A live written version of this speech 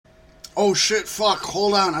Oh shit, fuck,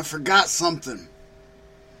 hold on, I forgot something.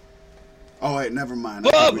 Oh wait, never mind.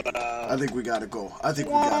 I think we gotta go.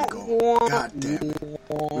 God damn it.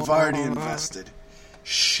 We've already invested.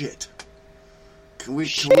 Shit. Can we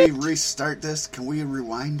restart this? Can we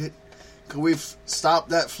rewind it? Can we stop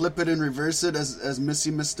that, flip it and reverse it, as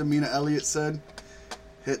Missy Misdemeanor Elliott said?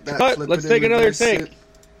 Hit that, flip let's it take and another reverse take. it.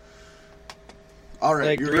 Alright,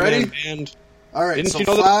 Like you ready? Band. Alright, Didn't so you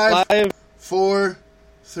know 5, 4,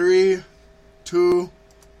 3, 2,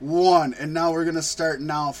 1. And now we're gonna start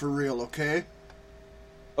now for real, okay?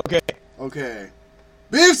 Okay.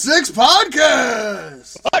 Beef Six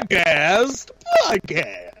Podcast! Podcast.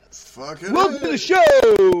 Fucking Welcome to the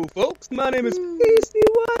show, folks. My name is Pasty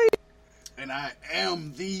White. And I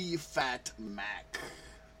am the Fat Mac.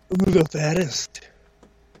 The fattest.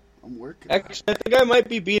 I'm working. Actually, I think I might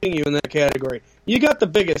be beating you in that category. You got the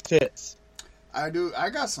biggest tits. I do. I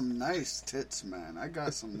got some nice tits, man. I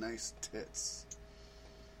got some nice tits.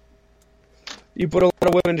 You put a lot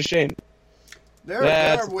of women to shame. There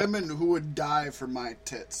are women who would die for my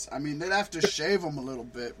tits. I mean, they'd have to shave them a little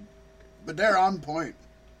bit, but they're on point.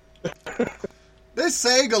 They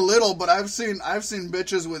sag a little, but I've seen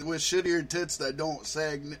bitches with shittier tits that don't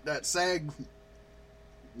sag, that sag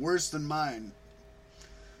worse than mine.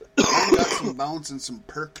 They got some bounce and some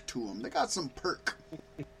perk to them. They got some perk.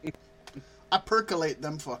 I percolate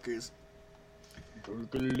them fuckers.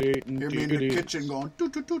 Percolating. Hear me in the kitchen going, do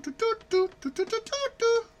do do do do do do do do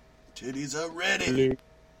do. Titties are ready.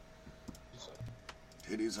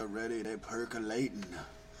 Titties are ready. They percolating.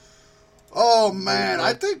 Oh man,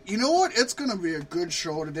 I think, you know what? It's gonna be a good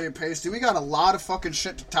show today, Pasty. We got a lot of fucking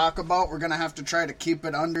shit to talk about. We're gonna have to try to keep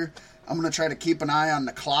it under. I'm gonna try to keep an eye on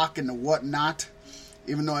the clock and the whatnot.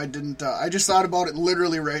 Even though I didn't, I just thought about it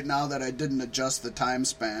literally right now that I didn't adjust the time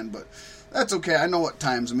span, but that's okay. I know what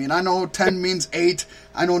times mean. I know 10 means 8,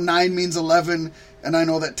 I know 9 means 11, and I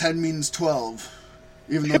know that 10 means 12.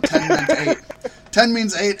 Even though 10 meant 8. 10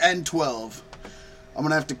 means 8 and 12. I'm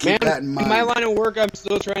gonna have to keep that in mind. In my line of work, I'm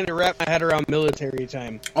still trying to wrap my head around military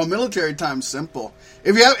time. Oh, military time's simple.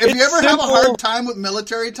 If you ever have a hard time with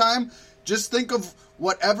military time, just think of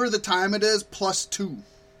whatever the time it is plus 2.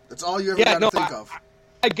 That's all you ever got to think of.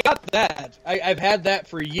 I got that. I've had that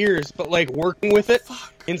for years, but like working with it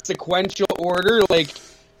in sequential order, like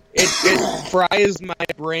it fries my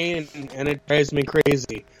brain and it drives me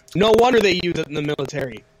crazy. No wonder they use it in the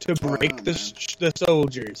military to break the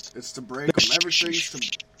soldiers. It's to break them.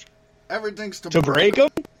 Everything's to break them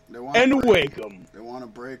and wake them. They want to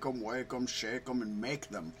break them, wake them, shake them, and make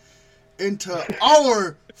them into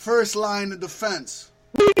our first line of defense.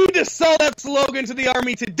 We need to sell that slogan to the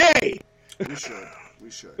army today. We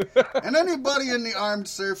should. And anybody in the armed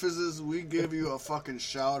services, we give you a fucking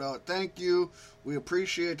shout out. Thank you. We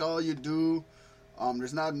appreciate all you do.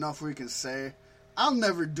 There's not enough we can say. I'll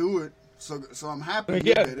never do it, so I'm happy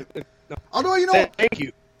you did it. No. Although, you know, thank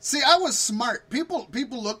you. See, I was smart. People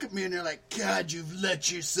look at me and they're like, God, you've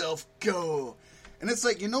let yourself go. And it's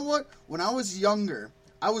like, you know what? When I was younger,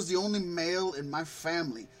 I was the only male in my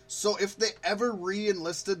family. So if they ever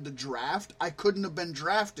re-enlisted the draft, I couldn't have been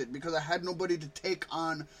drafted because I had nobody to take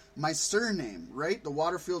on my surname, right? The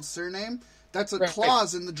Waterfield surname. That's a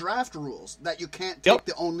clause in the draft rules that you can't take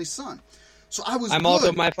the only son. So I'm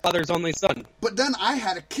also my father's only son. But then I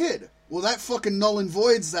had a kid. Well, that fucking null and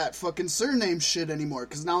voids that fucking surname shit anymore,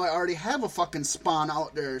 because now I already have a fucking spawn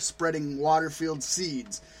out there spreading Waterfield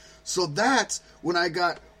seeds. So that's when I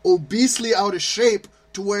got obesely out of shape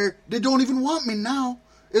to where they don't even want me now.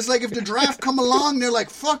 It's like if the draft come along, they're like,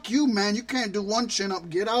 fuck you, man, you can't do one chin up,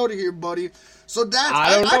 get out of here, buddy. So that's,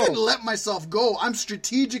 I didn't let myself go. I'm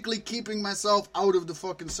strategically keeping myself out of the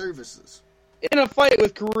fucking services. In a fight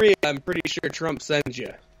with Korea, I'm pretty sure Trump sends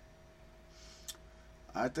you.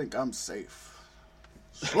 I think I'm safe.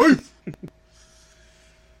 Safe!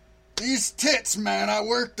 These tits, man, I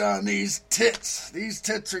worked on these tits. These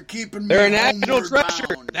tits are keeping me They're a national treasure.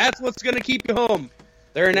 Bound. That's what's going to keep you home.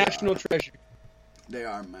 They're a national treasure. They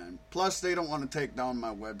are, man. Plus, they don't want to take down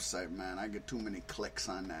my website, man. I get too many clicks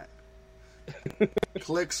on that.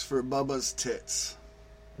 Clicks for Bubba's tits.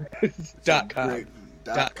 .com.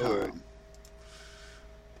 .com.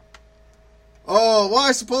 Oh, well,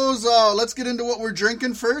 I suppose let's get into what we're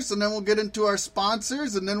drinking first, and then we'll get into our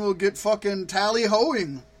sponsors, and then we'll get fucking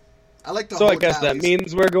tally-hoing. I like to So I guess tallies. That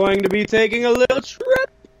means we're going to be taking a little trip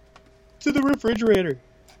to the refrigerator.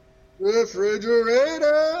 Refrigerator,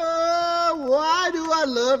 why do I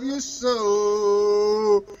love you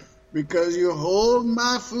so? Because you hold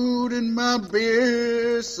my food and my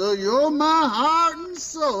beer, so you're my heart and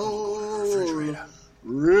soul.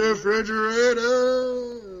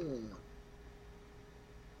 Refrigerator.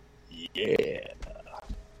 Yeah.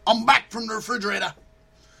 I'm back from the refrigerator.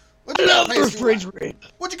 What I you love got, the Pasty White? refrigerator.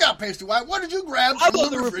 What you got, Pasty White? What did you grab I from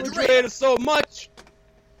love the the refrigerator? refrigerator so much.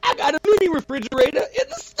 I got a mini refrigerator in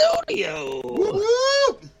the studio.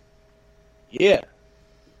 Woo-woo! Yeah.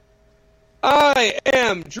 I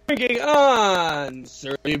am drinking on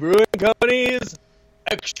Surly Brewing Company's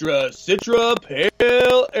Extra Citra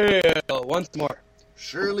Pale Ale. Once more.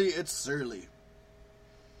 Surely it's surly.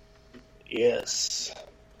 Yes.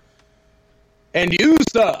 And you,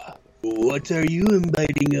 sir, what are you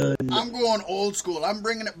inviting on? I'm going old school. I'm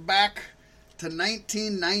bringing it back to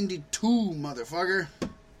 1992, motherfucker.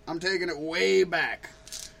 I'm taking it way back.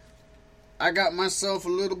 I got myself a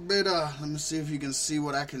little bit of... Let me see if you can see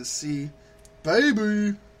what I can see.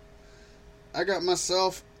 Baby! I got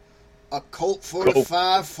myself a Colt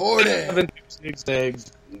 4540. 726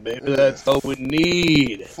 eggs. Maybe that's all we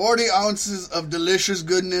need. 40 ounces of delicious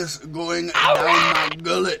goodness going down my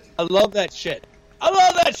gullet. I love that shit. I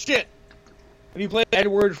love that shit. Have you played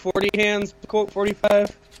Edward 40 Hands, quote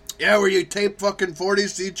 45? Yeah, where you tape fucking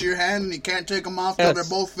 40s to each of your hand and you can't take them off till Yes.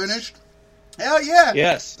 they're both finished? Hell yeah!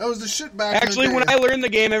 Yes. That was the shit back Actually, in the when day. I learned the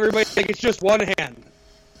game, everybody think it's just one hand.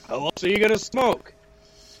 How else are you gonna smoke?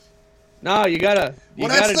 No, you gotta do.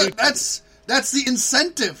 That's the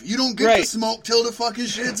incentive. You don't get to Right. smoke till the fucking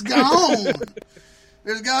shit's gone.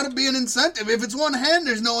 There's got to be an incentive. If it's one hand,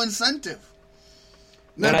 there's no incentive.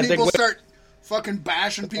 And then Man, I think people what- start fucking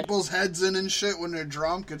bashing people's heads in and shit when they're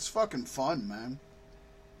drunk. It's fucking fun, man.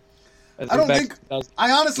 I don't think.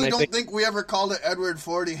 I honestly and I don't think we ever called it Edward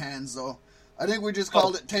 40 Hands, though. I think we just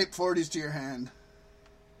called it tape 40s to your hand.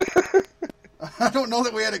 I don't know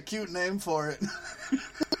that we had a cute name for it.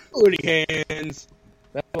 40 Hands.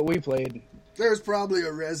 That's what we played. There's probably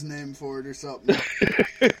a res name for it or something.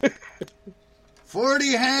 40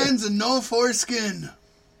 hands and no foreskin.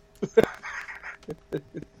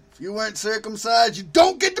 If you weren't circumcised, you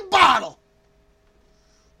don't get the bottle.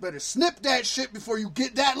 Better snip that shit before you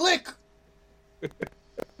get that lick.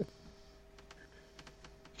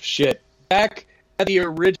 Shit. Back at the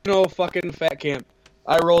original fucking fat camp,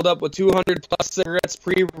 I rolled up with 200 plus cigarettes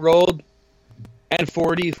pre-rolled and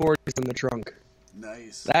 40 40s in the trunk.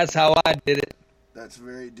 Nice. That's how I did it. That's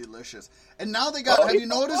very delicious. And now they got, Oh, have you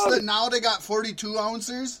noticed yeah. that now they got 42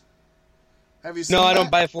 ounces? Have you seen No, I that?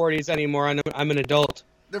 don't buy 40s anymore. I'm an adult.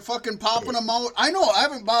 They're fucking popping them out. I know, I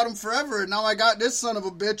haven't bought them forever, and now I got this son of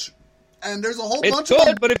a bitch. And there's a whole It's bunch of them.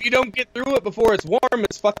 good, but if you don't get through it before it's warm,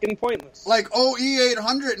 it's fucking pointless. Like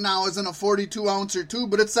OE800 now is in a 42 ouncer too,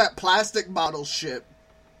 but it's that plastic bottle shit.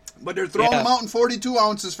 But they're throwing them out in 42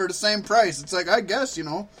 ounces for the same price. It's like, I guess,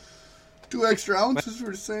 2 extra ounces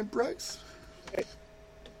for the same price.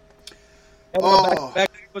 Back then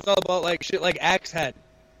it was all about like shit like Axe Head.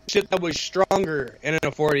 Shit that was stronger and in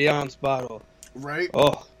a 40-ounce bottle. Right?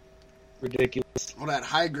 Oh, ridiculous. Oh, that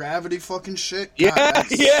high gravity fucking shit? Yeah,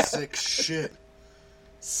 that's yeah. sick shit.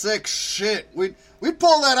 Sick shit. We'd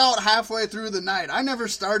pull that out halfway through the night. I never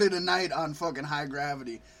started a night on fucking high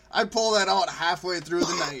gravity. I'd pull that out halfway through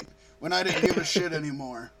the night when I didn't give a shit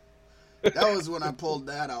anymore. That was when I pulled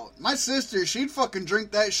that out. My sister, she'd fucking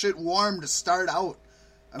drink that shit warm to start out.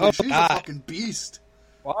 I mean, she's God. a fucking beast.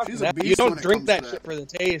 She's a That- beast you don't when it drink comes that to shit for the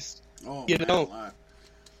taste. Oh, You man, don't. alive.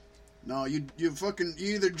 No, you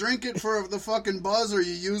either drink it for the fucking buzz or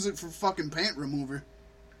you use it for fucking paint remover.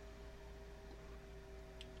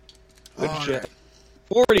 Good All shit.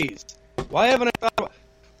 right. 40s. Why haven't I thought about...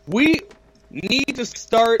 We need to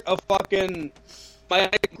start a fucking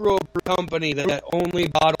micro company that only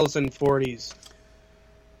bottles in 40s.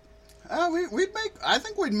 I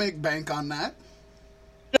think we'd make bank on that.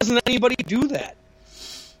 Doesn't anybody do that?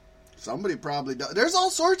 Somebody probably does. There's all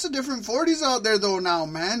sorts of different 40s out there, though, now,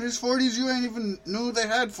 man. There's 40s you ain't even knew they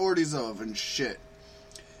had 40s of and shit.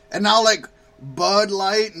 And now, like, Bud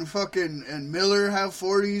Light and fucking and Miller have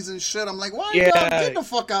 40s and shit. I'm like, why? Yeah. Get the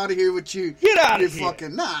fuck out of here with you. Get outta you here.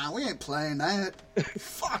 Fucking, nah, we ain't playing that.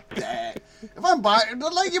 Fuck that. If I'm buying,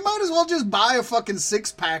 like, you might as well just buy a fucking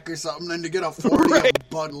 6-pack or something than to get a 40 Right. of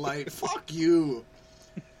Bud Light. Fuck you.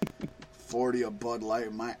 40 of Bud Light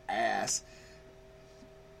in my ass.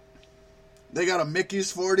 They got a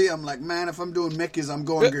Mickey's 40. I'm like, man, if I'm doing Mickey's, I'm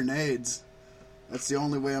going grenades. That's the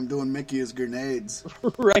only way I'm doing Mickey is grenades.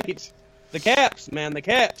 Right. The caps, man, the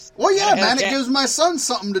caps. Well, yeah, Gotta have man, it caps. gives my son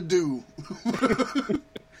something to do.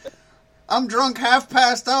 I'm drunk, half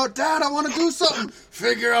passed out. Dad, I want to do something.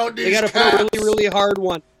 Figure out these They gotta caps. put a really, really hard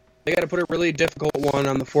one. They gotta put a really difficult one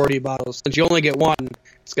on the 40 bottles. Since you only get one,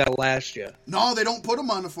 it's gotta last you. No, they don't put them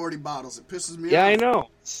on the 40 bottles. It pisses me Yeah, off. I know.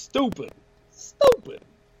 Stupid. Stupid.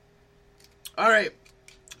 All right.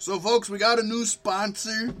 So, folks, we got a new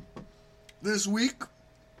sponsor this week.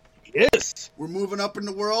 Yes. We're moving up in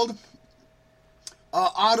the world.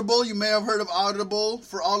 Audible, you may have heard of Audible.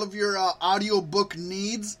 For all of your audiobook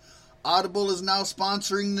needs, Audible is now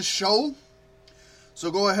sponsoring the show. So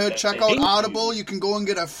go ahead, check out Audible. You can go and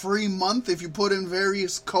get a free month if you put in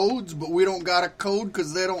various codes, but we don't got a code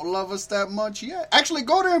because they don't love us that much yet. Actually,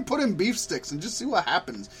 go there and put in beef sticks and just see what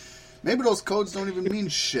happens. Maybe those codes don't even mean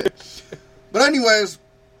shit. But anyways,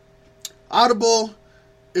 Audible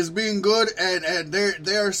is being good, and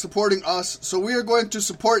they are supporting us. So we are going to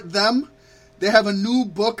support them. They have a new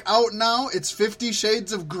book out now. It's 50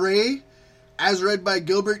 Shades of Grey, as read by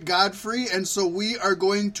Gilbert Gottfried. And so we are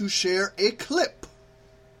going to share a clip.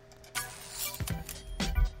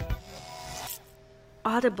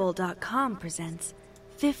 Audible.com presents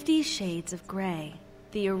 50 Shades of Grey,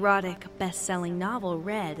 the erotic best-selling novel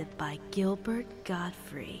read by Gilbert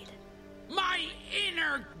Gottfried. My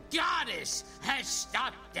inner goddess has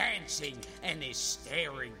stopped dancing and is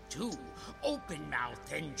staring too,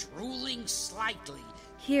 open-mouthed and drooling slightly.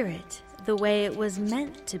 Hear it the way it was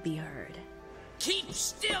meant to be heard. Keep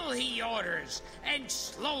still, he orders, and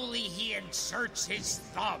slowly he inserts his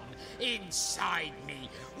thumb inside me,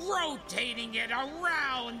 rotating it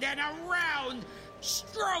around and around,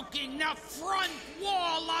 stroking the front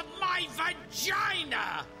wall of my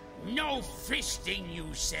vagina. No fisting,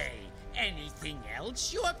 you say. Anything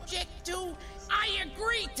else you object to? I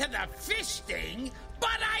agree to the fisting,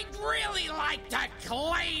 but I'd really like to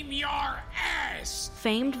claim your ass.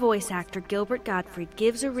 Famed voice actor Gilbert Gottfried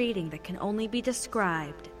gives a reading that can only be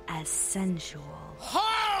described as sensual.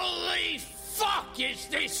 Holy fuck, is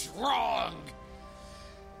this wrong?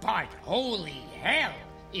 But holy hell,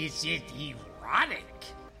 is it erotic?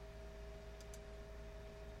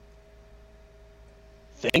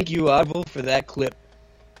 Thank you, Audible, for that clip.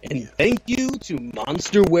 And thank you to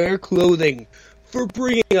Monster Wear Clothing for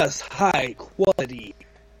bringing us high-quality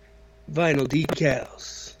vinyl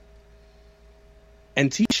decals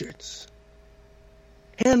and t-shirts,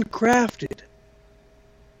 handcrafted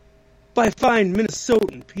by fine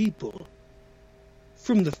Minnesotan people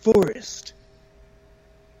from the forest,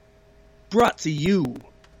 brought to you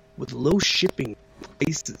with low shipping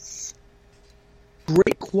prices,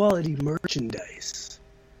 great quality merchandise,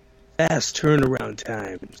 fast turnaround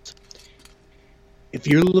times. If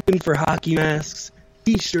you're looking for hockey masks,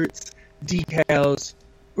 t-shirts, decals,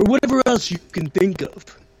 or whatever else you can think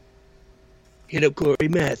of, hit up Corey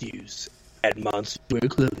Matthews at Monster Wear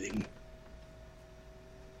Clothing.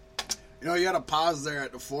 You know, you had a pause there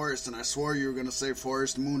at the forest, and I swore you were going to say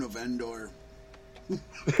Forest Moon of Endor.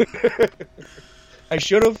 I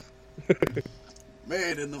should have.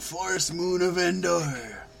 Made in the Forest Moon of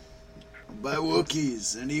Endor by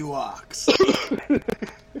Wookiees and Ewoks.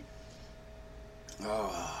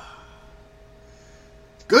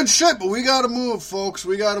 Good shit, but we gotta move, folks.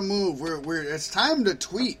 We gotta move. It's time to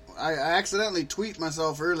tweet. I accidentally tweet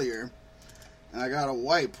myself earlier, and I gotta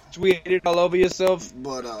wipe. Tweet it all over yourself.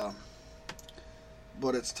 But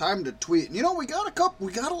it's time to tweet. And you know, we got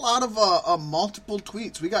a lot of multiple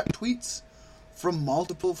tweets. We got tweets from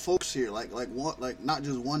multiple folks here, like not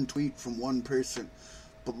just one tweet from one person,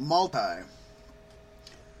 but multi.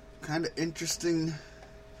 Kind of interesting.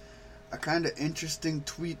 A kind of interesting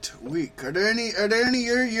tweet week. Are there any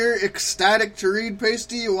you're ecstatic to read,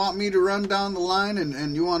 Pasty? You want me to run down the line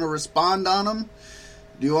and you want to respond on them?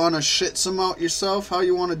 Do you want to shit some out yourself? How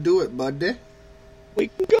you want to do it, buddy? We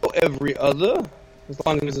can go every other, as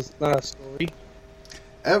long as it's not a story.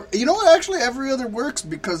 You know what? Actually, every other works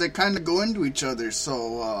because they kind of go into each other.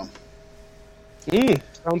 So,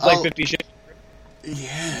 sounds like 50 Shades.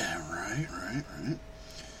 Yeah, right.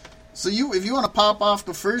 So if you want to pop off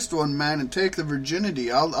the first one, man, and take the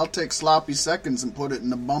virginity, I'll take sloppy seconds and put it in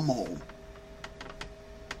the bumhole.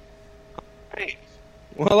 Right.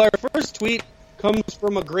 Well, our first tweet comes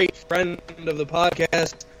from a great friend of the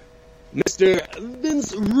podcast, Mr.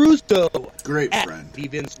 Vince Russo. Great friend.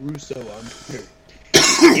 Vince Russo on Twitter.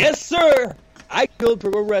 Yes, sir. I killed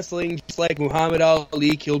pro wrestling just like Muhammad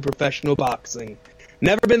Ali killed professional boxing.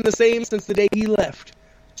 Never been the same since the day he left.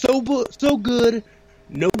 So good.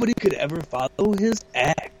 Nobody could ever follow his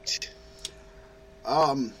act.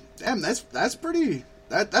 Damn, that's pretty.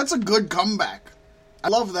 That's a good comeback. I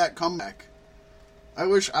love that comeback. I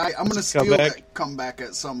wish I'm gonna steal that comeback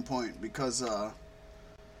at some point because I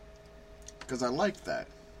like that.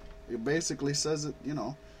 It basically says it, you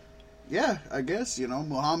know. Yeah, I guess, you know,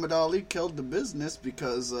 Muhammad Ali killed the business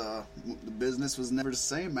because the business was never the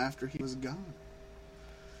same after he was gone.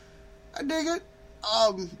 I dig it.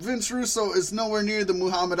 Vince Russo is nowhere near the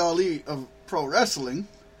Muhammad Ali of pro wrestling.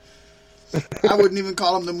 I wouldn't even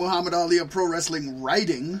call him the Muhammad Ali of pro wrestling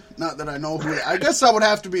writing. Not that I know who. I guess that would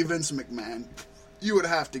have to be Vince McMahon. You would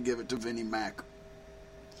have to give it to Vinnie Mac.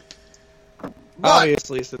 But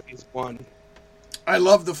Obviously, since he's won. I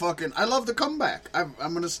love the comeback. I'm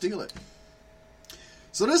going to steal it.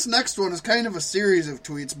 So this next one is kind of a series of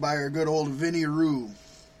tweets by our good old Vinny Roo.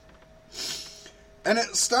 And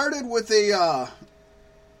it started with a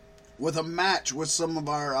match with some of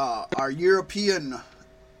our European,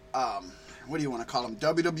 what do you want to call them?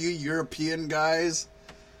 WWE European guys.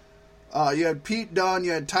 You had Pete Dunne,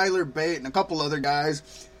 you had Tyler Bate, and a couple other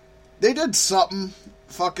guys. They did something.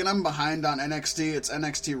 Fucking, I'm behind on NXT. It's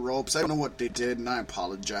NXT ropes. I don't know what they did, and I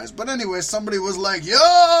apologize. But anyway, somebody was like,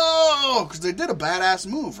 yo! Because they did a badass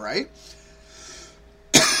move, right?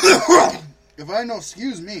 If I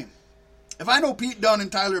know Pete Dunne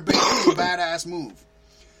and Tyler Bate, it was a badass move.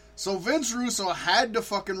 So Vince Russo had to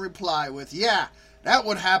fucking reply with, yeah, that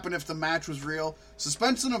would happen if the match was real.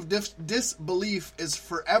 Suspension of disbelief is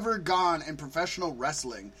forever gone in professional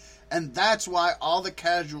wrestling. And that's why all the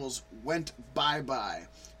casuals went bye-bye.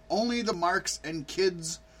 Only the marks and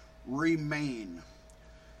kids remain.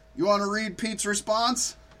 You want to read Pete's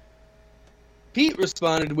response? Pete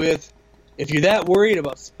responded with, if you're that worried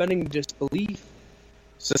about suspending disbelief,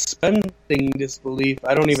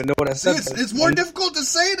 I don't even know what I said. It's more difficult to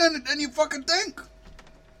say than you fucking think.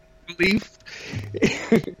 Belief.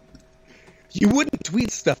 You wouldn't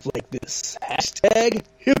tweet stuff like this. Hashtag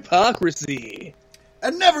hypocrisy.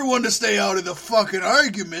 And never one to stay out of the fucking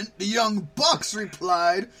argument, the Young Bucks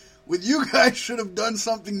replied with, you guys should have done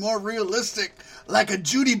something more realistic, like a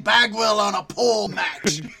Judy Bagwell on a pole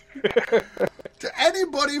match. To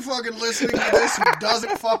anybody fucking listening to this who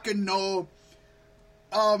doesn't fucking know,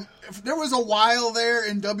 if there was a while there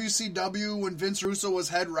in WCW when Vince Russo was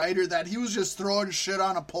head writer that he was just throwing shit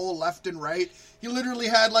on a pole left and right. He literally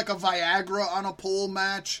had like a Viagra on a pole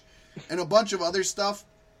match and a bunch of other stuff.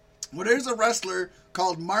 Well, there's a wrestler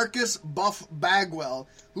called Marcus Buff Bagwell,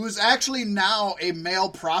 who is actually now a male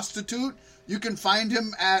prostitute. You can find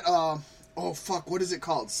him at, what is it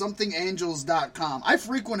called? Somethingangels.com. I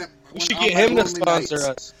frequent it. We should get him to sponsor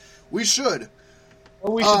us. We should.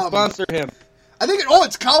 Or we should sponsor him. I think,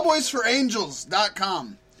 it's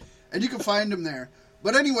cowboysforangels.com. And you can find him there.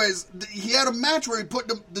 But anyways, he had a match where he put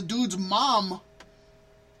the dude's mom,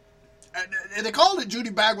 and they called it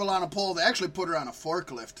Judy Bagwell on a pole. They actually put her on a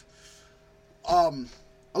forklift. A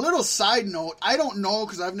little side note, I don't know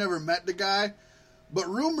because I've never met the guy, but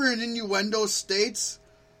rumor and innuendo states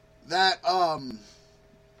that Buff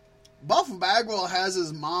Bagwell has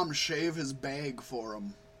his mom shave his bag for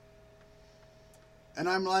him. And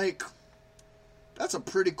I'm like, that's a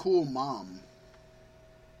pretty cool mom.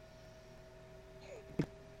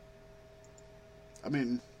 I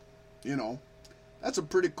mean, that's a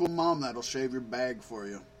pretty cool mom that'll shave your bag for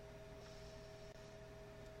you.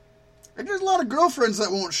 And there's a lot of girlfriends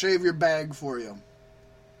that won't shave your bag for you.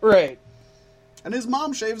 Right. And his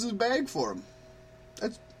mom shaves his bag for him.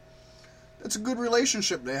 That's a good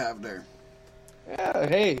relationship they have there. Yeah,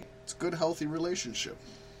 hey. It's a good, healthy relationship.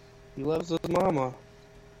 He loves his mama.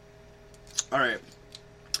 Alright.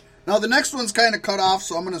 Now, the next one's kind of cut off,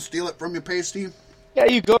 so I'm going to steal it from you, Pasty. Yeah,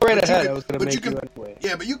 you go right ahead. I was going to make you anyway.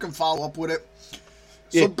 Yeah, but you can follow up with it.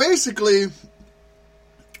 Yeah. So, basically,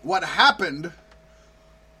 what happened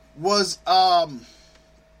was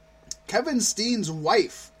Kevin Steen's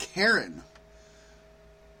wife, Karen.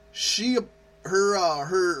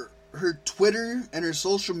 Her Twitter and her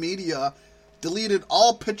social media deleted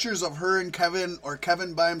all pictures of her and Kevin, or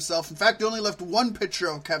Kevin by himself. In fact, they only left one picture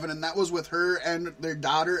of Kevin, and that was with her and their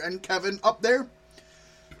daughter and Kevin up there.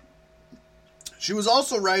 She was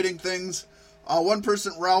also writing things. One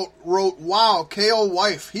person wrote, wow, KO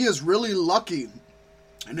wife, he is really lucky.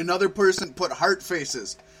 And another person put heart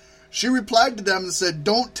faces. She replied to them and said,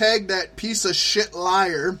 don't tag that piece of shit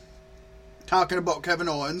liar, talking about Kevin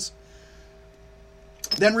Owens.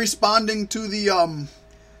 Then responding to the,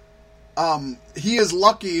 he is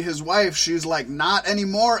lucky, his wife, she's like, not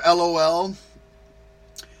anymore, LOL.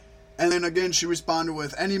 And then again, she responded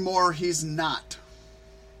with, anymore, he's not.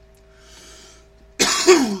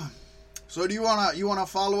 So do you wanna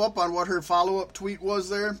follow up on what her follow-up tweet was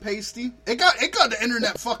there, Pasty? It got the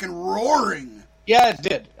internet fucking roaring. Yeah, it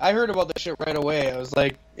did. I heard about this shit right away. I was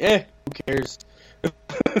like, who cares?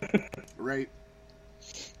 Right.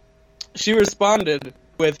 She responded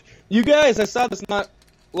with, you guys, I saw this not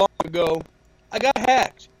long ago. I got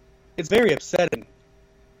hacked. It's very upsetting.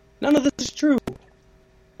 None of this is true.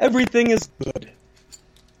 Everything is good.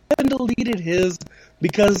 Kevin deleted his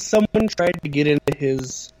because someone tried to get into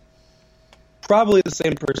his. Probably the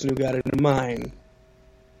same person who got into mine.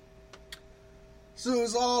 So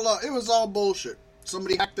it was all bullshit.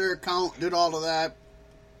 Somebody hacked their account, did all of that.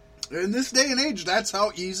 In this day and age, that's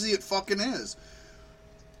how easy it fucking is.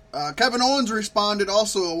 Kevin Owens responded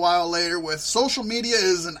also a while later with, social media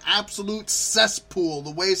is an absolute cesspool.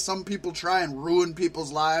 The way some people try and ruin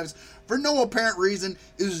people's lives for no apparent reason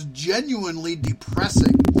is genuinely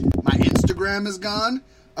depressing. My Instagram is gone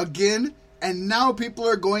again, and now people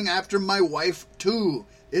are going after my wife too.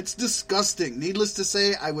 It's disgusting. Needless to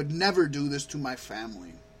say, I would never do this to my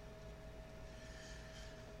family.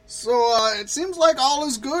 So it seems like all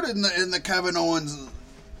is good in the Kevin Owens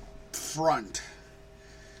front.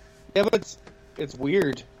 Yeah, but it's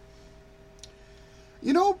weird.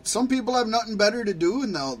 You know, some people have nothing better to do,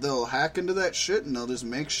 and they'll hack into that shit and they'll just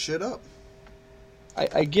make shit up.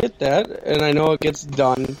 I get that, and I know it gets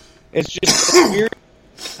done. It's just weird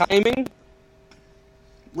timing.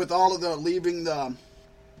 With all of the leaving the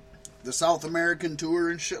South American tour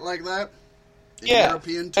and shit like that. The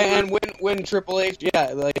European tour. And when Triple H,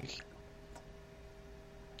 like...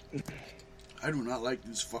 I do not like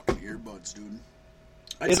these fucking earbuds, dude.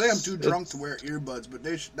 I'd say I'm too drunk to wear earbuds, but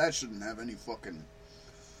that shouldn't have any fucking...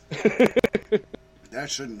 that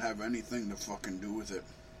shouldn't have anything to fucking do with it.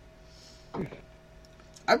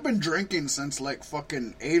 I've been drinking since like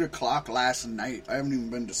fucking 8 o'clock last night. I haven't even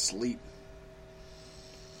been to sleep.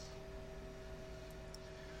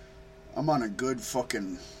 I'm on a good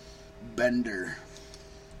fucking bender.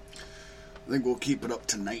 I think we'll keep it up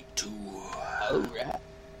tonight too. Alright.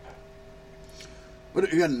 What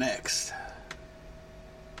do you got next?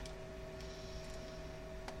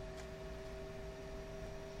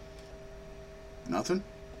 Nothing?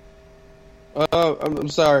 I'm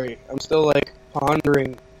sorry. I'm still, like,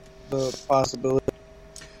 pondering the possibility.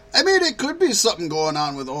 I mean, it could be something going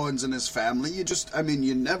on with Owens and his family.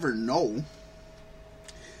 You never know.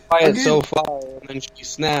 Quiet so far, and then she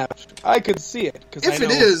snapped. I could see it. Cause if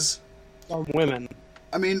it is... Some women.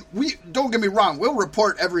 I mean, don't get me wrong, we'll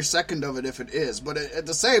report every second of it if it is, but at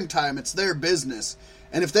the same time, it's their business.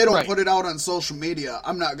 And if they don't put it out on social media,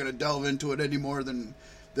 I'm not going to delve into it any more than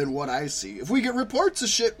what I see. If we get reports of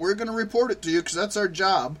shit, we're going to report it to you, because that's our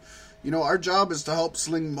job. You know, our job is to help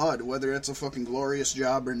sling mud, whether it's a fucking glorious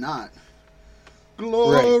job or not.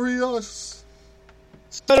 Glorious! Right.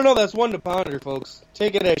 So, I don't know, that's one to ponder, folks.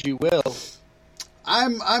 Take it as you will.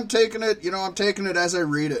 I'm taking it, I'm taking it as I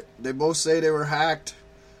read it. They both say they were hacked.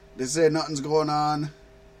 They say nothing's going on.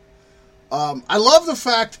 I love the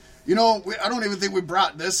fact, I don't even think we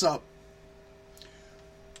brought this up.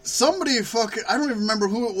 Somebody I don't even remember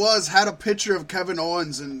who it was, had a picture of Kevin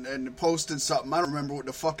Owens and posted something. I don't remember what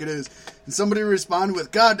the fuck it is. And somebody responded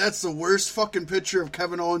with, God, that's the worst fucking picture of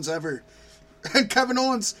Kevin Owens ever. And Kevin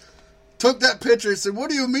Owens took that picture and said,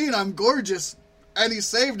 what do you mean I'm gorgeous? And he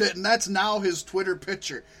saved it, and that's now his Twitter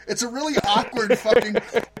picture. It's a really awkward fucking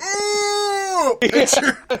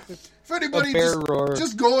picture. If anybody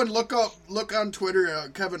just go and look on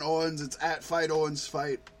Twitter, Kevin Owens. It's at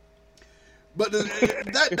 @FightOwensFight. But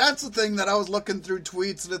that's the thing that I was looking through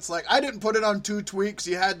tweets, and it's like, I didn't put it on 2 tweets.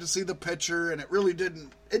 You had to see the picture, and it really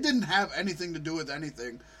didn't have anything to do with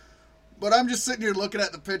anything. But I'm just sitting here looking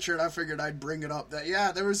at the picture, and I figured I'd bring it up.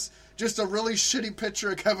 That, there was just a really shitty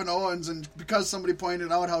picture of Kevin Owens, and because somebody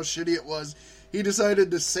pointed out how shitty it was, he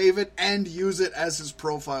decided to save it and use it as his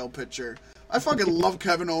profile picture. I fucking love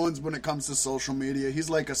Kevin Owens when it comes to social media. He's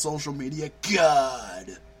like a social media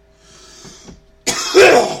god.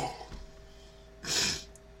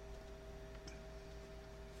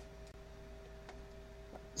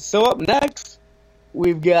 So up next,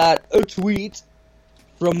 we've got a tweet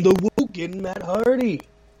from the Woken Matt Hardy.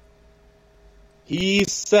 He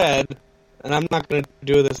said, and I'm not going to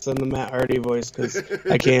do this in the Matt Hardy voice because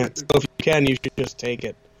I can't. So if you can, you should just take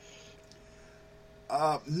it.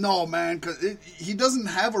 No, man, because he doesn't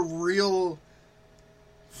have a real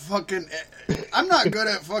fucking... I'm not good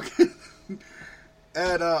at fucking...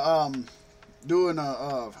 doing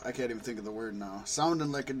I can't even think of the word now.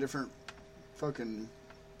 Sounding like a different fucking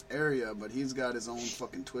area, but he's got his own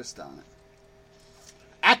fucking twist on it.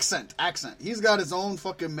 Accent. He's got his own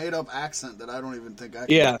fucking made-up accent that I don't even think I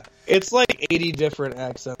can. Yeah, it's like 80 different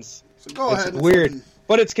accents. So go ahead. It's weird,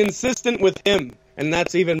 but it's consistent with him, and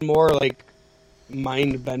that's even more, like,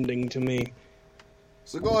 mind-bending to me.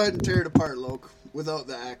 So go ahead and tear it apart, Loke, without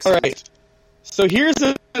the accent. All right. So here's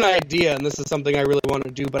an idea, and this is something I really want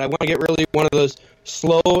to do, but I want to get really one of those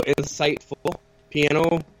slow, insightful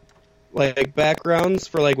piano, like, backgrounds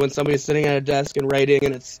for, like, when somebody's sitting at a desk and writing,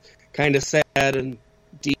 and it's kind of sad and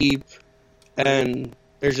deep, and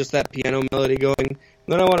there's just that piano melody going. And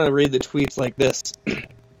then I want to read the tweets like this.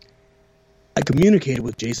 I communicated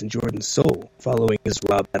with Jason Jordan's soul following his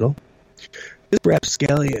Raw battle. This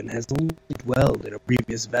rapscallion has only dwelled in a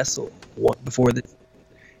previous vessel before the,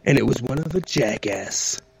 and it was one of a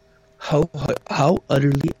jackass. How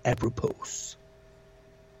utterly apropos.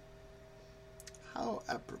 How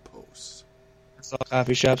apropos. It's all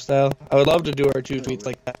coffee shop style. I would love to do our 2 tweets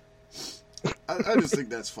like that. I just think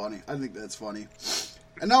that's funny. I think that's funny.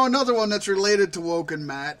 And now another one that's related to Woken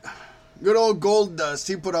Matt. Good old Gold Dust.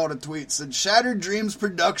 He put out a tweet. Said, Shattered Dreams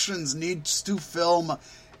Productions needs to film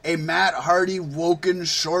a Matt Hardy Woken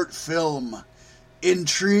short film.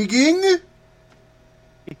 Intriguing?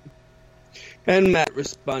 And Matt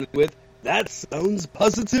responded with, that sounds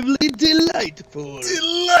positively delightful.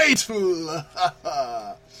 Delightful!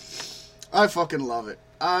 I fucking love it.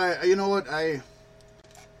 You know what? I'm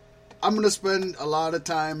gonna spend a lot of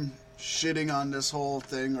time shitting on this whole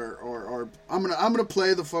thing, or I'm gonna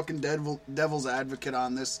play the fucking devil's advocate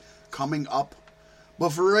on this coming up. But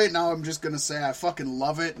for right now, I'm just gonna say I fucking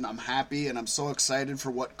love it, and I'm happy, and I'm so excited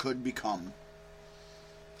for what could become.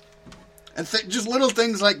 And just little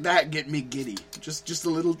things like that get me giddy. Just a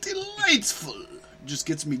little delightful just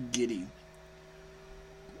gets me giddy.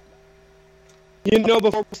 You know,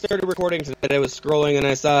 before we started recording tonight, I was scrolling and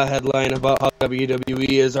I saw a headline about how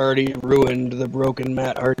WWE has already ruined the broken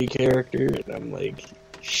Matt Hardy character, and I'm like,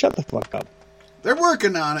 shut the fuck up. They're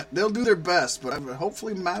working on it. They'll do their best, but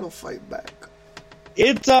hopefully Matt will fight back.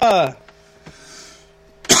 It's, to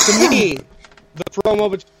me, the promo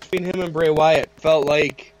between him and Bray Wyatt felt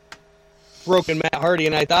like broken Matt Hardy,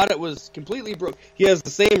 and I thought it was completely broke. He has the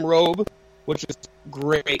same robe, which is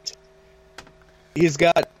great. He's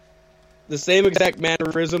got the same exact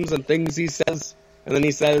mannerisms and things he says, and then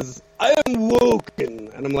he says, I am woken,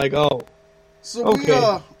 and I'm like, oh, so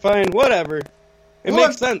okay, fine, whatever. It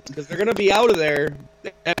makes sense, because they're going to be out of there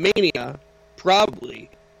at Mania, probably.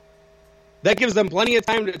 That gives them plenty of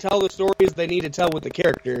time to tell the stories they need to tell with the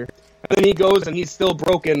character, and then he goes and he's still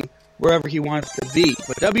broken wherever he wants to be.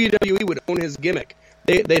 But WWE would own his gimmick.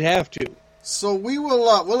 They'd have to. So we'll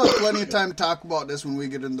have plenty of time to talk about this when we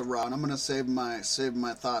get into Raw. And I'm gonna save my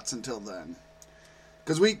thoughts until then,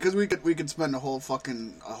 because we could spend a whole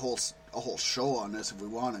show on this if we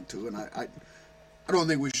wanted to, and I don't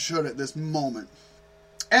think we should at this moment.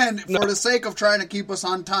 And for the sake of trying to keep us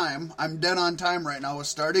on time, I'm dead on time right now with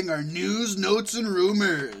starting our news, notes, and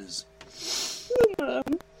rumors.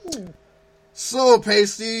 So,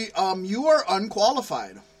 Pasty, you are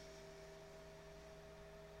unqualified.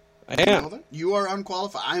 I am. You are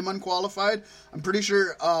unqualified. I'm unqualified. I'm pretty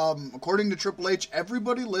sure, according to Triple H,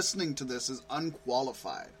 everybody listening to this is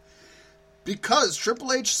unqualified. Because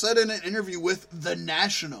Triple H said in an interview with The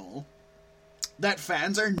National that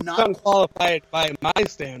fans are not unqualified by my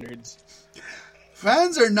standards.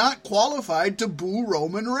 Fans are not qualified to boo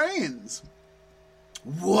Roman Reigns.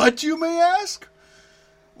 What, you may ask?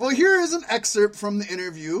 Well, here is an excerpt from the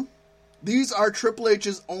interview. These are Triple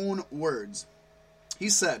H's own words. He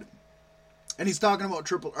said, and he's talking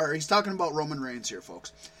about Roman Reigns here,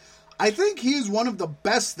 folks. I think he is one of the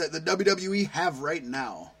best that the WWE have right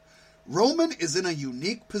now. Roman is in a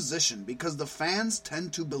unique position because the fans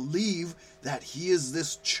tend to believe that he is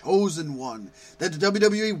this chosen one that the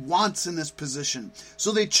WWE wants in this position,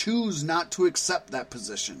 so they choose not to accept that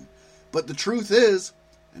position. But the truth is,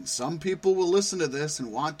 and some people will listen to this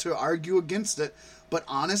and want to argue against it, but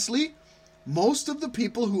honestly, most of the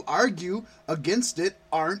people who argue against it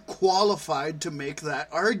aren't qualified to make that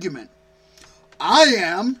argument. I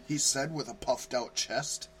am, he said with a puffed out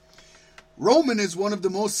chest. Roman is one of the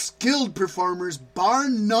most skilled performers, bar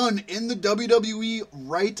none, in the WWE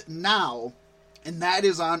right now, and that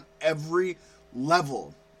is on every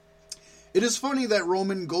level. It is funny that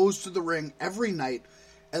Roman goes to the ring every night,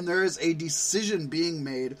 and there is a decision being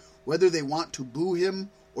made whether they want to boo him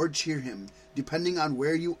or cheer him, depending on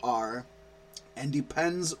where you are, and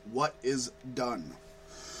depends what is done.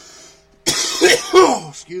 Oh,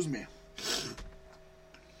 excuse me.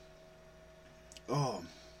 Oh.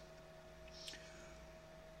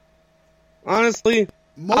 Honestly,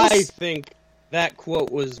 I think that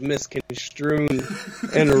quote was misconstrued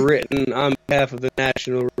and written on behalf of the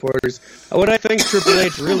national reporters. What I think Triple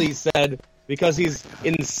H really said, because he's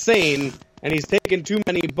insane and he's taken too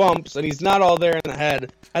many bumps and he's not all there in the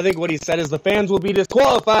head, I think what he said is the fans will be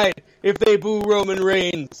disqualified if they boo Roman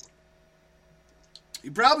Reigns. He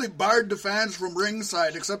probably barred the fans from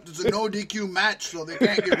ringside, except it's a no DQ match, so they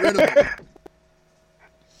can't get rid of him.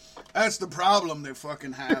 That's the problem they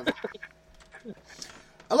fucking have.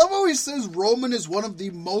 I love how he says Roman is one of the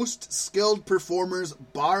most skilled performers,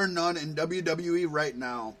 bar none, in WWE right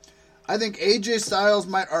now. I think AJ Styles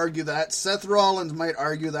might argue that, Seth Rollins might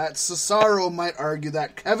argue that, Cesaro might argue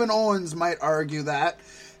that, Kevin Owens might argue that,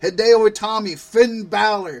 Hideo Itami, Finn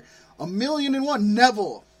Balor, 1,000,001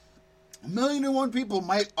 Neville. 1,000,001 people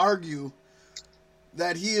might argue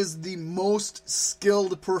that he is the most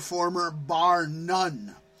skilled performer, bar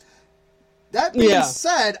none. That being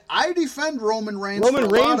said, I defend Roman Reigns. Roman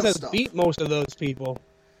for a lot Reigns of has stuff. beat most of those people.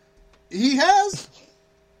 He has.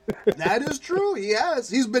 That is true. He has.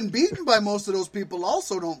 He's been beaten by most of those people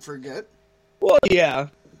also, don't forget. Well, yeah.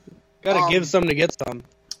 Gotta give some to get some.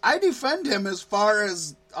 I defend him as far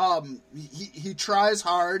as he tries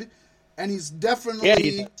hard, and he's definitely...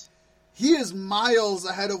 Yeah, he is miles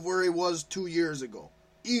ahead of where he was 2 years ago.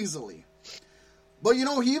 Easily. But, you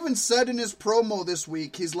know, he even said in his promo this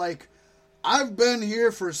week, he's like, I've been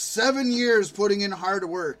here for 7 years putting in hard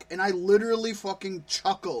work. And I literally fucking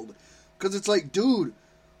chuckled. Because it's like, dude,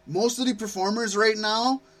 most of the performers right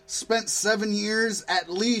now spent 7 years at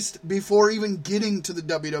least before even getting to the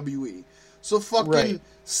WWE. So fucking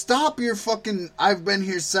stop your fucking I've been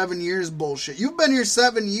here 7 years bullshit. You've been here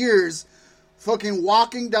 7 years fucking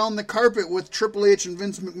walking down the carpet with Triple H and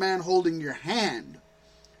Vince McMahon holding your hand.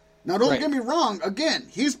 Now, don't get me wrong. Again,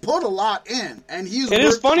 he's put a lot in, and he's. It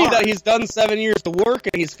is funny that he's done 7 years of work,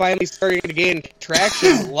 and he's finally starting to gain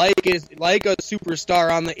traction, like a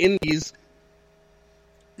superstar on the Indies.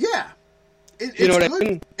 Yeah, it's you know what good. I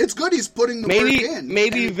mean? It's good he's putting the work in.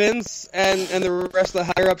 Maybe Vince and the rest of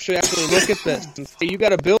the higher ups should actually look at this and say, you got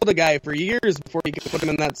to build a guy for years before you can put him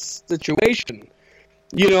in that situation.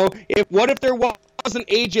 You know, what if there wasn't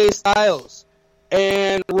AJ Styles?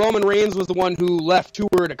 And Roman Reigns was the one who left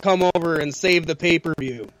tour to come over and save the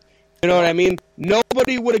pay-per-view. You know what I mean?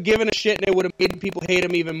 Nobody would have given a shit, and it would have made people hate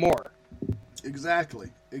him even more.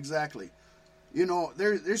 Exactly. You know,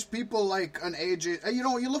 there's people like an AJ... You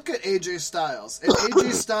know, you look at AJ Styles. And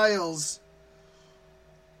AJ Styles,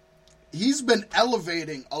 he's been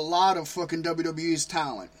elevating a lot of fucking WWE's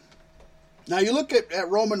talent. Now, you look at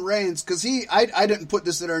Roman Reigns, because I didn't put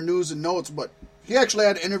this in our news and notes, but he actually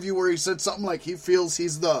had an interview where he said something like he feels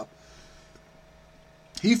he's the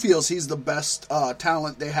best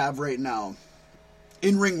talent they have right now.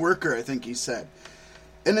 In-ring worker, I think he said.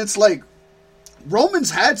 And it's like, Roman's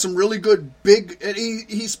had some really good big...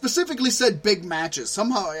 He specifically said big matches.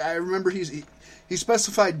 Somehow, I remember he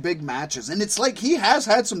specified big matches. And it's like he has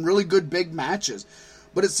had some really good big matches.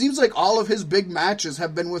 But it seems like all of his big matches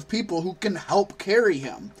have been with people who can help carry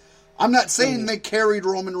him. I'm not saying they carried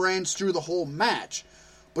Roman Reigns through the whole match,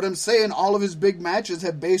 but I'm saying all of his big matches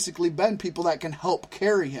have basically been people that can help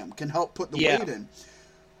carry him, can help put the weight in.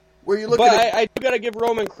 Where you look I do gotta give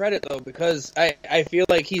Roman credit though, because I feel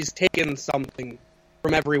like he's taken something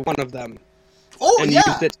from every one of them. And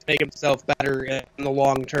used it to make himself better in the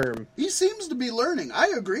long term. He seems to be learning.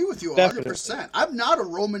 I agree with you 100%. Definitely. I'm not a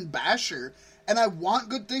Roman basher, and I want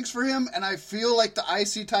good things for him, and I feel like the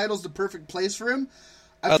IC title's the perfect place for him.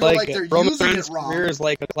 I feel like they're Roman using Reigns' it wrong. career is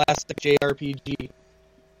like a classic JRPG.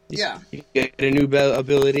 Yeah. You get a new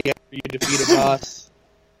ability after you defeat a boss.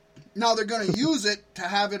 Now they're going to use it to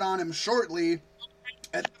have it on him shortly.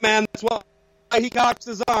 Man, that's why he cocks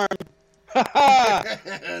his arm.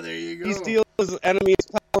 There you go. He steals his enemy's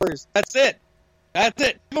powers. That's it.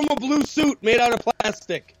 Give him a blue suit made out of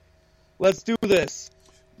plastic. Let's do this.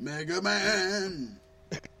 Mega Man.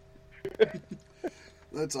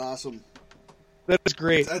 That's awesome. That's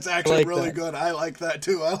great. That's actually really good. I like that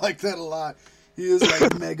too. I like that a lot. He is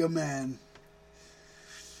like Mega Man.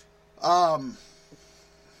 I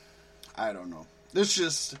don't know. This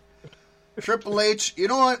just Triple H. You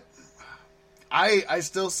know what? I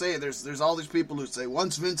still say there's all these people who say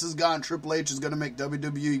once Vince is gone, Triple H is going to make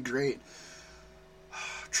WWE great.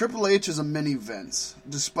 Triple H is a mini Vince.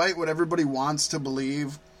 Despite what everybody wants to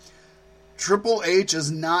believe, Triple H is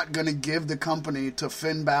not going to give the company to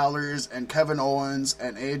Finn Balor's and Kevin Owens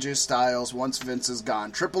and AJ Styles once Vince is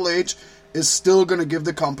gone. Triple H is still going to give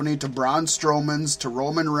the company to Braun Strowman's, to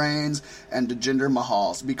Roman Reigns, and to Jinder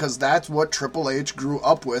Mahal's, because that's what Triple H grew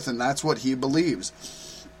up with, and that's what he believes.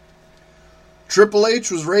 Triple H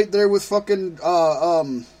was right there with fucking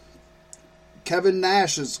Kevin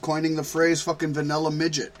Nash is coining the phrase fucking vanilla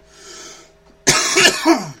midget.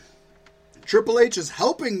 Triple H is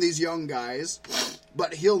helping these young guys,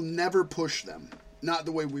 but he'll never push them. Not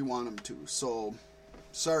the way we want him to. So,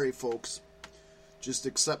 sorry folks. Just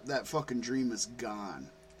accept that fucking dream is gone.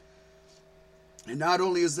 And not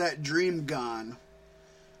only is that dream gone,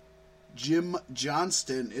 Jim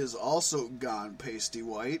Johnston is also gone, Pasty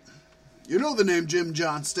White. You know the name Jim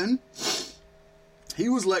Johnston. He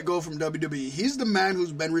was let go from WWE. He's the man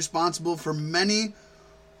who's been responsible for many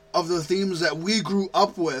of the themes that we grew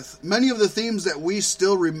up with. Many of the themes that we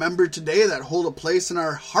still remember today that hold a place in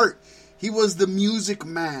our heart. He was the music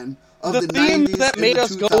man of the the themes 90s that and made the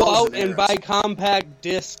us go 2000 out and eras. buy compact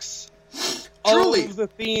discs. Truly. All of the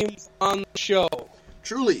themes on the show.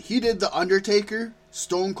 Truly, he did The Undertaker,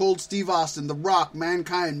 Stone Cold Steve Austin, The Rock,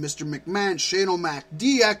 Mankind, Mr. McMahon, Shane O'Mac,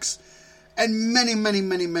 DX, and many, many,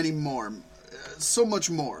 many, many more. So much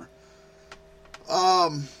more.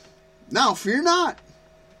 Now, fear not,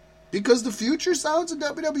 because the future sounds of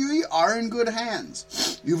WWE are in good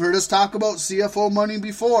hands. You've heard us talk about CFO Money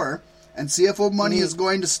before, and CFO Money is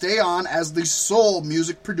going to stay on as the sole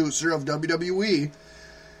music producer of WWE.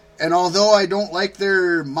 And although I don't like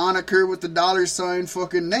their moniker with the $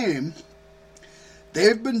 fucking name,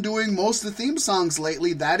 they've been doing most of the theme songs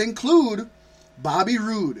lately that include Bobby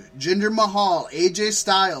Roode, Jinder Mahal, AJ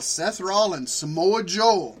Styles, Seth Rollins, Samoa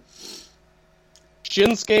Joe,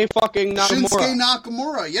 Shinsuke fucking Nakamura. Shinsuke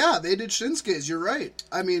Nakamura. Yeah, they did Shinsuke's. You're right.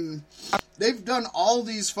 I mean, they've done all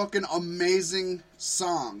these fucking amazing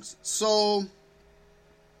songs. So,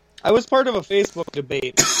 I was part of a Facebook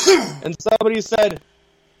debate, and somebody said,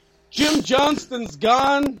 Jim Johnston's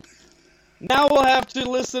gone. Now we'll have to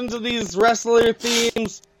listen to these wrestler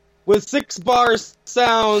themes with 6-bar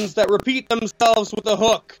sounds that repeat themselves with a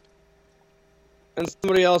hook. And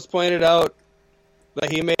somebody else pointed out that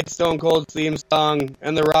he made Stone Cold's theme song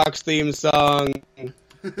and The Rock's theme song.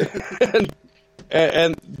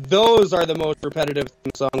 and those are the most repetitive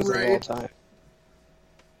theme songs of all time.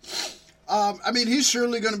 I mean, he's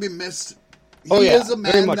surely going to be missed. He Oh, yeah, is a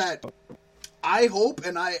very man much that so. I hope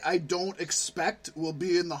and I don't expect will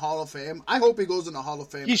be in the Hall of Fame. I hope he goes in the Hall of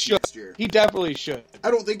Fame He should. next year. He definitely should.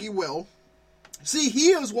 I don't think he will. See, he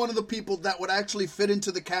is one of the people that would actually fit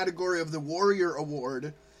into the category of the Warrior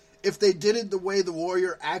Award if they did it the way the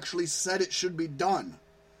Warrior actually said it should be done.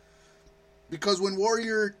 Because when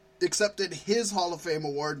Warrior accepted his Hall of Fame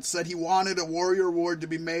award, said he wanted a Warrior Award to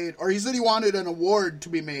be made, or he said he wanted an award to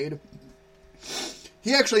be made,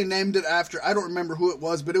 he actually named it after, I don't remember who it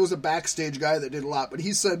was, but it was a backstage guy that did a lot, but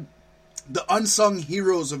he said, the unsung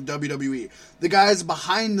heroes of WWE, the guys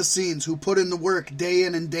behind the scenes who put in the work day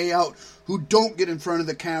in and day out, who don't get in front of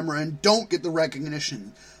the camera and don't get the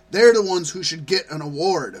recognition, they're the ones who should get an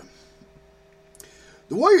award.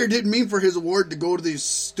 The Warrior didn't mean for his award to go to these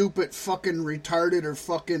stupid fucking retarded or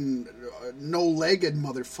fucking no-legged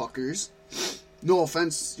motherfuckers. No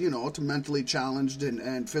offense, to mentally challenged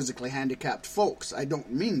and physically handicapped folks. I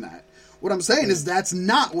don't mean that. What I'm saying is that's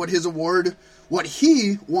not what his award, what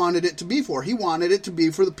he wanted it to be for. He wanted it to be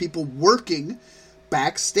for the people working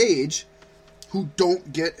backstage who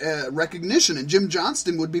don't get recognition. And Jim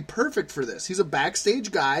Johnston would be perfect for this. He's a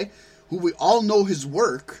backstage guy who we all know his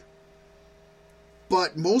work,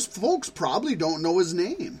 but most folks probably don't know his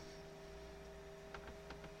name.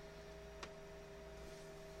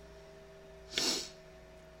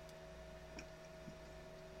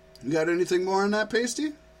 You got anything more on that,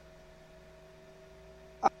 Pasty?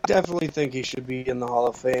 I definitely think he should be in the Hall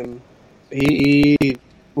of Fame. He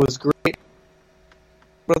was great.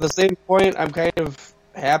 But at the same point, I'm kind of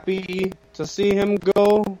happy to see him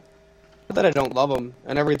go. Not that I don't love him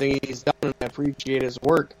and everything he's done, and I appreciate his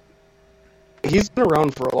work. He's been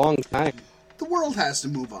around for a long time. The world has to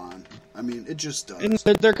move on. I mean, it just does. And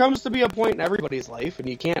there comes to be a point in everybody's life, and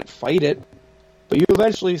you can't fight it, but you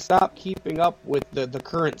eventually stop keeping up with the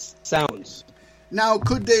current sounds. Now,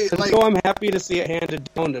 could they, And so I'm happy to see it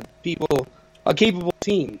handed down to people, a capable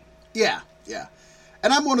team. Yeah.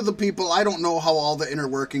 And I'm one of the people, I don't know how all the inner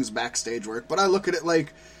workings backstage work, but I look at it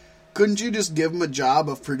like, couldn't you just give him a job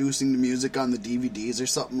of producing the music on the DVDs or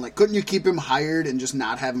something? Like, couldn't you keep him hired and just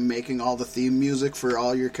not have him making all the theme music for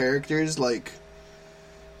all your characters? Like,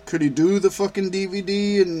 could he do the fucking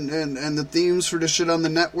DVD and the themes for the shit on the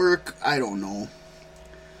network? I don't know.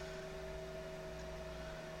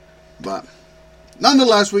 But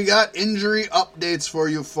nonetheless, we got injury updates for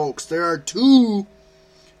you folks. There are 2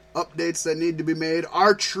 updates that need to be made.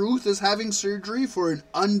 R-Truth is having surgery for an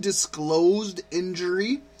undisclosed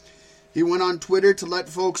injury. He went on Twitter to let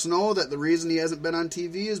folks know that the reason he hasn't been on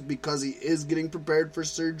TV is because he is getting prepared for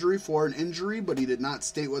surgery for an injury, but he did not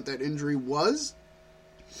state what that injury was.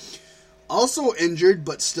 Also injured,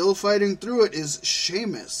 but still fighting through it, is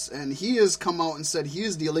Sheamus, and he has come out and said he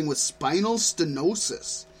is dealing with spinal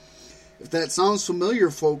stenosis. If that sounds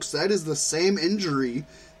familiar, folks, that is the same injury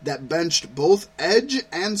that benched both Edge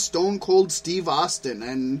and Stone Cold Steve Austin,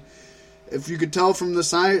 and if you could tell from the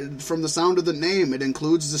sound of the name, it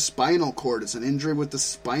includes the spinal cord. It's an injury with the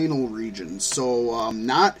spinal region, so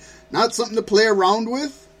not something to play around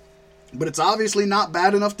with, but it's obviously not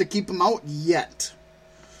bad enough to keep him out yet.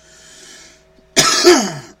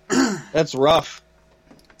 That's rough.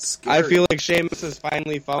 Scary. I feel like Sheamus has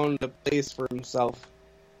finally found a place for himself.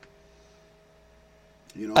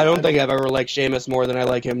 You know, I don't think I've ever liked Sheamus more than I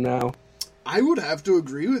like him now. I would have to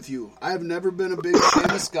agree with you. I've never been a big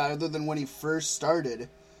Sheamus guy other than when he first started.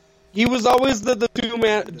 He was always the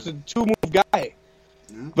two move guy.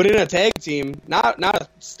 Yeah. But in a tag team, not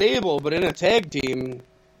stable, but in a tag team,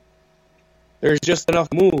 there's just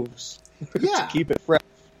enough moves Yeah. to keep it fresh.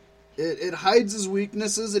 It hides his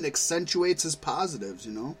weaknesses and accentuates his positives,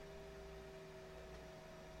 you know?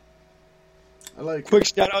 I like Quick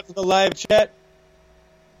shout out to the live chat.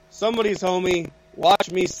 Somebody's homie, watch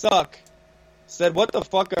me suck, said, "What the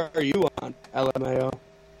fuck are you on?" LMAO.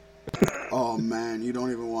 Oh man, you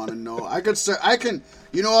don't even want to know.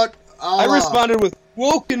 You know what? I responded with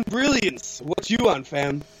woken brilliance. What you on,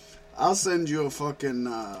 fam? I'll send you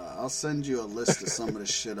I'll send you a list of some of the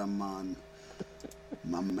shit I'm on,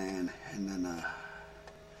 my man, and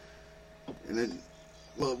then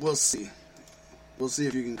we'll see. We'll see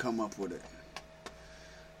if you can come up with it.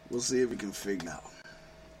 We'll see if we can figure it out.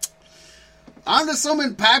 On to some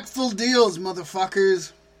impactful deals,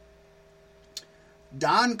 motherfuckers.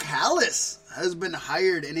 Don Callis has been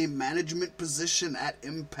hired in a management position at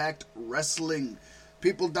Impact Wrestling.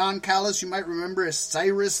 People, Don Callis, you might remember as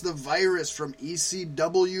Cyrus the Virus from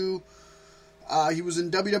ECW. He was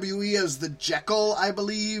in WWE as the Jekyll, I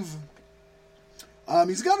believe.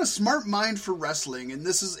 He's got a smart mind for wrestling, and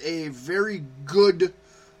this is a very good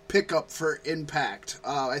pickup for Impact.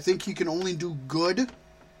 I think he can only do good.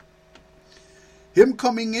 Him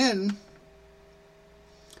coming in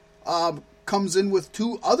comes in with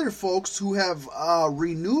two other folks who have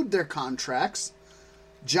renewed their contracts.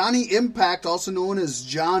 Johnny Impact, also known as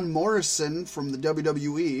John Morrison from the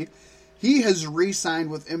WWE, he has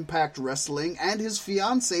re-signed with Impact Wrestling, and his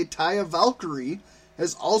fiancée, Taya Valkyrie,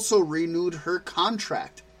 has also renewed her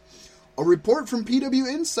contract. A report from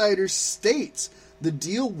PW Insider states the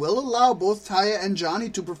deal will allow both Taya and Johnny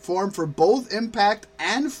to perform for both Impact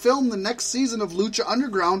and film the next season of Lucha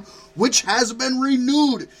Underground, which has been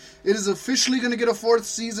renewed. It is officially going to get a fourth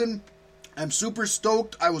season. I'm super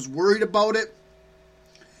stoked. I was worried about it.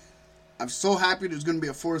 I'm so happy there's going to be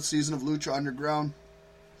a fourth season of Lucha Underground.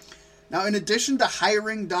 Now, in addition to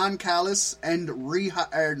hiring Don Callis and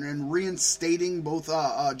reinstating both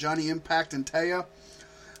Johnny Impact and Taya,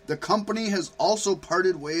 the company has also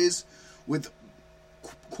parted ways with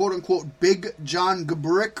quote-unquote Big John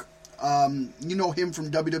Gabrick. You know him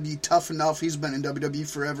from WWE Tough Enough. He's been in WWE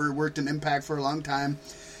forever, worked in Impact for a long time.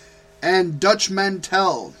 And Dutch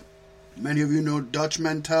Mantell. Many of you know Dutch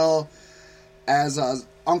Mantell as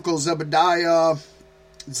Uncle Zebediah,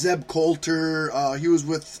 Zeb Coulter. He was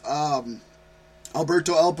with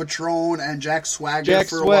Alberto El Patron and Jack Swagger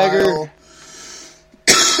for a while.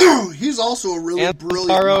 He's also a really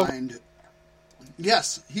brilliant mind.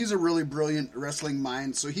 Yes, he's a really brilliant wrestling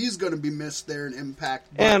mind, so he's going to be missed there in Impact.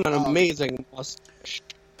 But, and an amazing mustache.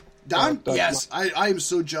 Don, yes, I am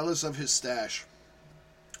so jealous of his stash.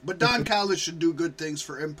 But Don Callis should do good things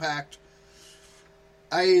for Impact.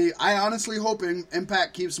 I honestly hope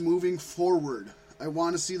Impact keeps moving forward. I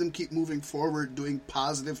want to see them keep moving forward, doing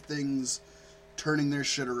positive things, turning their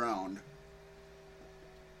shit around.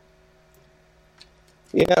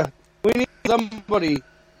 Yeah, we need somebody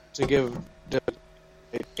to give,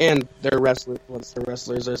 and their wrestlers, once their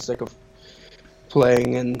wrestlers are sick of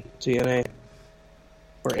playing in TNA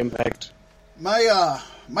or Impact.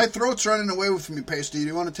 My throat's running away with me, Pasty. Do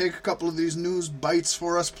you want to take a couple of these news bites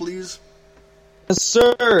for us, please? Yes,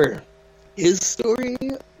 sir. His story?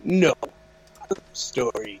 No. Her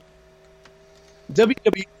story.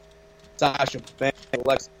 WWE Sasha Banks and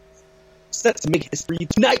Alexa set to make history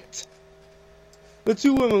tonight. The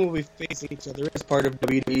two women will be facing each other as part of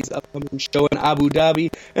WWE's upcoming show in Abu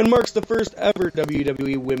Dhabi and marks the first ever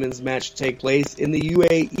WWE women's match to take place in the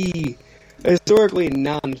UAE, a historically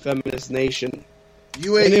non-feminist nation.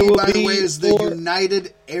 UAE, by the way, is the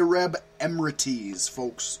United Arab Emirates,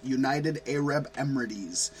 folks. United Arab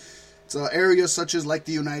Emirates. It's an area such as like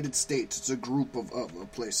the United States. It's a group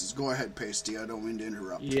of places. Go ahead, Pasty. I don't mean to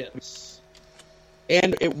interrupt. Yes.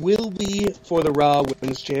 And it will be for the Raw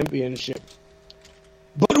Women's Championship.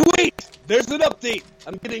 But wait! There's an update!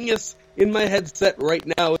 I'm getting this in my headset right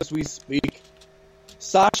now as we speak.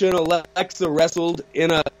 Sasha and Alexa wrestled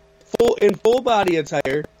in full body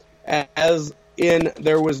attire, as in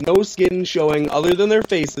there was no skin showing other than their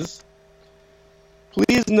faces.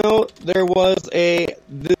 Please note there was a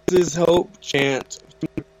 "This is Hope" chant from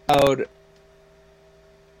the crowd,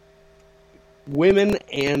 women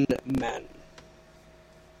and men.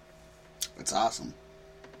 It's awesome.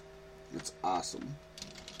 It's awesome.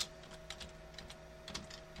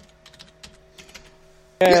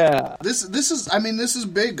 Yeah. This is, I mean, this is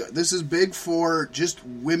big. This is big for just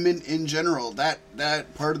women in general. That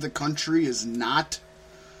part of the country is not,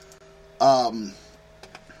 I'm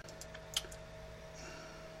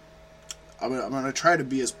going to try to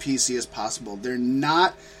be as PC as possible. They're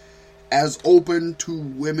not as open to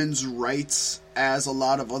women's rights as a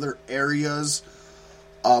lot of other areas.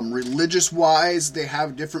 Religious-wise, they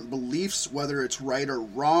have different beliefs, whether it's right or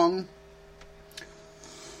wrong.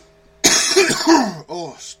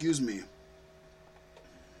 Oh, excuse me.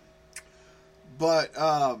 But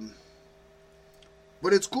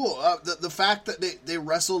it's cool. The fact that they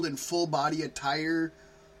wrestled in full-body attire,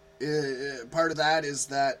 part of that is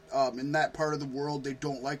that in that part of the world, they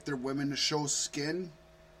don't like their women to show skin.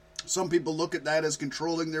 Some people look at that as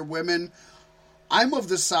controlling their women. I'm of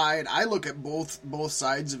the side, I look at both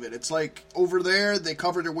sides of it. It's like, over there, they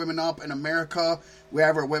cover their women up. In America, we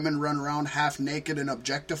have our women run around half naked and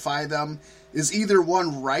objectify them. Is either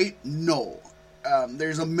one right? No.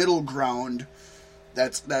 There's a middle ground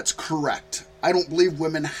that's correct. I don't believe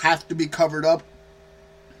women have to be covered up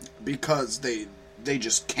because they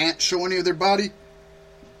just can't show any of their body.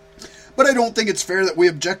 But I don't think it's fair that we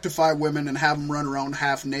objectify women and have them run around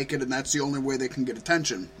half naked and that's the only way they can get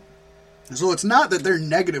attention. So it's not that they're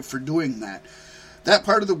negative for doing that. That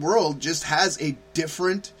part of the world just has a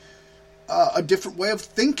different way of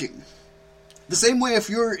thinking. The same way if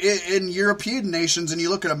you're in European nations and you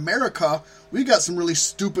look at America, we got some really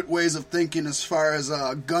stupid ways of thinking as far as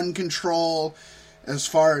gun control, as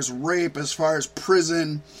far as rape, as far as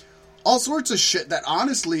prison, all sorts of shit that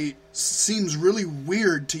honestly seems really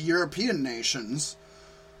weird to European nations.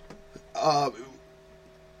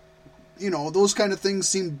 Those kind of things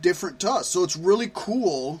seem different to us. So it's really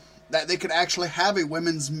cool that they could actually have a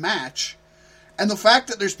women's match. And the fact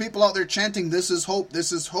that there's people out there chanting, "This is hope,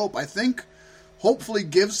 this is hope," I think hopefully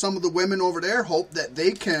gives some of the women over there hope that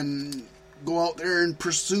they can go out there and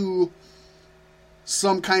pursue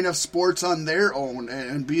some kind of sports on their own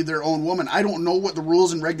and be their own woman. I don't know what the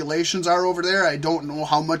rules and regulations are over there. I don't know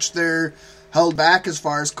how much they're held back as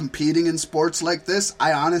far as competing in sports like this.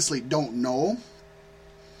 I honestly don't know.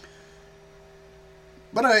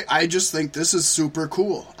 But I just think this is super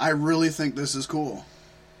cool. I really think this is cool.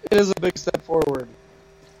 It is a big step forward.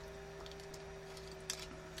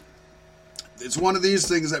 It's one of these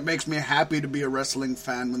things that makes me happy to be a wrestling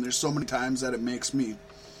fan when there's so many times that it makes me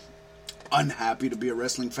unhappy to be a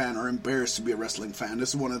wrestling fan or embarrassed to be a wrestling fan. This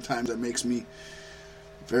is one of the times that makes me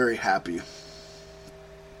very happy.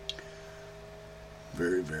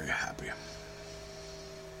 Very, very happy.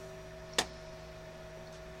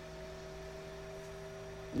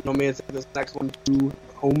 You know, man, take this next one too,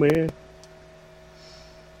 oh man.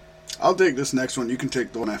 I'll take this next one. You can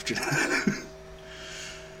take the one after that.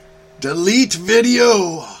 Delete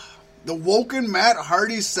video. The Woken Matt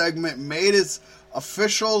Hardy segment made its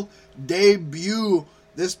official debut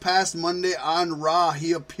this past Monday on Raw.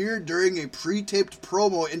 He appeared during a pre-taped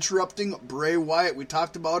promo interrupting Bray Wyatt. We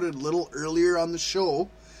talked about it a little earlier on the show.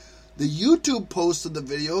 The YouTube post of the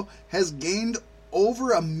video has gained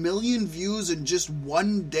over 1 million views in just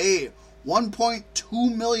one day.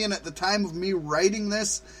 1.2 million at the time of me writing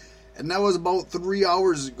this, and that was about 3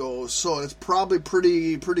 hours ago, so it's probably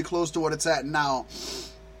pretty close to what it's at now.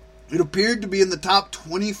 It appeared to be in the top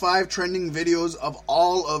 25 trending videos of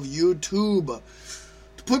all of YouTube.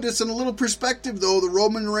 To put this in a little perspective, though, the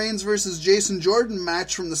Roman Reigns versus Jason Jordan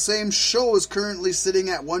match from the same show is currently sitting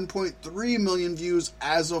at 1.3 million views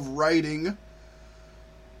as of writing.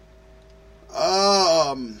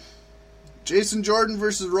 Jason Jordan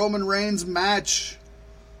versus Roman Reigns match.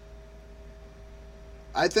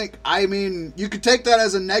 I mean, you could take that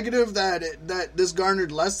as a negative that this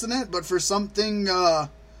garnered less than it, but for something, I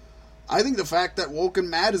think the fact that Woken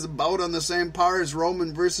Matt is about on the same par as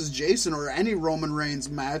Roman versus Jason or any Roman Reigns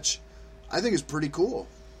match, I think is pretty cool.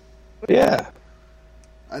 Yeah.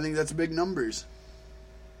 I think that's big numbers.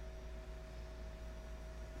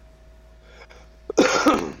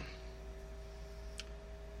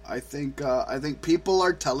 I think people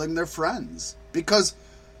are telling their friends, because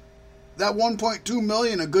that 1.2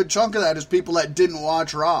 million, a good chunk of that is people that didn't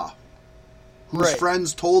watch Raw, whose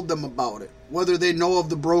friends told them about it, whether they know of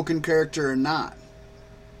the broken character or not.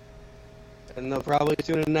 And they'll probably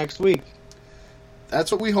tune in next week.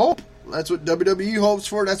 That's what we hope. That's what WWE hopes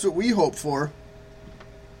for. That's what we hope for.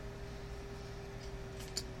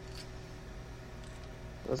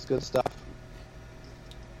 That's good stuff.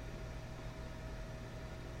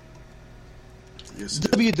 Yes,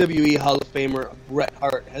 WWE Hall of Famer Bret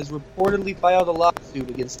Hart has reportedly filed a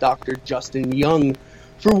lawsuit against Dr. Justin Young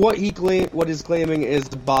for what is claiming is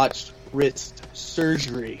botched wrist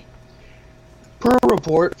surgery. Per a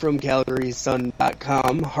report from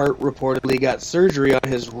CalgarySun.com, Hart reportedly got surgery on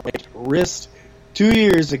his right wrist 2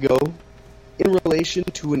 years ago in relation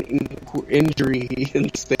to an injury he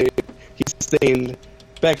sustained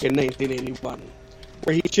back in 1981,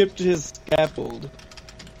 where he chipped his scaffold,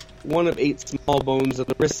 one of 8 small bones of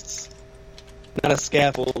the wrists. Not a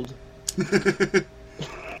scaffold.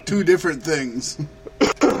 2 different things.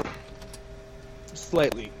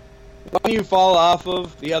 Slightly. One you fall off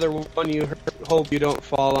of, the other one you hope you don't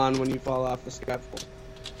fall on when you fall off the scaffold.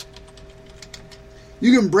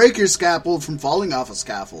 You can break your scaffold from falling off a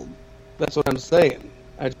scaffold. That's what I'm saying.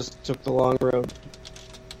 I just took the long road.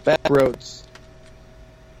 Back roads.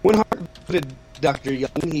 When Hart visited Dr.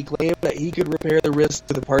 Young, he claimed that he could repair the wrist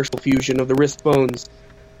with a partial fusion of the wrist bones.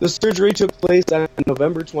 The surgery took place on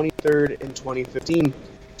November 23rd in 2015.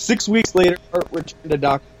 6 weeks later, Hart returned to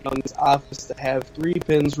Dr. Young's office to have 3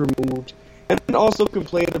 pins removed, and also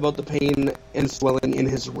complained about the pain and swelling in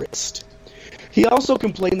his wrist. He also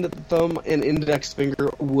complained that the thumb and index finger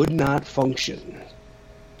would not function.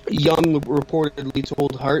 Young reportedly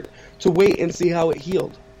told Hart to wait and see how it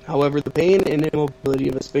healed. However, the pain and immobility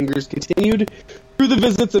of his fingers continued through the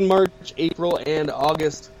visits in March, April, and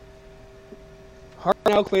August. Hart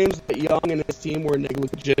now claims that Young and his team were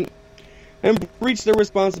negligent and breached their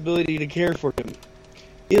responsibility to care for him.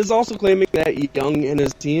 He is also claiming that Young and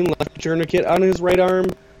his team left a tourniquet on his right arm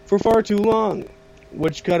for far too long,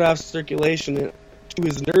 which cut off circulation to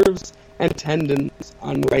his nerves and tendons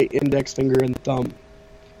on right index finger and thumb.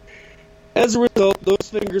 As a result, those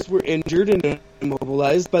fingers were injured and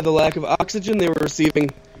immobilized by the lack of oxygen they were receiving.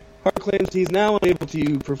 Hart claims he's now unable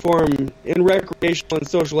to perform in recreational and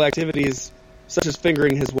social activities, such as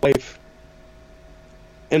fingering his wife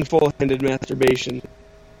and full-handed masturbation.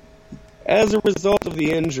 As a result of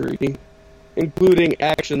the injury, including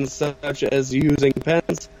actions such as using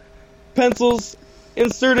pens, pencils,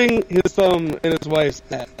 inserting his thumb in his wife's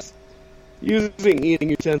ass, using eating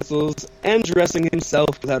utensils, and dressing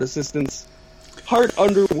himself without assistance, Hart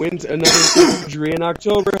underwent another surgery in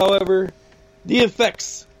October. However, the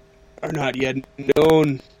effects are not yet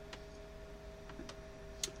known.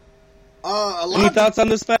 Any thoughts on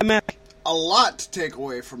this, Fat Mac? A lot to take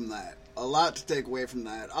away from that.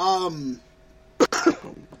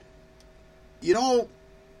 You know,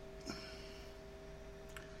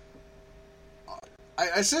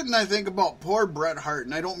 I sit and I think about poor Bret Hart,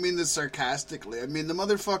 and I don't mean this sarcastically. I mean, the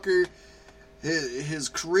motherfucker, his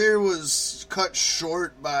career was cut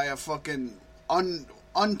short by a fucking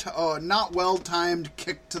not well-timed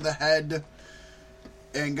kick to the head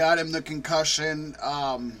and got him the concussion.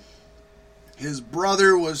 His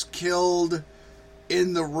brother was killed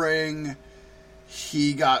in the ring.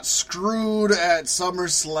 He got screwed at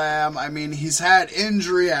SummerSlam. I mean, he's had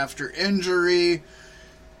injury after injury.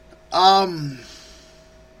 I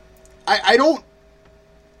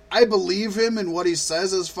believe him in what he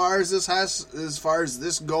says as far as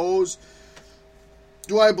this goes.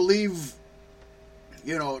 Do I believe,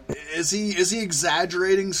 is he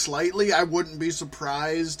exaggerating slightly? I wouldn't be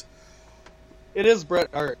surprised. It is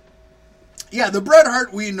Bret Hart. Yeah, the Bret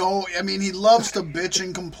Hart we know, I mean, he loves to bitch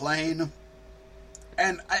and complain.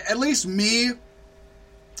 And at least me,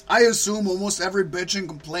 I assume almost every bitch and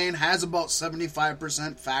complain has about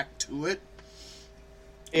 75% fact to it.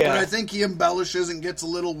 Yeah. But I think he embellishes and gets a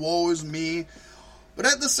little woe is me. But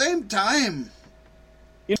at the same time,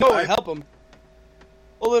 you know what would help him?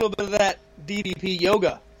 A little bit of that DDP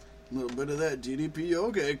yoga. A little bit of that DDP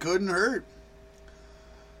yoga. It couldn't hurt.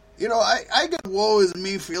 I get woe is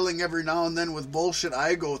me feeling every now and then with bullshit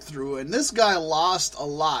I go through. And this guy lost a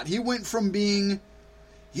lot. He literally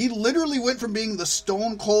went from being the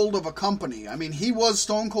Stone Cold of a company. I mean, he was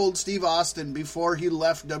Stone Cold Steve Austin before he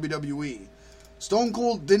left WWE. Stone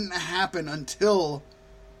Cold didn't happen until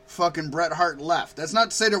fucking Bret Hart left. That's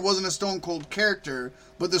not to say there wasn't a Stone Cold character,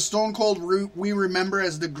 but the Stone Cold we remember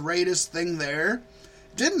as the greatest thing there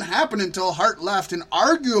didn't happen until Hart left, and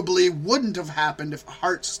arguably wouldn't have happened if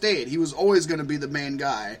Hart stayed. He was always going to be the main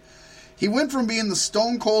guy. He went from being the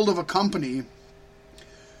Stone Cold of a company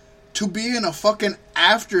to being a fucking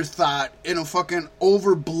afterthought in a fucking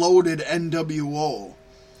over-bloated NWO.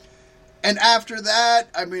 And after that,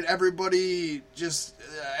 I mean, everybody looks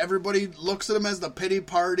at him as the pity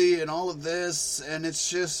party and all of this, and it's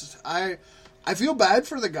just, I feel bad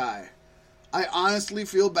for the guy. I honestly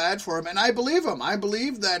feel bad for him, and I believe him. I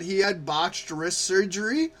believe that he had botched wrist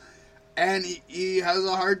surgery, and he has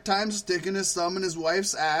a hard time sticking his thumb in his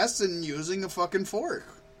wife's ass and using a fucking fork.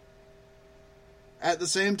 At the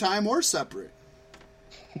same time or separate.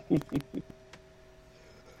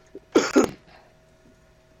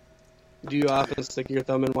 Do you often stick your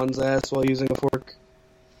thumb in one's ass while using a fork?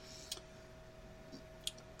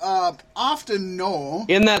 Often no.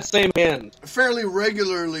 In that same hand. Fairly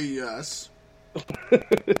regularly, yes.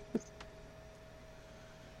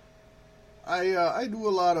 I do a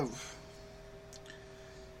lot of...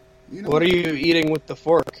 What are you eating with the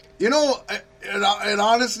fork? And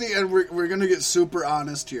honestly, and we're going to get super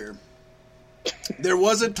honest here. There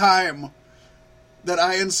was a time that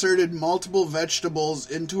I inserted multiple vegetables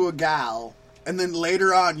into a gal, and then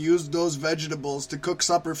later on used those vegetables to cook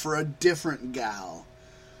supper for a different gal.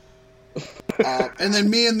 And then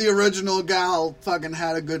me and the original gal fucking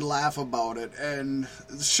had a good laugh about it, and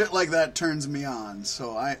shit like that turns me on,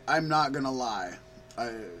 so I'm not gonna lie.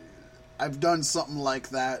 I've done something like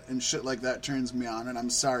that, and shit like that turns me on, and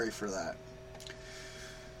I'm sorry for that.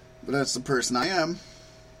 But that's the person I am.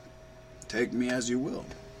 Take me as you will.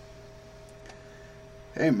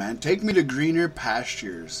 Hey man, take me to greener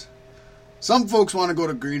pastures. Some folks want to go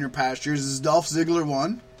to greener pastures. Is Dolph Ziggler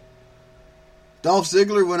one? Dolph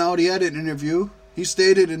Ziggler went out, he had an interview. He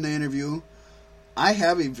stated in the interview, I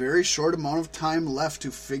have a very short amount of time left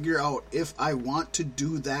to figure out if I want to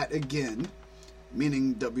do that again,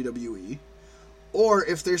 meaning WWE, or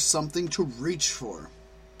if there's something to reach for.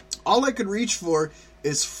 All I could reach for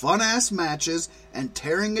is fun-ass matches and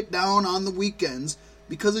tearing it down on the weekends,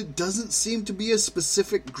 because it doesn't seem to be a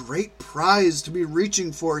specific great prize to be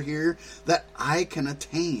reaching for here that I can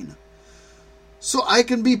attain. So I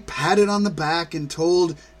can be patted on the back and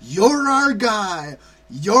told, you're our guy,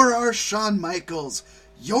 you're our Shawn Michaels,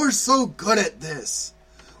 you're so good at this,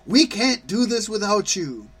 we can't do this without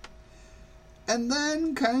you. And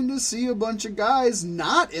then kind of see a bunch of guys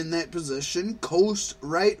not in that position coast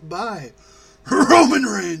right by. Roman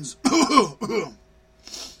Reigns!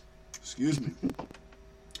 Excuse me.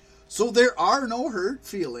 So there are no hurt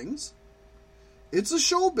feelings. It's a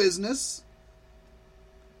show business.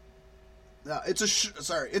 It's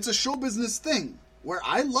a show business thing where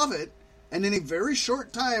I love it, and in a very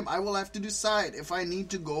short time I will have to decide if I need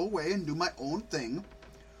to go away and do my own thing,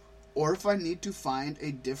 or if I need to find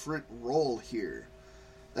a different role here.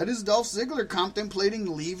 That is Dolph Ziggler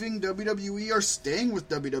contemplating leaving WWE or staying with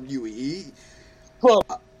WWE. Well,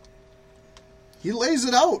 he lays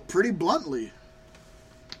it out pretty bluntly.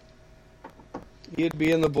 He'd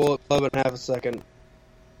be in the Bullet Club in half a second.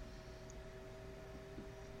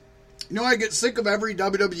 I get sick of every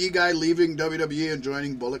WWE guy leaving WWE and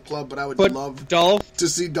joining Bullet Club, but I would love Dolph to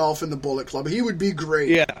see Dolph in the Bullet Club. He would be great.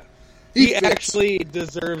 Yeah. He actually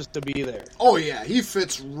deserves to be there. Oh, yeah. He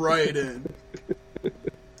fits right in.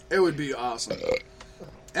 It would be awesome.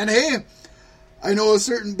 And hey, I know a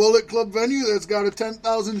certain Bullet Club venue that's got a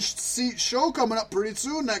 10,000-seat show coming up pretty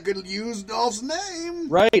soon that could use Dolph's name.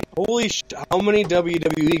 Right. Holy shit. How many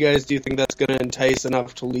WWE guys do you think that's going to entice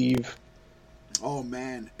enough to leave? Oh,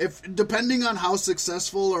 man. Depending on how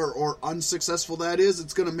successful or unsuccessful that is,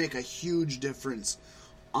 it's going to make a huge difference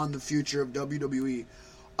on the future of WWE.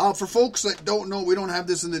 For folks that don't know, we don't have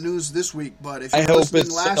this in the news this week, but if you were listening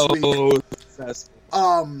last week,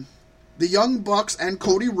 the Young Bucks and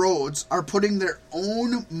Cody Rhodes are putting their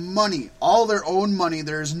own money, all their own money,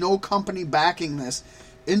 there is no company backing this,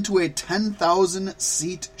 into a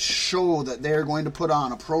 10,000-seat show that they're going to put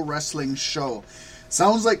on, a pro wrestling show.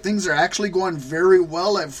 Sounds like things are actually going very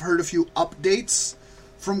well. I've heard a few updates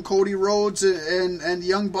from Cody Rhodes and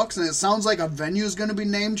Young Bucks, and it sounds like a venue is going to be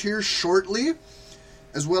named here shortly,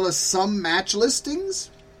 as well as some match listings.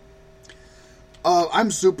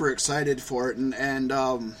 I'm super excited for it, and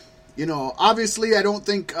obviously I don't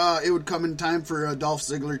think it would come in time for Dolph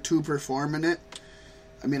Ziggler to perform in it.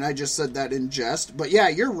 I mean, I just said that in jest, but yeah,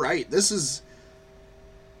 you're right. This is...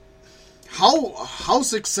 How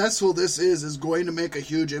successful this is going to make a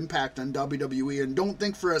huge impact on WWE, and don't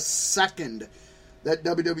think for a second that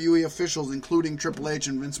WWE officials, including Triple H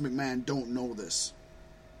and Vince McMahon, don't know this.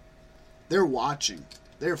 They're watching.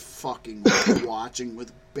 They're fucking watching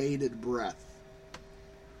with bated breath.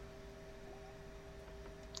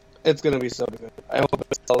 It's going to be so good. I hope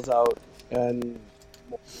it sells out, and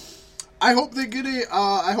I hope they get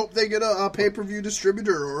a pay-per-view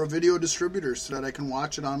distributor or a video distributor so that I can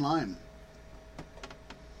watch it online.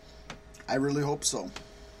 I really hope so.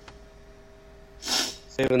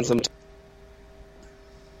 Saving some time.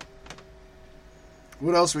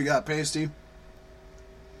 What else we got, Pasty?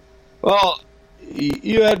 Well,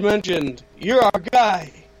 you had mentioned, you're our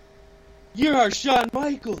guy. You're our Shawn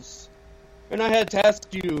Michaels. And I had to ask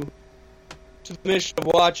you to the mission of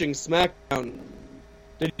watching SmackDown.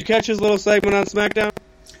 Did you catch his little segment on SmackDown?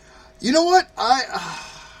 You know what?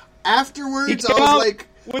 Afterwards, I was like,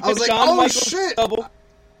 oh Shawn Michaels shit. Double.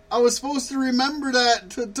 I was supposed to remember that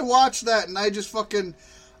to watch that, and I just fucking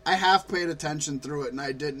I half paid attention through it, and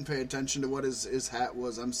I didn't pay attention to what his hat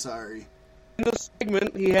was. I'm sorry. In the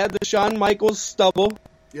segment, he had the Shawn Michaels stubble.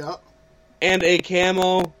 Yeah. And a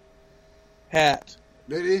camo hat.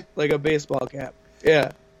 Did he? Like a baseball cap.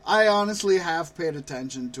 Yeah. I honestly half paid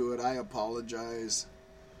attention to it. I apologize.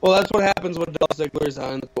 Well, that's what happens when Dolph Ziggler's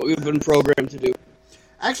on. That's what we've been programmed to do.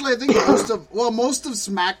 Actually, I think most of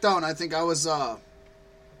SmackDown, I think I was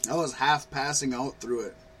half passing out through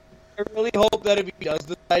it. I really hope that if he does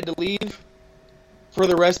decide to leave for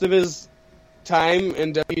the rest of his time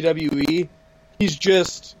in WWE, he's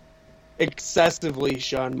just excessively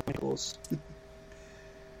Shawn Michaels.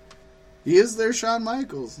 He is their Shawn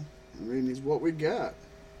Michaels. I mean, he's what we got.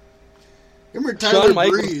 Remember Tyler Shawn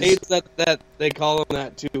Michaels Breeze. hates that they call him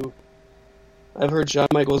that too. I've heard Shawn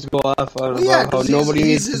Michaels go off on Yeah, about how 'cause nobody he's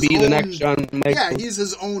needs to his be the own- next Shawn Michaels. Yeah, he's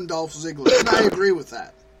his own Dolph Ziggler, and I agree with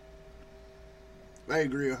that. I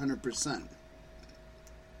agree 100%.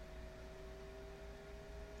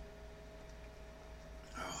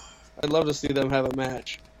 I'd love to see them have a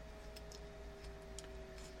match.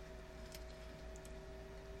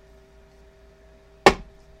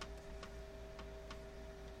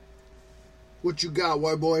 What you got,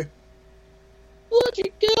 white boy? What you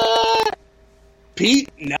got? Pete,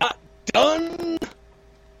 not done?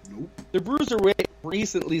 Nope. The Bruiserweight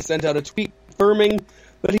recently sent out a tweet confirming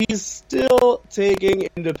that he's still taking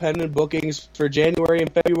independent bookings for January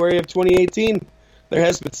and February of 2018. There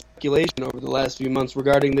has been speculation over the last few months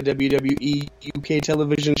regarding the WWE UK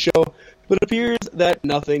television show, but it appears that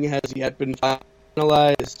nothing has yet been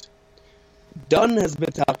finalized. Dunn has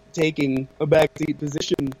been taking a backseat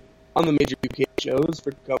position on the major UK shows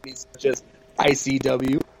for companies such as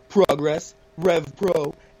ICW, Progress, Rev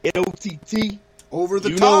Pro, and OTT. Over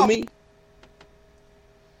the you top. know me.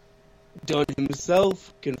 Dunn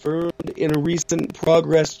himself confirmed in a recent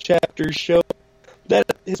Progress chapter show that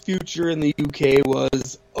his future in the UK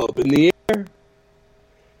was up in the air.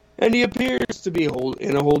 And he appears to be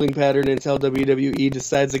in a holding pattern until WWE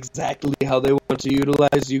decides exactly how they want to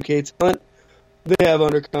utilize UK talent they have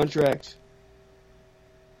under contract.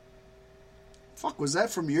 Fuck, was that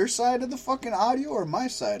from your side of the fucking audio or my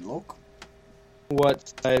side, Loke?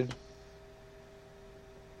 What side?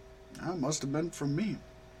 That must have been from me.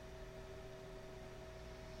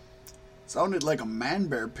 Sounded like a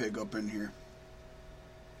man-bear pig up in here.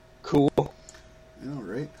 Cool. You know,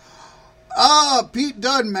 right? Pete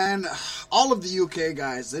Dunne, man. All of the UK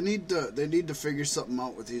guys, they need to figure something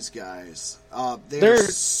out with these guys. They're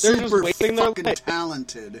super just wasting their fucking life.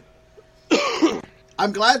 talented.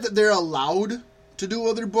 I'm glad that they're allowed to do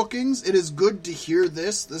other bookings. It is good to hear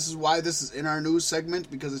this. This is why this is in our news segment,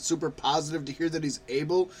 because it's super positive to hear that he's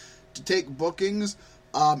able to take bookings.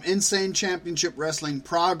 Insane Championship Wrestling,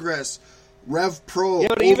 Progress, Rev Pro, Yeah,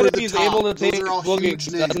 but even Over if the he's Top. able to Those take are all bookings,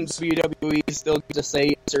 huge doesn't names. WWE still get to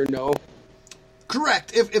say yes or no?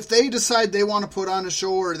 Correct. If they decide they want to put on a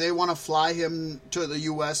show or they want to fly him to the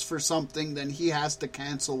U.S. for something, then he has to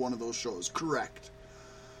cancel one of those shows. Correct.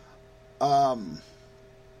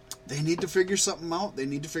 They need to figure something out. They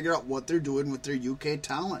need to figure out what they're doing with their UK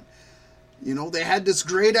talent. You know, they had this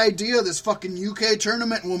great idea, this fucking UK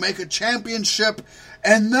tournament, and we'll make a championship,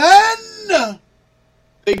 and then...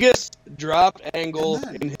 Biggest drop angle And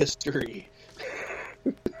then- in history.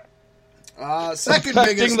 Second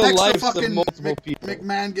Affecting biggest, the next to lives of fucking multiple people.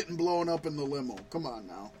 McMahon getting blown up in the limo. Come on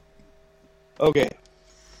now. Okay.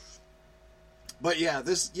 But yeah,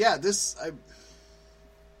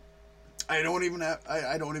 I don't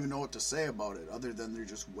even know what to say about it other than they're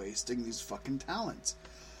just wasting these fucking talents.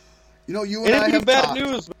 You know, you and I It'd be have bad talked.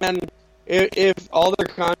 news, man. If all their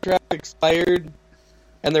contracts expired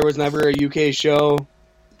and there was never a UK show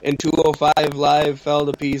and 205 Live fell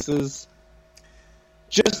to pieces,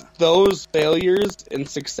 just those failures in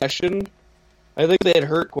succession, I think they'd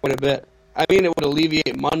hurt quite a bit. I mean, it would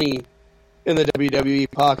alleviate money in the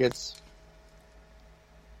WWE pockets.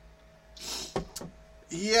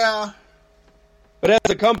 Yeah, But as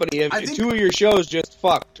a company, I if think- two of your shows just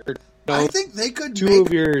fucked, or I think they could two make.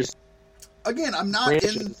 of yours Again, I'm not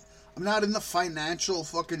in the financial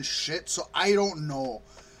fucking shit, so I don't know.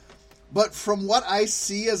 But from what I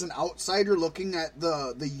see as an outsider looking at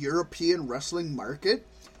the European wrestling market,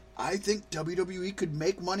 I think WWE could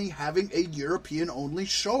make money having a European-only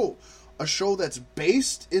show. A show that's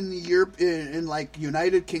based in the in like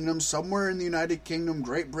United Kingdom, somewhere in the United Kingdom,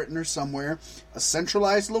 Great Britain or somewhere, a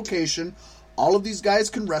centralized location, All of these guys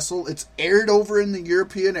can wrestle. It's aired over in the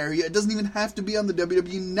European area. It doesn't even have to be on the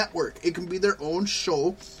WWE Network. It can be their own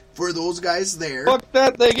show for those guys there. Fuck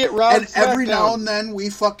that, they get Raw And every now and then we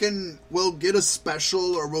fucking will get a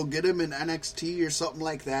special, or we'll get him in NXT or something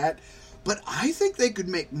like that. But I think they could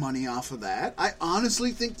make money off of that. I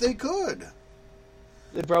honestly think they could.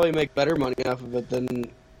 They'd probably make better money off of it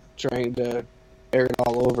than trying to air it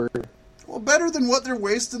all over. Well, better than what they're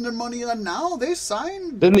wasting their money on now. They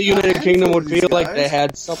signed. Then the United Kingdom would feel like guys. they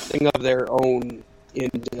had something of their own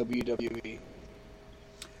in WWE.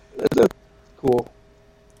 That's cool.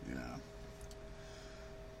 Yeah.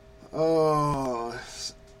 Oh,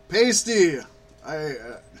 Pasty, I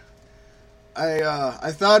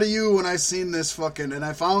thought of you when I seen this fucking, and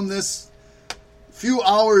I found this a few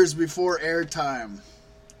hours before airtime.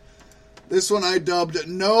 This one I dubbed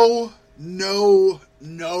No, No,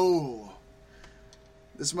 No.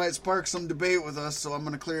 This might spark some debate with us, so I'm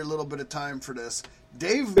going to clear a little bit of time for this.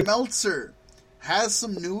 Dave Meltzer has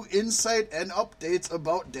some new insight and updates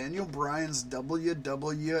about Daniel Bryan's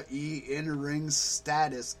WWE in-ring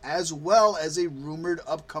status, as well as a rumored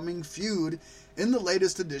upcoming feud in the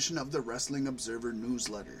latest edition of the Wrestling Observer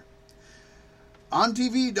newsletter. On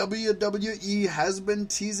TV, WWE has been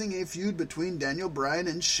teasing a feud between Daniel Bryan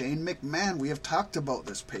and Shane McMahon. We have talked about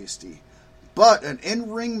this, Pasty. But an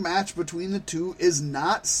in-ring match between the two is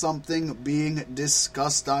not something being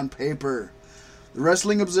discussed on paper. The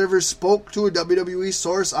Wrestling Observer spoke to a WWE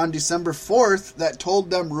source on December 4th that told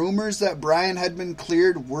them rumors that Bryan had been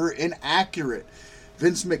cleared were inaccurate.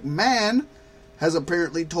 Vince McMahon has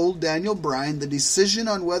apparently told Daniel Bryan the decision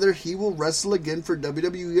on whether he will wrestle again for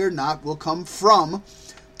WWE or not will come from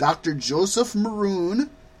Dr. Joseph Maroon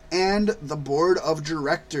and the board of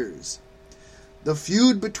directors. The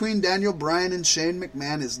feud between Daniel Bryan and Shane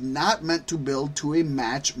McMahon is not meant to build to a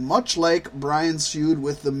match, much like Bryan's feud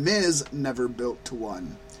with The Miz never built to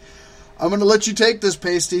one. I'm going to let you take this,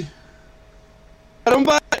 Pasty. I don't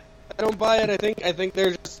buy it. I think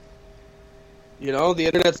they're just, the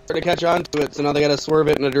internet's starting to catch on to it, so now they gotta swerve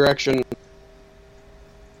it in a direction.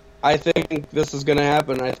 I think this is gonna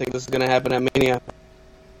happen. I think this is gonna happen at Mania.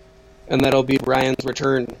 And that'll be Bryan's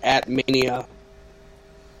return at Mania.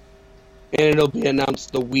 And it'll be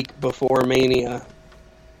announced the week before Mania.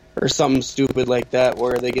 Or something stupid like that,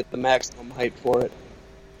 where they get the maximum hype for it.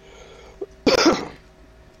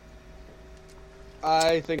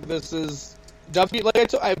 I think this is...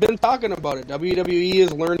 I've been talking about it. WWE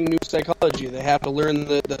is learning new psychology. They have to learn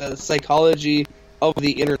the psychology of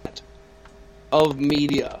the internet, of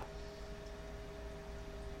media.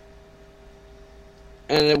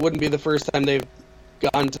 And it wouldn't be the first time they've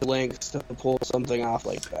gone to lengths to pull something off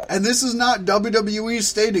like that. And this is not WWE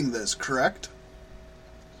stating this, correct?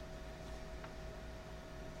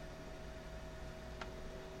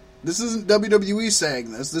 This isn't WWE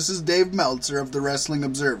saying this. This is Dave Meltzer of the Wrestling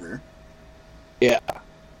Observer. Yeah.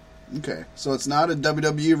 Okay, so it's not a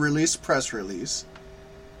WWE release press release.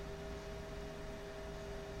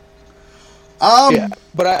 Yeah,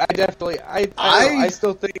 but I definitely, I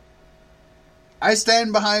still think... I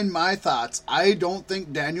stand behind my thoughts. I don't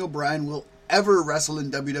think Daniel Bryan will ever wrestle in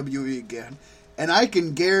WWE again. And I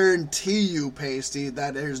can guarantee you, Pasty,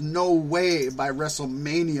 that there's no way by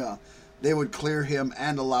WrestleMania they would clear him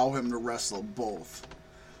and allow him to wrestle both.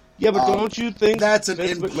 Yeah, but don't you think that's an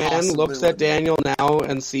Vince McMahon impossibility. looks at Daniel now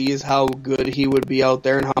and sees how good he would be out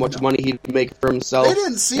there and how much money he'd make for himself? They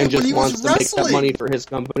didn't see and it when just he wants was to make wrestling. that money for his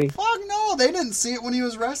company. Fuck no, they didn't see it when he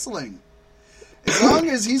was wrestling. As long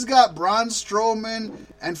as he's got Braun Strowman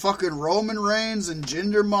and fucking Roman Reigns and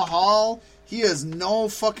Jinder Mahal, he has no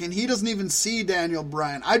fucking... He doesn't even see Daniel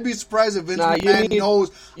Bryan. I'd be surprised if Vince McMahon knows...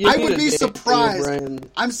 I would be surprised.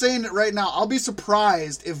 I'm saying it right now. I'll be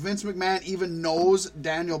surprised if Vince McMahon even knows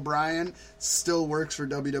Daniel Bryan still works for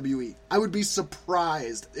WWE. I would be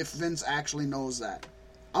surprised if Vince actually knows that.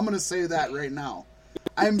 I'm going to say that right now.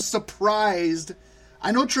 I'm surprised...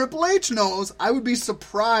 I know Triple H knows. I would be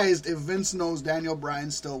surprised if Vince knows Daniel Bryan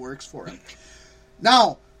still works for him.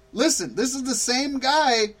 Now, listen, this is the same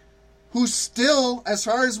guy who still, as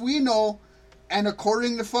far as we know, and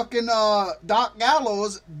according to fucking Doc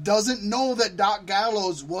Gallows, doesn't know that Doc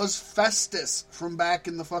Gallows was Festus from back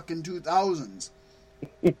in the fucking 2000s.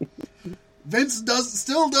 Vince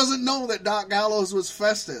still doesn't know that Doc Gallows was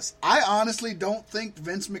Festus. I honestly don't think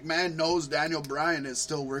Vince McMahon knows Daniel Bryan is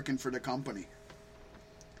still working for the company.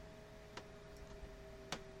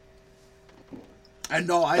 And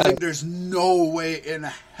no, I think there's no way in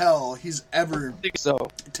hell he's ever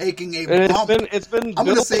taking a bump. It's been I'm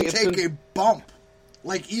going to say take a bump.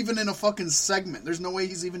 Like, even in a fucking segment. There's no way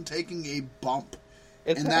he's even taking a bump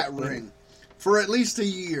in that ring. For at least a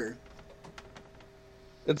year.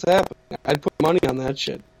 It's happening. I'd put money on that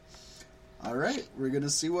shit. All right, we're gonna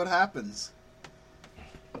see what happens.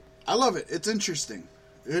 I love it. It's interesting.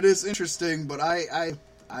 It is interesting, but I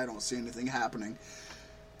don't see anything happening.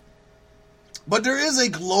 But there is a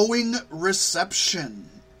glowing reception.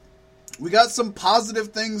 We got some positive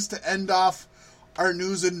things to end off our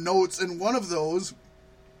news and notes, and one of those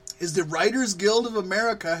is the Writers Guild of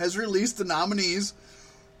America has released the nominees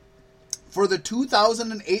for the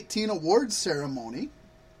 2018 awards ceremony,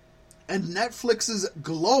 and Netflix's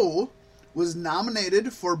Glow was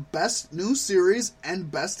nominated for Best New Series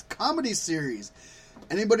and Best Comedy Series.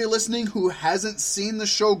 Anybody listening who hasn't seen the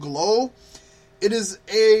show Glow, it is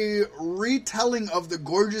a retelling of the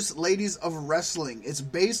Gorgeous Ladies of Wrestling. It's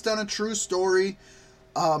based on a true story.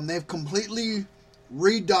 They've completely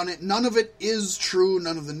redone it. None of it is true.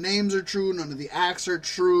 None of the names are true. None of the acts are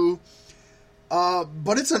true.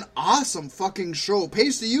 But it's an awesome fucking show.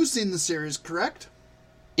 Pasty, you've seen the series, correct?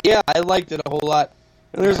 Yeah, I liked it a whole lot.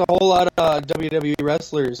 And there's a whole lot of WWE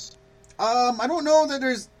wrestlers. I don't know that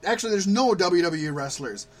there's no WWE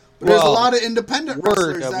wrestlers. But there's a lot of independent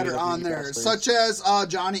wrestlers that are on there, wrestlers. Such as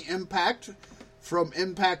Johnny Impact from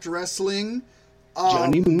Impact Wrestling.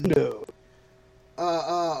 Johnny Mundo.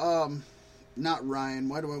 Not Ryan.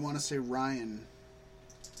 Why do I want to say Ryan?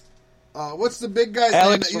 What's the big guy's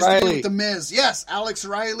Alex name that used Riley. to be with The Miz? Yes, Alex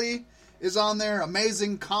Riley is on there.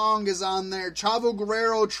 Amazing Kong is on there. Chavo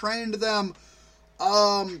Guerrero trained them.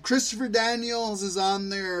 Christopher Daniels is on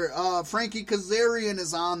there. Frankie Kazarian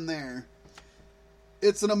is on there.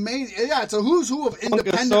 It's an amazing... Yeah, it's a who's who of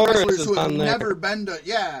independent wrestlers who have never been to...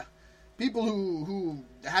 Yeah, people who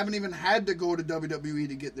haven't even had to go to WWE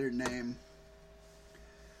to get their name.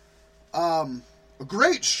 A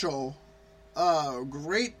great show.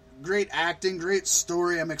 Great acting, great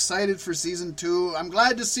story. I'm excited for season 2. I'm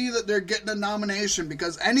glad to see that they're getting a nomination,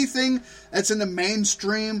 because anything that's in the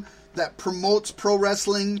mainstream that promotes pro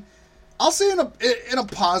wrestling, I'll say in a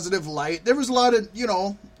positive light. There was a lot of,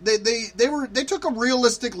 they took a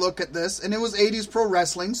realistic look at this, and it was 80s pro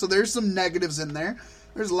wrestling, so there's some negatives in there.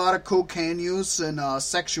 There's a lot of cocaine use and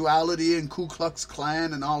sexuality and Ku Klux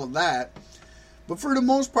Klan and all of that. But for the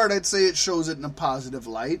most part, I'd say it shows it in a positive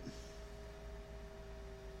light.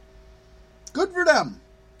 Good for them.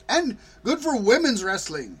 And good for women's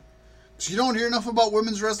wrestling. Because you don't hear enough about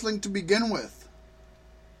women's wrestling to begin with.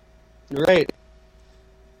 Right.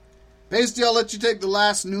 Pasty, I'll let you take the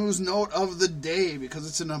last news note of the day, because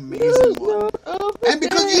it's an amazing one. And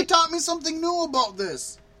because you taught me something new about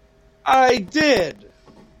this. I did.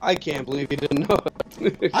 I can't believe you didn't know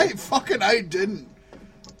it. I didn't.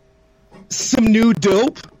 Some new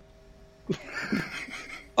dope?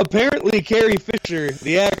 Apparently, Carrie Fisher,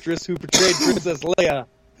 the actress who portrayed Princess Leia,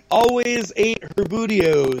 always ate her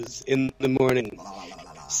bootios in the morning.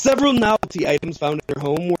 Several novelty items found in her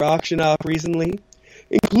home were auctioned off recently,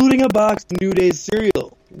 including a box of New Day's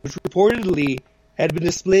cereal, which reportedly had been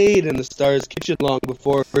displayed in the star's kitchen long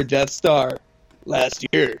before her Death Star last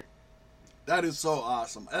year. That is so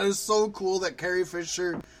awesome. That is so cool that Carrie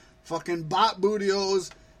Fisher fucking bought bootios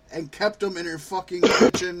and kept them in her fucking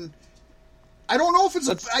kitchen. I don't know if it's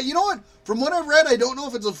you know what? From what I've read, I don't know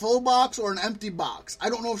if it's a full box or an empty box. I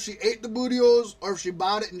don't know if she ate the bootios or if she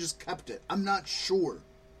bought it and just kept it. I'm not sure.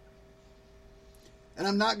 And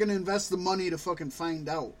I'm not going to invest the money to fucking find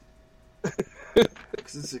out.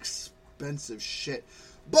 Because it's expensive shit.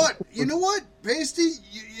 But, you know what, Pasty?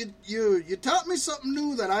 You taught me something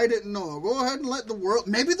new that I didn't know. Go ahead and let the world...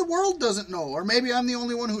 Maybe the world doesn't know. Or maybe I'm the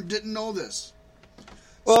only one who didn't know this.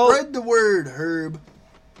 Well, spread the word, Herb.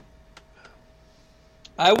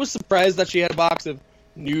 I was surprised that she had a box of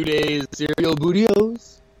New Day's cereal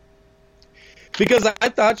bootios. Because I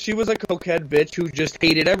thought she was a cokehead bitch who just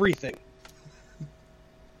hated everything.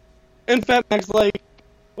 And Fat Mac's like,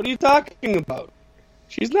 what are you talking about?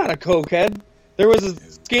 She's not a cokehead. There was a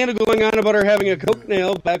scandal going on about her having a coke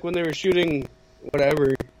nail back when they were shooting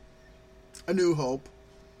whatever. A New Hope.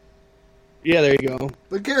 Yeah, there you go.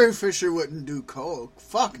 But Carrie Fisher wouldn't do coke.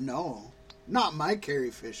 Fuck no. Not my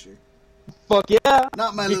Carrie Fisher. Fuck yeah.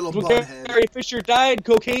 Not my little when butthead. Carrie Fisher died,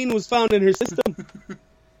 cocaine was found in her system.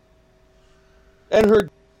 And her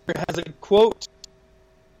has a quote.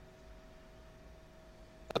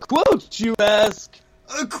 A quote, you ask?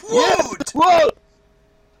 A quote! Yes, a quote!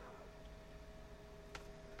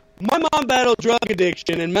 My mom battled drug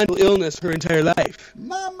addiction and mental illness her entire life.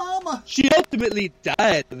 My mama. She ultimately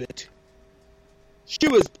died of it. She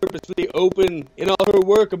was purposefully open in all her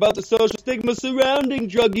work about the social stigma surrounding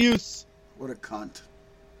drug use. What a cunt.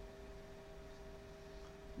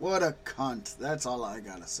 What a cunt. That's all I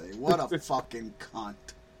gotta say. What a fucking cunt.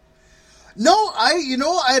 No,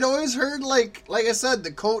 I'd always heard, like I said,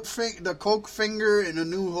 the coke finger in A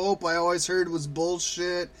New Hope, I always heard was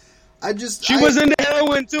bullshit. She was into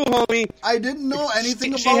heroin too, homie. I didn't know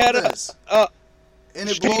anything about this. And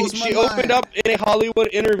it blows my mind. She opened up in a Hollywood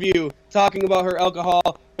interview talking about her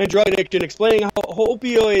alcohol and drug addiction, explaining how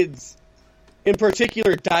opioids, in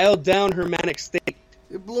particular, dialed down her manic state.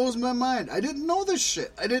 It blows my mind. I didn't know this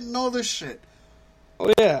shit.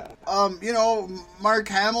 Oh, yeah. Mark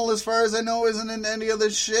Hamill, as far as I know, isn't in any of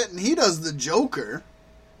this shit, and he does the Joker.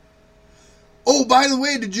 Oh, by the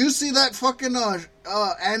way, did you see that fucking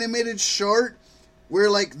animated short where,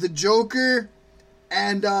 like, the Joker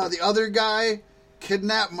and the other guy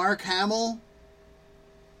kidnap Mark Hamill?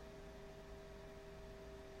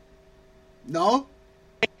 No?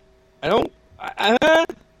 I don't...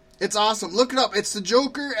 It's awesome. Look it up. It's the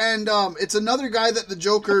Joker, and it's another guy that the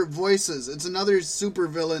Joker voices. It's another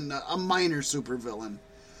supervillain, a minor supervillain.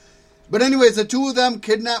 But anyways, the two of them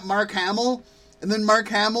kidnap Mark Hamill, and then Mark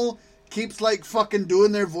Hamill keeps, like, fucking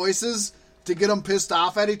doing their voices to get them pissed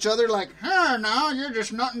off at each other, like, now you're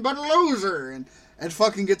just nothing but a loser, and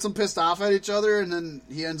fucking gets them pissed off at each other, and then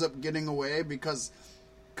he ends up getting away because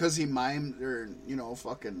he mimed, or,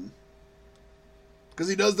 fucking... Because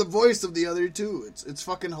he does the voice of the other two. It's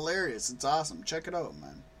fucking hilarious. It's awesome. Check it out,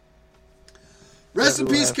 man. Rest in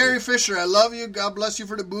peace, Carrie Fisher. I love you. God bless you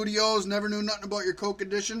for the bootios. Never knew nothing about your Coke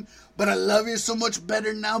addiction, but I love you so much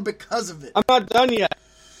better now because of it. I'm not done yet.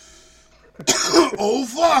 Oh,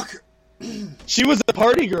 fuck. She was a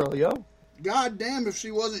party girl, yo. God damn if she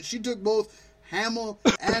wasn't. She took both Hamill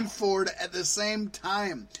and Ford at the same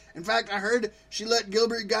time. In fact, I heard she let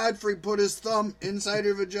Gilbert Godfrey put his thumb inside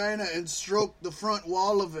her vagina and stroke the front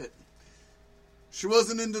wall of it. She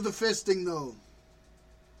wasn't into the fisting, though.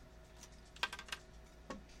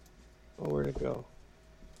 Oh, where'd it go?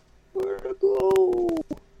 Where'd it go?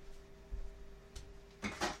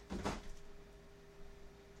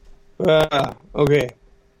 Okay.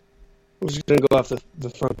 We're just gonna go off the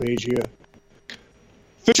front page here.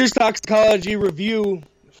 Fisher's toxicology review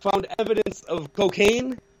found evidence of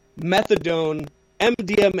cocaine, methadone,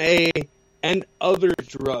 MDMA, and other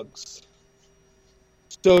drugs.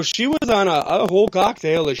 So she was on a whole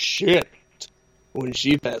cocktail of shit when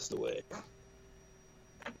she passed away.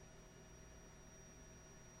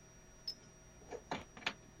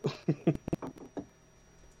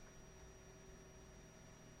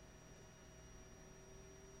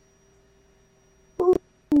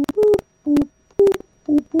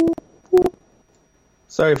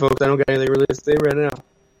 Sorry, folks, I don't got anything really to say right now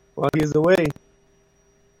while he's away.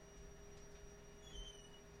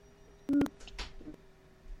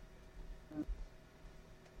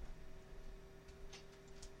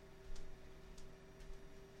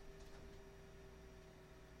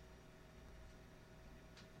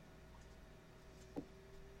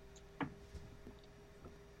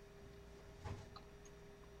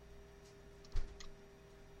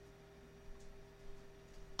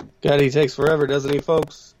 God, he takes forever, doesn't he,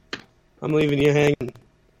 folks? I'm leaving you hanging,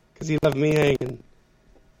 because he left me hanging.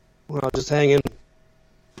 Well, I'll just hang in.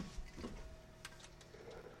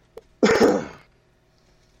 And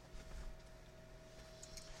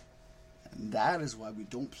that is why we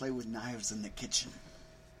don't play with knives in the kitchen.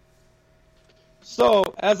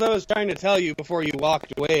 So, as I was trying to tell you before you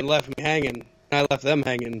walked away and left me hanging, I left them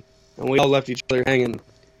hanging, and we all left each other hanging.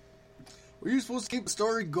 Were you supposed to keep the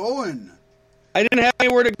story going? I didn't have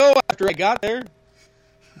anywhere to go after I got there.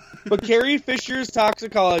 But Carrie Fisher's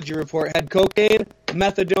toxicology report had cocaine,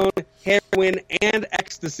 methadone, heroin, and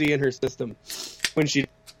ecstasy in her system when she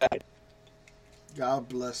died. God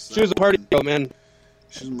bless her. She was a party girl, man.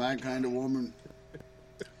 She's my kind of woman.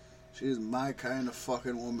 She's my kind of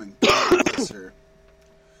fucking woman. God bless her.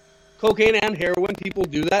 Cocaine and heroin, people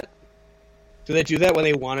do that? Do they do that when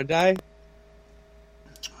they want to die?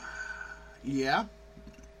 Yeah.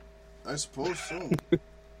 I suppose so.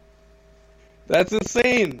 That's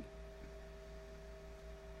insane.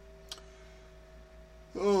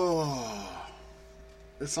 Oh,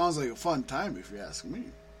 it sounds like a fun time if you ask me.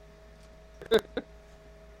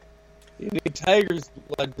 You need tiger's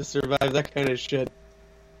blood to survive that kind of shit.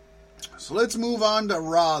 So let's move on to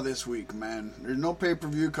Raw this week, man. There's no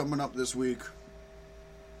pay-per-view coming up this week.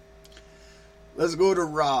 Let's go to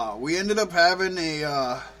Raw. We ended up having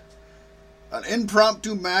an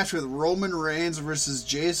impromptu match with Roman Reigns versus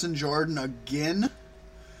Jason Jordan again.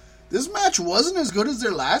 This match wasn't as good as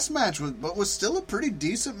their last match, but was still a pretty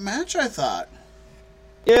decent match, I thought.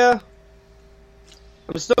 Yeah.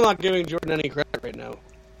 I'm still not giving Jordan any credit right now.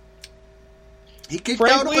 He kicked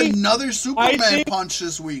out of another Superman punch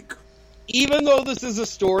this week. Even though this is a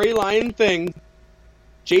storyline thing,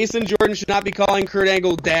 Jason Jordan should not be calling Kurt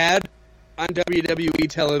Angle dad on WWE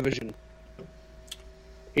television.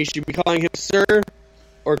 He should be calling him sir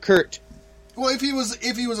or Kurt. Well, if he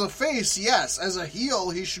was a face, yes. As a heel,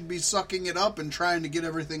 he should be sucking it up and trying to get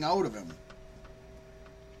everything out of him.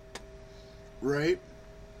 Right?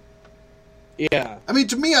 Yeah. I mean,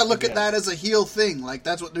 to me, I look at that as a heel thing. Like,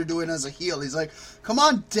 that's what they're doing as a heel. He's like, come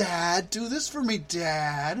on, Dad, do this for me,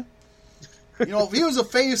 Dad. You know, if he was a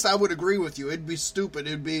face, I would agree with you. It'd be stupid.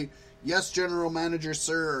 It'd be, yes, General Manager,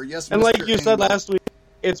 sir, or yes, and Mr. like you said Angle. last week,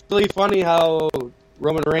 it's really funny how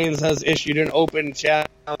Roman Reigns has issued an open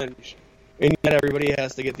challenge, and yet everybody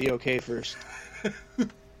has to get the okay first.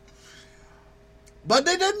 But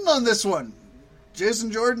they didn't on this one.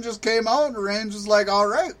 Jason Jordan just came out, and Reigns was like, all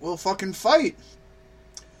right, we'll fucking fight.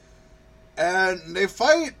 And they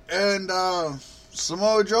fight, and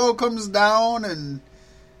Samoa Joe comes down, and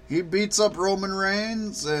he beats up Roman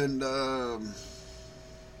Reigns, and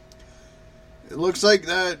it looks like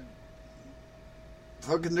that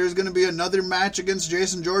fucking there's going to be another match against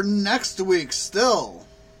Jason Jordan next week still.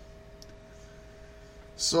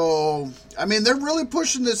 So, I mean, they're really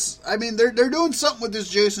pushing this. I mean, they're doing something with this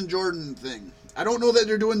Jason Jordan thing. I don't know that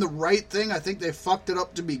they're doing the right thing. I think they fucked it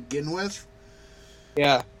up to begin with.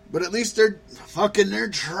 Yeah. But at least they're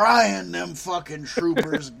trying, them fucking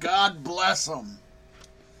troopers. God bless them.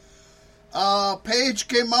 Paige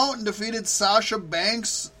came out and defeated Sasha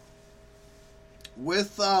Banks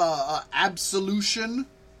with Absolution.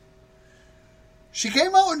 She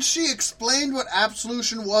came out and she explained what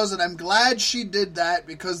Absolution was, and I'm glad she did that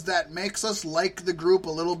because that makes us like the group a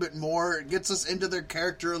little bit more. It gets us into their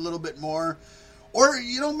character a little bit more. Or,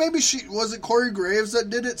 you know, maybe was it Corey Graves that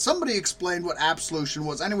did it? Somebody explained what Absolution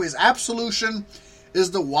was. Anyways, Absolution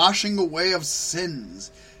is the washing away of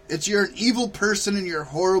sins. It's you're an evil person and you're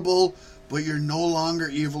horrible, but you're no longer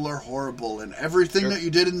evil or horrible. And everything that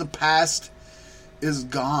you did in the past is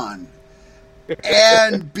gone.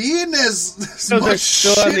 And being as So they're much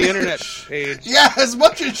still on the internet page. Yeah, as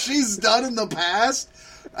much as she's done in the past,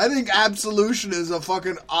 I think Absolution is a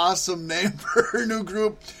fucking awesome name for her new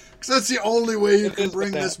group. Because that's the only way you can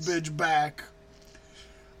bring this bitch back.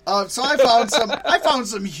 So I found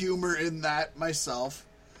some humor in that myself.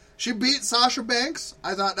 She beat Sasha Banks.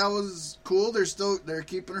 I thought that was cool. They're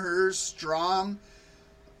keeping her strong.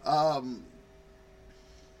 Trying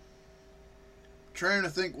to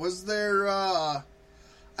think, was there I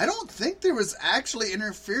don't think there was actually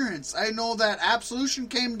interference. I know that Absolution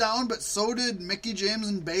came down, but so did Mickie James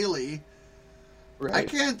and Bayley. Right. I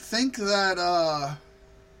can't think that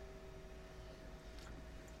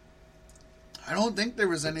I don't think there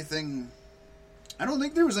was any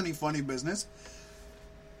funny business.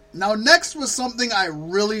 Now, next was something I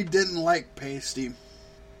really didn't like, Pasty.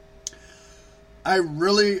 I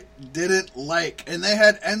really didn't like. And they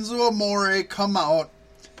had Enzo Amore come out,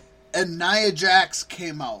 and Nia Jax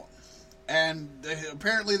came out. And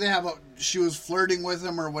apparently she was flirting with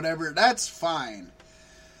him or whatever. That's fine.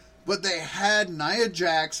 But they had Nia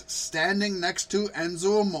Jax standing next to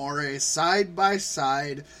Enzo Amore, side by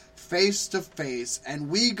side, face to face, and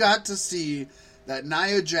we got to see that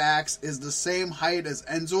Nia Jax is the same height as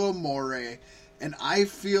Enzo Amore, and I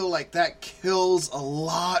feel like that kills a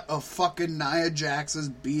lot of fucking Nia Jax's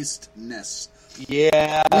beastness.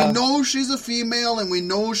 Yeah. We know she's a female, and we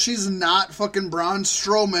know she's not fucking Braun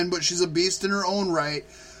Strowman, but she's a beast in her own right.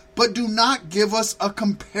 But do not give us a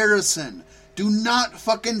comparison. Do not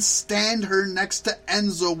fucking stand her next to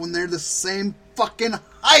Enzo when they're the same fucking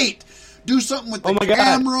height. Do something with the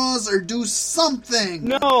cameras or do something.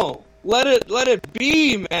 No, let it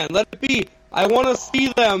be, man. Let it be. I want to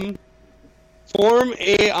see them form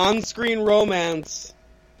a on-screen romance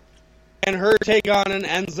and her take on an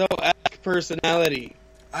Enzo-esque personality.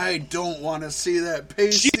 I don't want to see that,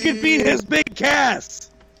 Pacey. She could be his big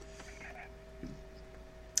Cass.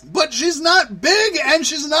 But she's not big and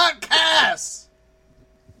she's not Cass.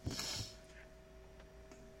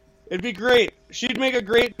 It'd be great. She'd make a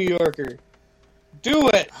great New Yorker. Do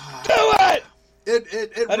it. Do it.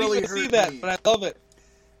 It I really didn't hurt see that, me. but I love it.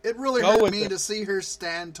 It really Go hurt with me it. to see her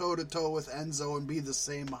stand toe-to-toe with Enzo and be the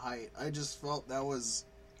same height. I just felt that was...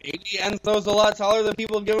 Maybe Enzo's a lot taller than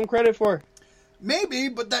people give him credit for. Maybe,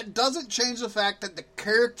 but that doesn't change the fact that the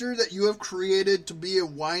character that you have created to be a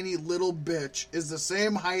whiny little bitch is the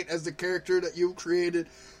same height as the character that you've created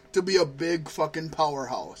to be a big fucking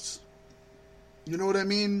powerhouse. You know what I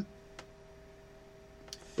mean?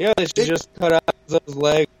 Yeah, they should just cut out Enzo's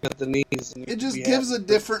leg at the knees. And It just gives a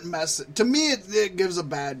different message. To me, it gives a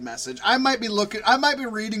bad message. I might be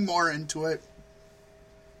reading more into it.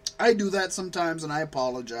 I do that sometimes, and I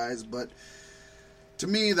apologize, but to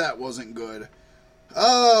me, that wasn't good.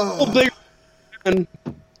 Oh, bigger than-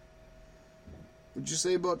 what'd you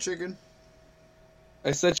say about chicken?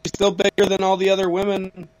 I said she's still bigger than all the other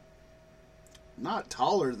women. Not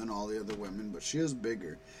taller than all the other women, but she is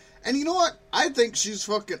bigger. And you know what? I think she's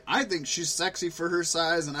sexy for her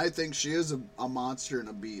size, and I think she is a monster and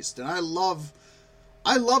a beast. And I love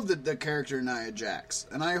the character Nia Jax,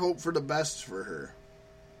 and I hope for the best for her.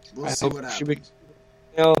 We'll see what happens. She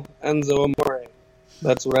becomes Enzo Amore.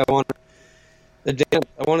 That's what I want. The dance.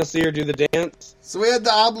 I want to see her do the dance. So we had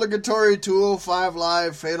the obligatory 205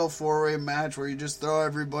 Live Fatal 4-Way match where you just throw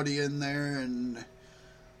everybody in there, and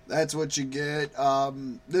that's what you get.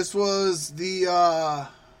 This was the...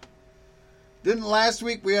 Didn't last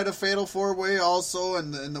week we had a Fatal 4-Way also,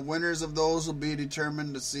 and the winners of those will be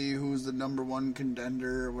determined to see who's the number one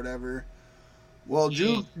contender or whatever. Well,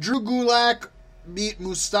 Drew Gulak beat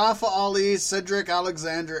Mustafa Ali, Cedric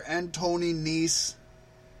Alexander, and Tony Nese.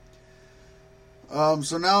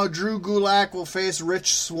 So now Drew Gulak will face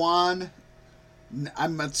Rich Swann.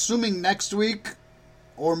 I'm assuming next week,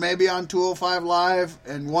 or maybe on 205 Live,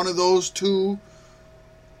 and one of those two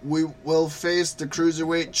we will face the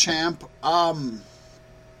Cruiserweight champ,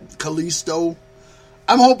 Kalisto.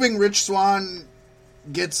 I'm hoping Rich Swann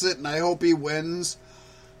gets it, and I hope he wins.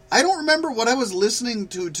 I don't remember what I was listening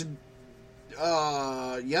to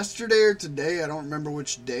yesterday or today. I don't remember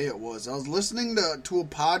which day it was. I was listening to a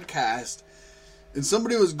podcast, and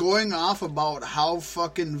somebody was going off about how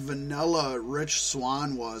fucking vanilla Rich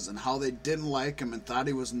Swann was and how they didn't like him and thought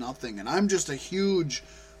he was nothing. And I'm just a huge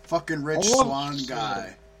fucking Rich Swann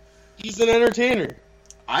guy. He's an entertainer.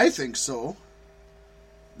 I think so.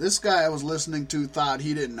 This guy I was listening to thought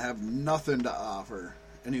he didn't have nothing to offer,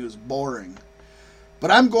 and he was boring. But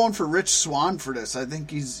I'm going for Rich Swann for this. I think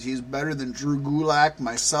he's better than Drew Gulak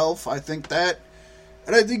myself. I think that.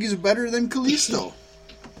 And I think he's better than Kalisto.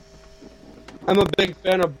 I'm a big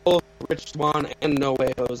fan of both Rich Swann and No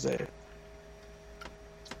Way Jose.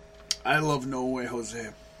 I love No Way Jose.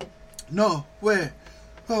 No Way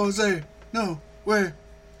Jose. No Way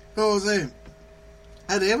Jose.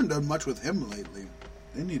 They haven't done much with him lately.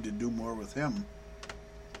 They need to do more with him.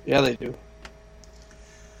 Yeah, they do.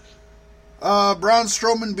 Braun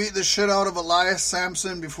Strowman beat the shit out of Elias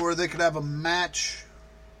Sampson before they could have a match.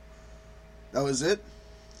 That was it.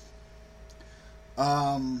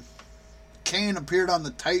 Kane appeared on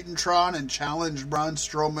the Titantron and challenged Braun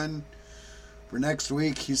Strowman for next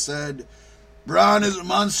week. He said, "Braun is a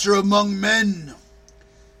monster among men,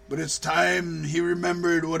 but it's time he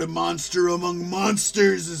remembered what a monster among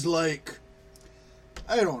monsters is like."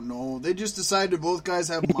 I don't know. They just decided both guys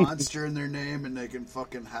have monster in their name and they can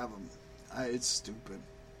fucking have them. It's stupid.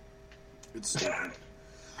 It's stupid.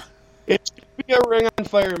 It should be a Ring on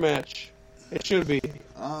Fire match. It should be.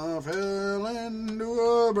 I fell into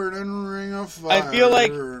a burning ring of fire. I feel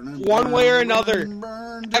like one way or another.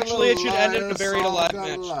 Actually, it should end in a Buried Alive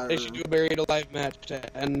match. They should do a Buried Alive match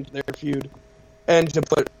to end their feud. And to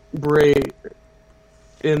put Bray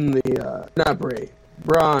in the... not Bray.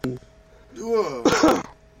 Braun. In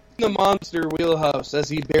the monster wheelhouse as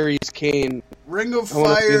he buries Kane. Ring of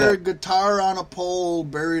Fire, guitar on a pole,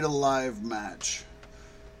 Buried Alive match.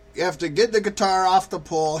 You have to get the guitar off the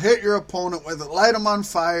pole, hit your opponent with it, light them on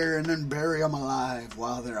fire, and then bury them alive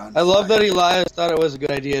while they're on fire. I love that Elias thought it was a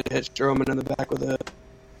good idea to hit Strowman in the back with a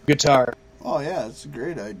guitar. Oh yeah, it's a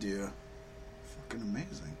great idea. Fucking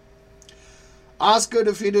amazing. Asuka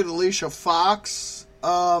defeated Alicia Fox.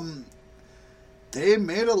 They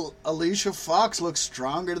made Alicia Fox look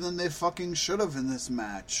stronger than they fucking should have in this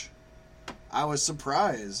match. I was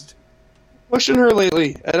surprised. Pushing her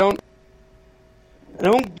lately. I don't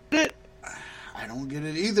get it. I don't get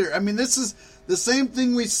it either. I mean, this is the same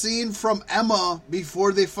thing we've seen from Emma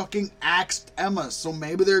before they fucking axed Emma. So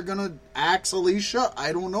maybe they're gonna axe Alicia?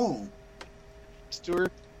 I don't know.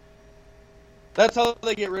 Stuart. That's how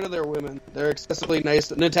they get rid of their women. They're excessively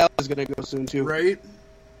nice. Natalia's gonna go soon too. Right?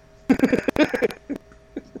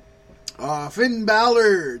 Finn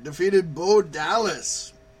Balor defeated Bo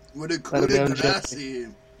Dallas with a coup de grace.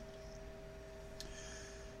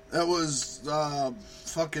 That was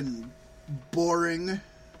fucking boring.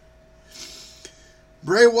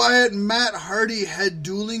 Bray Wyatt and Matt Hardy had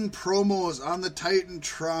dueling promos on the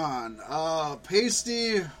Titantron.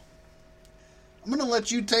 Pasty, I'm going to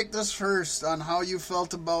let you take this first on how you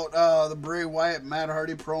felt about the Bray Wyatt Matt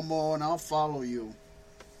Hardy promo, and I'll follow you.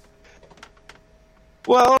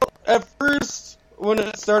 Well, at first, when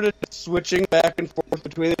it started switching back and forth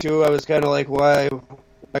between the two, I was kind of like, why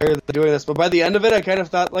are they doing this? But by the end of it, I kind of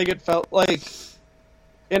thought like it felt like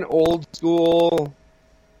an old school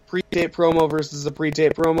pre-tape promo versus a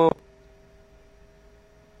pre-tape promo.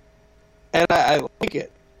 and I like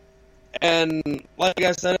it. And like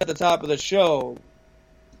I said at the top of the show,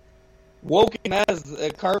 Woken has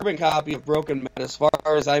a carbon copy of Broken Matt as far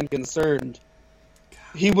as I'm concerned.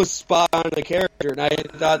 He was spot on the character, and I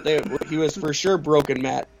thought that he was for sure Broken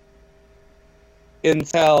Matt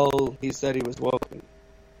until he said he was Woken.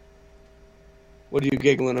 What are you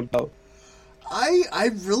giggling about?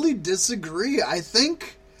 I really disagree. I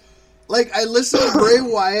think, like, I listened to Bray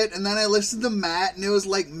Wyatt, and then I listened to Matt, and it was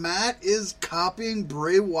like Matt is copying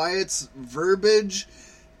Bray Wyatt's verbiage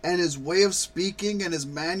and his way of speaking and his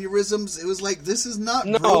mannerisms. It was like, this is not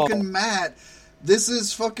Broken Matt. This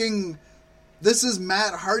is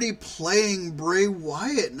Matt Hardy playing Bray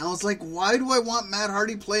Wyatt. And I was like, why do I want Matt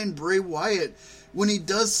Hardy playing Bray Wyatt when he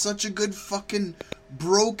does such a good fucking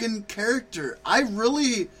broken character? I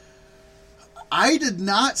did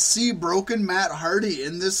not see broken Matt Hardy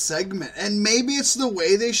in this segment. And maybe it's the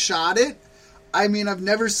way they shot it. I mean, I've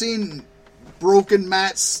never seen broken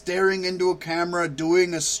Matt staring into a camera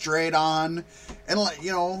doing a straight on. And, like,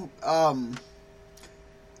 you know,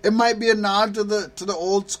 it might be a nod to the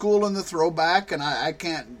old school and the throwback, and I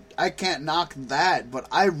can't knock that. But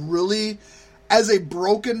I really, as a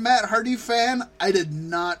broken Matt Hardy fan, I did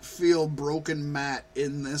not feel broken Matt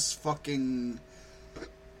in this fucking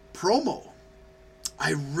promo.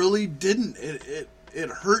 I really didn't. It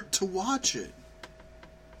hurt to watch it.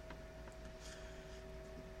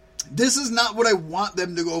 This is not what I want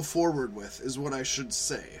them to go forward with, is what I should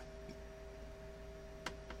say.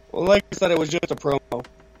 Well, like I said, it was just a promo.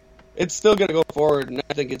 It's still going to go forward, and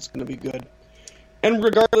I think it's going to be good. And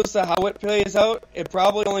regardless of how it plays out, it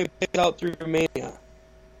probably only plays out through Mania.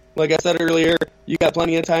 Like I said earlier, you got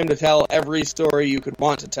plenty of time to tell every story you could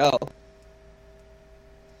want to tell.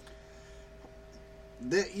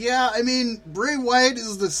 Yeah, I mean, Bray Wyatt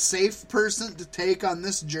is the safe person to take on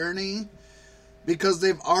this journey because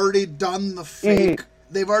they've already done the fake.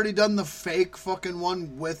 They've already done the fake fucking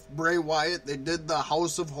one with Bray Wyatt. They did the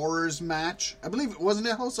House of Horrors match. I believe, wasn't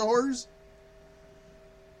it House of Horrors?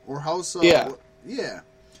 Or House of... Yeah. Yeah.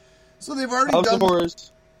 So they've already House done... of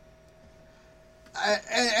Horrors.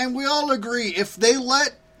 And we all agree, if they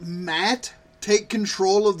let Matt take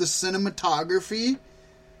control of the cinematography,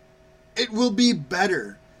 it will be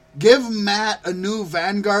better. Give Matt a new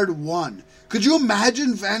Vanguard 1. Could you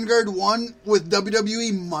imagine Vanguard 1 with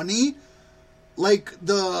WWE money? Like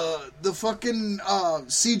the fucking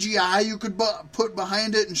CGI you could put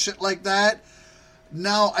behind it and shit like that.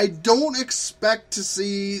 Now, I don't expect to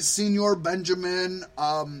see Senor Benjamin.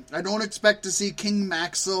 I don't expect to see King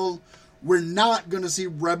Maxwell. We're not going to see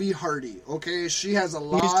Rebby Hardy, okay? She has a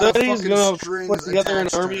lot of fucking strings put together an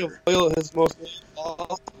attached to army her. of oil his most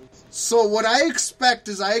awesome. So what I expect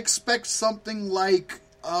is something like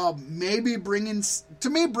maybe bringing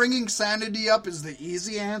Sanity up is the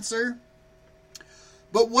easy answer.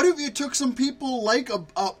 But what if you took some people like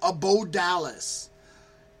a Bo Dallas,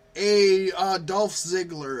 a Dolph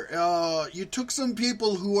Ziggler? You took some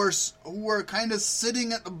people who are kind of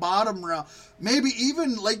sitting at the bottom round. Maybe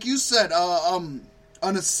even, like you said, an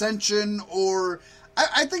Ascension, or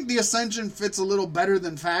I think the Ascension fits a little better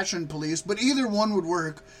than Fashion Police, but either one would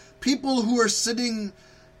work. People who are sitting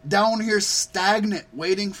down here stagnant,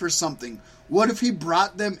 waiting for something. What if he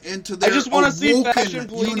brought them into their I just want to see awoken Fashion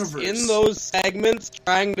Police universe? in those segments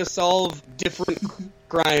trying to solve different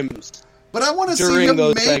crimes. But I want to see during him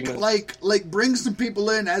those make, segments. like bring some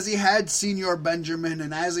people in, as he had Senor Benjamin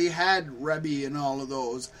and as he had Rebby and all of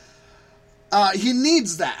those. He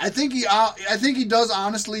needs that. I think he does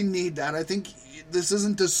honestly need that. I think this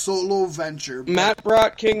isn't a solo venture. Matt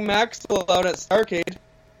brought King Maxwell out at Starrcade.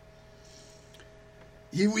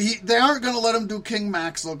 They aren't going to let him do King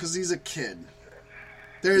Maxwell because he's a kid.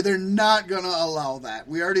 They're not going to allow that.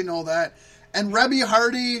 We already know that. And Rebby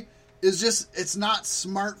Hardy is just, it's not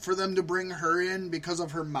smart for them to bring her in because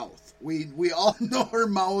of her mouth. We all know her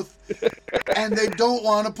mouth, and they don't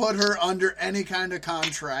want to put her under any kind of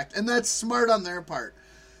contract, and that's smart on their part.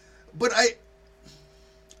 But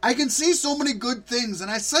I can see so many good things,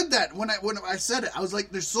 and I said that when I said it. I was like,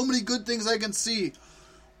 there's so many good things I can see.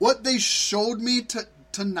 What they showed me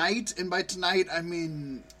tonight, and by tonight I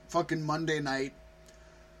mean fucking Monday night,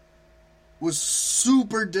 was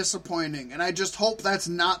super disappointing, and I just hope that's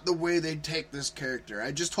not the way they take this character.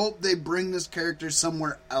 I just hope they bring this character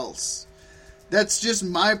somewhere else. That's just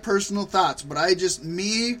my personal thoughts, but I did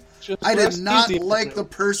not like the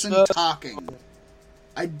person talking.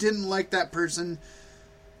 I didn't like that person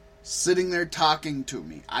sitting there talking to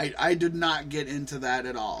me. I did not get into that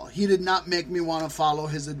at all. He did not make me want to follow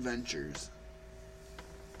his adventures.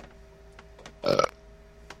 That's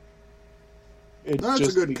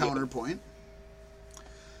a good counterpoint.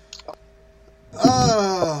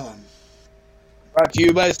 Brought to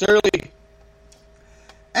you by Sterling.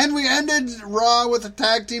 And we ended Raw with a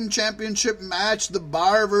tag team championship match. The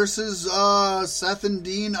Bar versus Seth and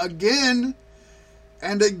Dean again.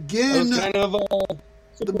 And again, It was kind of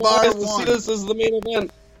the Bar nice to won. see this as the main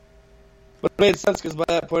event. But it made sense because by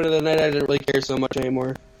that point of the night, I didn't really care so much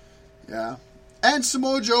anymore. Yeah. And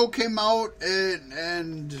Samoa Joe came out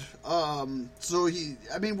and so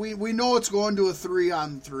we know it's going to a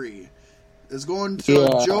 3-on-3. It's going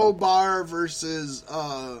to Joe Bar versus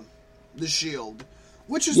the Shield.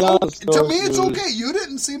 Which is Yeah, okay. To me it's okay. You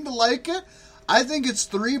didn't seem to like it. I think it's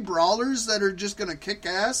 3 brawlers that are just gonna kick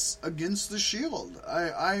ass against the Shield.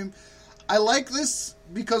 I like this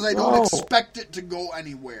because I don't expect it to go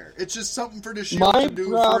anywhere. It's just something for the Shield My to do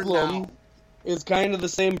for problem now. is kind of the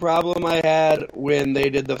same problem I had when they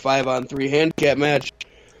did the 5-on-3 handicap match.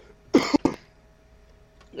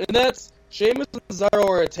 And that's Sheamus and Cesaro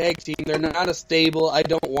are a tag team. They're not a stable. I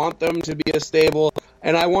don't want them to be a stable.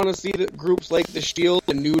 And I want to see the groups like the Shield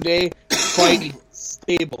and New Day fight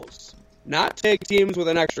stables. Not tag teams with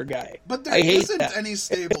an extra guy. But there I hate isn't that. any It's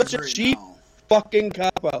stables such a right cheap now. fucking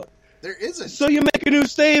cop-out. There isn't. So you make a new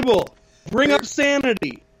stable. Bring up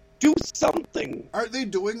Sanity. Do something. Aren't they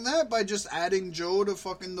doing that by just adding Joe to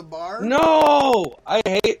fucking the Bar? No! I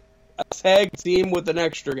hate a tag team with an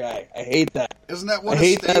extra guy. I hate that. Isn't that what I a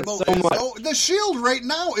hate that stable so is? much. Oh, the Shield right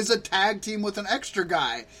now is a tag team with an extra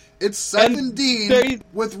guy. It's Seth and Dean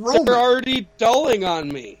with Roman. They're already dulling on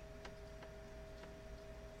me.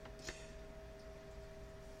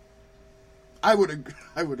 I would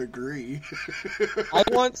agree. I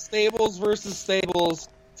want stables versus stables,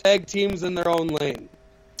 tag teams in their own lane.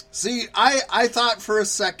 See, I thought for a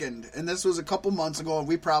second, and this was a couple months ago, and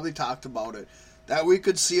we probably talked about it, that we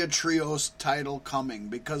could see a trios title coming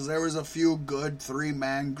because there was a few good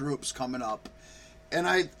 3-man groups coming up. And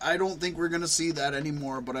I don't think we're going to see that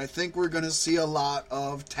anymore, but I think we're going to see a lot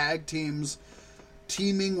of tag teams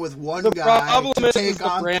teaming with one guy to take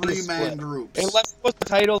on 3-man groups. Unless it was a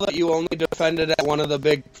title that you only defended at one of the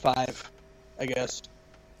big 5, I guess.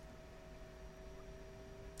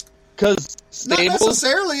 Because Not stables,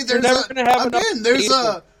 necessarily. you're There's never going to have enough there's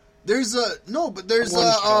stable. there's One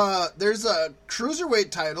a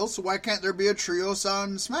cruiserweight title, so why can't there be a trios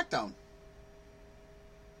on SmackDown?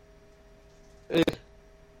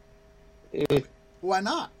 Why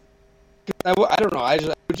not? I don't know. I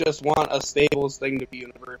would just want a stables thing to be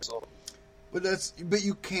universal. But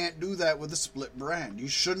you can't do that with a split brand. You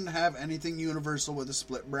shouldn't have anything universal with a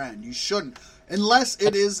split brand. You shouldn't. Unless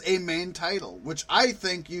it is a main title, which I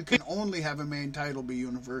think you can only have a main title be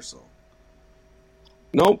universal.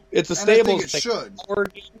 Nope, it's a And I think stables it thing. should.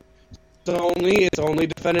 It's only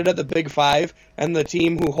defended at the big 5, and the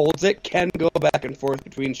team who holds it can go back and forth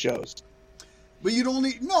between shows. But you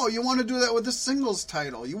want to do that with a singles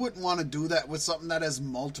title. You wouldn't want to do that with something that has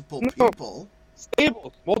multiple people.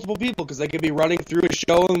 Stables, multiple people, because they could be running through a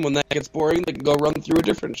show, and when that gets boring, they can go run through a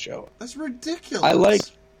different show. That's ridiculous. I like.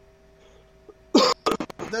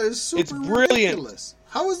 That is super It's brilliant. ridiculous.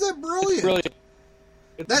 How is that brilliant? It's brilliant.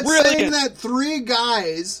 It's That's brilliant. saying that 3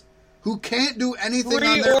 guys who can't do anything 3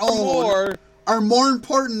 on their or own more. are more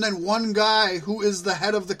important than one guy who is the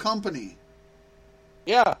head of the company.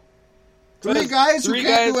 Yeah. 3 guys who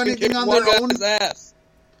can't do anything on their own His ass.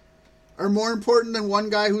 are more important than one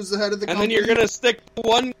guy who's the head of the And company. then you're going to stick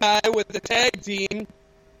one guy with the tag team,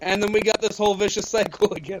 and then we got this whole vicious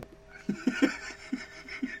cycle again.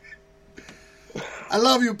 I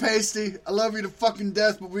love you, Pasty. I love you to fucking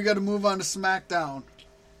death, but we got to move on to SmackDown.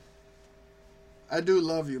 I do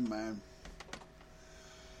love you, man.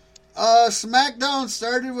 SmackDown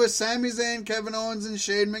started with Sami Zayn, Kevin Owens, and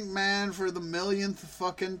Shane McMahon for the millionth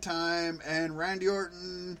fucking time, and Randy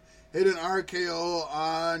Orton hit an RKO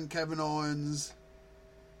on Kevin Owens.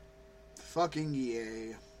 Fucking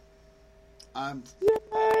yay. I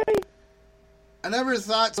never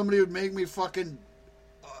thought somebody would make me fucking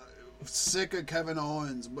sick of Kevin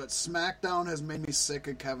Owens, but SmackDown has made me sick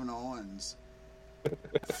of Kevin Owens.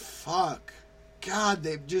 Fuck. God,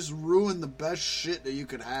 they've just ruined the best shit that you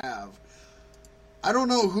could have. I don't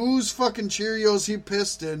know whose fucking Cheerios he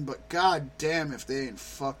pissed in, but god damn if they ain't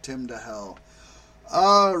fucked him to hell.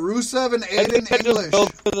 Rusev and I think Aiden that just English.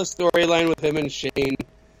 builds to the storyline with him and Shane,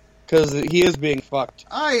 because he is being fucked.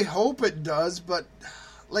 I hope it does, but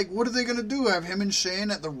like, what are they gonna do? Have him and Shane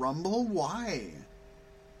at the Rumble? Why?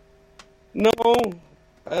 No,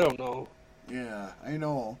 I don't know. Yeah, I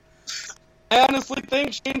know. I honestly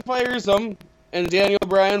think Shane fires him, and Daniel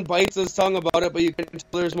Bryan bites his tongue about it, but you can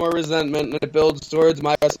tell there's more resentment, and it builds towards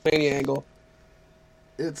my WrestleMania angle.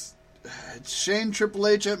 It's Shane Triple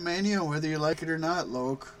H at Mania, whether you like it or not,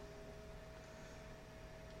 Loke.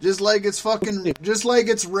 Just like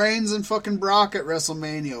it's Reigns and fucking Brock at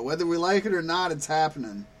WrestleMania. Whether we like it or not, it's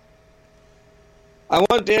happening. I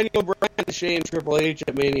want Daniel Bryan to Shane Triple H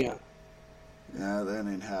at Mania. Yeah, that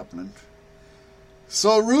ain't happening.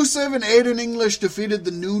 So Rusev and Aiden English defeated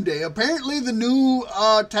the New Day. Apparently the new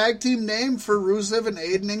tag team name for Rusev and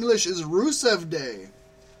Aiden English is Rusev Day.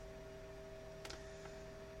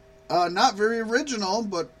 Not very original,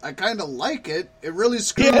 but I kind of like it. It really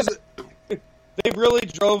screws it. They've really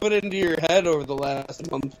drove it into your head over the last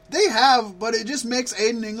month. They have, but it just makes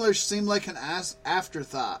Aiden English seem like an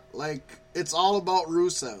afterthought. Like, it's all about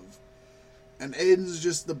Rusev. And Aiden's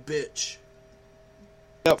just the bitch.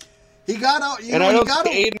 Yep. He got out, I don't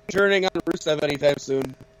see Aiden turning on Rusev anytime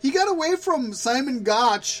soon. He got away from Simon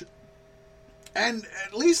Gotch, and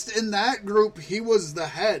at least in that group, he was the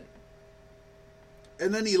head.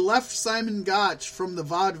 And then he left Simon Gotch from the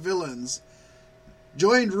Vaudevillains,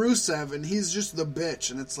 joined Rusev, and he's just the bitch.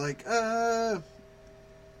 And it's like,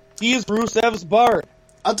 He is Rusev's Bard.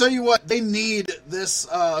 I'll tell you what, they need this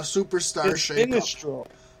superstar shake-up.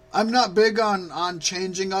 I'm not big on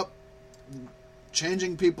changing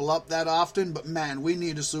people up that often, but man, we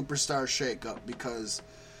need a superstar shake-up because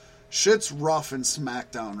shit's rough in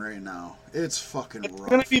SmackDown right now. It's fucking rough. It's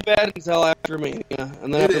gonna be bad until after Mania,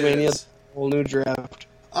 and then after Mania, it's a whole new draft.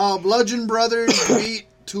 Bludgeon Brothers beat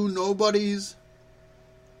two nobodies,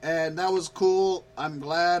 and that was cool. I'm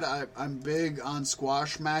glad. I'm big on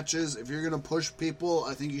squash matches. If you're gonna push people,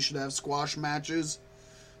 I think you should have squash matches.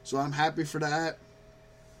 So I'm happy for that.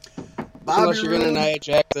 Unless you're gonna Nia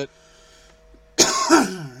Jax it.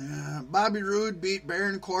 Bobby Roode beat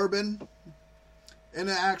Baron Corbin in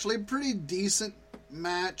an actually pretty decent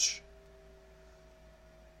match.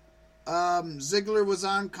 Ziggler was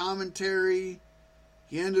on commentary.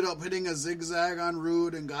 He ended up hitting a zigzag on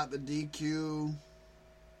Roode and got the DQ.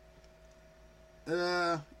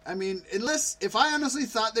 I mean, if I honestly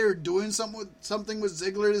thought they were doing something with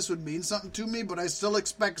Ziggler, this would mean something to me, but I still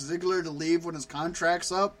expect Ziggler to leave when his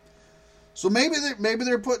contract's up. So maybe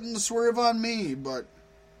they're putting the swerve on me, but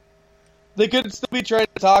they could still be trying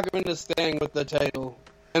to talk him into staying with the title,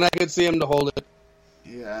 and I could see him to hold it.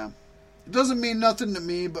 Yeah, it doesn't mean nothing to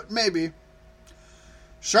me, but maybe.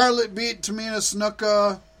 Charlotte beat Tamina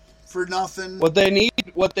Snuka for nothing. What they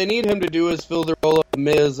need him to do is fill the role of The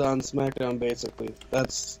Miz on SmackDown. Basically,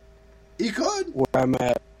 that's he could. Where I'm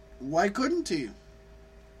at. Why couldn't he?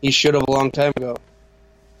 He should have a long time ago.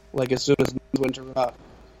 Like as soon as Miz went to Raw.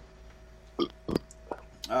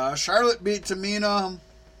 Charlotte beat Tamina.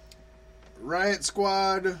 Riot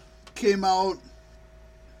Squad came out,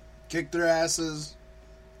 kicked their asses.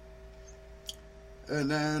 And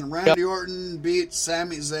then Randy Orton beat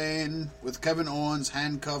Sami Zayn with Kevin Owens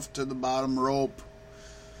handcuffed to the bottom rope.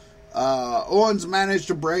 Owens managed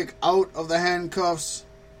to break out of the handcuffs.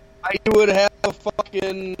 I would have a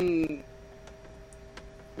fucking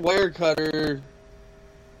wire cutter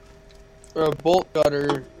or a bolt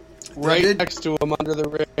cutter right next to him under the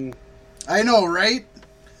ring. I know, right?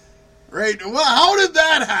 Right. Well, how did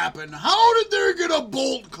that happen? How did they get a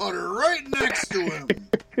bolt cutter right next to him?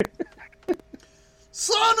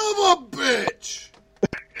 Son of a bitch!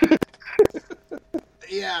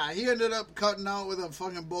 Yeah, he ended up cutting out with a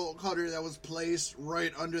fucking bolt cutter that was placed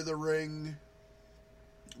right under the ring.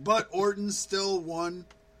 But Orton still won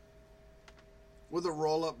with a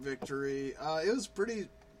roll-up victory. It was pretty...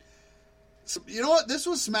 You know what? This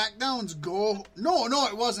was SmackDown's go... No,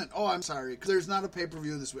 it wasn't. Oh, I'm sorry. Because there's not a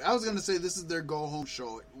pay-per-view this week. I was going to say this is their go-home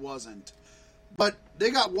show. It wasn't. But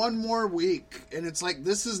they got one more week, and it's like,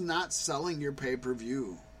 this is not selling your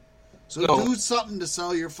pay-per-view. So do something to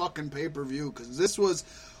sell your fucking pay-per-view, because this was...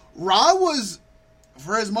 Raw was,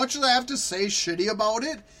 for as much as I have to say shitty about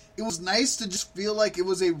it, it was nice to just feel like it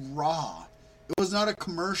was a Raw. It was not a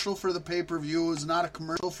commercial for the pay-per-view. It was not a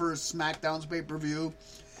commercial for SmackDown's pay-per-view.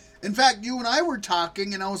 In fact, you and I were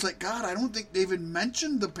talking, and I was like, God, I don't think they even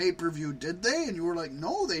mentioned the pay-per-view, did they? And you were like,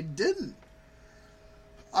 no, they didn't.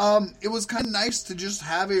 It was kind of nice to just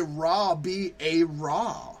have a Raw be a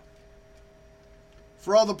Raw.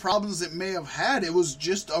 For all the problems it may have had, it was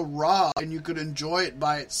just a Raw, and you could enjoy it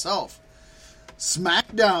by itself.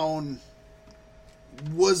 SmackDown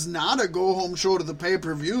was not a go-home show to the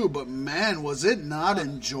pay-per-view, but man, was it not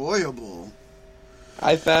enjoyable.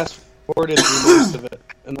 I fast-forwarded through most of it,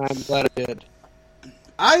 and I'm glad I did.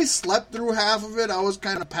 I slept through half of it. I was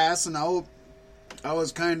kind of passing out. I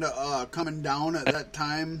was kind of coming down at that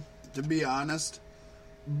time, to be honest.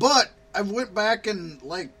 But I went back and,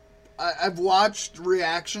 I've watched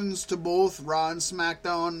reactions to both Raw and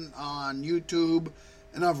SmackDown on YouTube,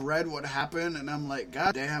 and I've read what happened, and I'm like,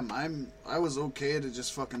 God damn, I was okay to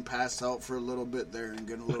just fucking pass out for a little bit there and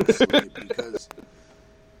get a little sleep, because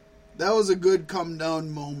that was a good come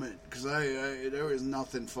down moment, because there was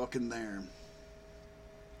nothing fucking there.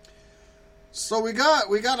 So we got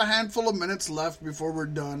a handful of minutes left before we're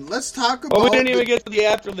done. Let's talk about. Well, we didn't even get to the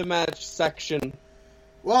after the match section.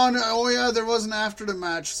 Well, no, oh yeah, there was an after the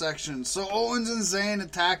match section. So Owens and Zayn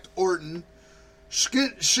attacked Orton.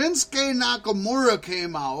 Shinsuke Nakamura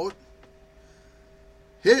came out.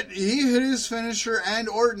 He hit his finisher, and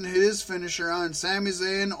Orton hit his finisher on Sami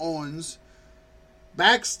Zayn and Owens.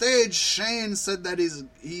 Backstage, Shane said that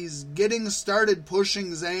he's getting started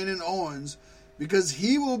pushing Zayn and Owens because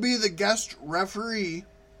he will be the guest referee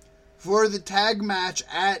for the tag match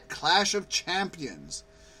at Clash of Champions.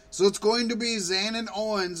 So it's going to be Zayn and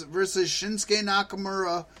Owens versus Shinsuke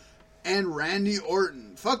Nakamura and Randy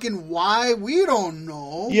Orton. Fucking why? We don't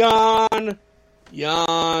know. Yawn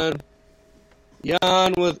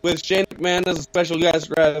with Shane McMahon as a special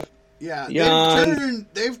guest ref. Yeah, Yawn.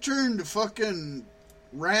 they've turned fucking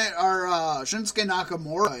Shinsuke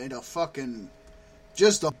Nakamura into fucking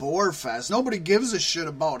just a bore fest. Nobody gives a shit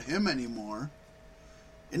about him anymore.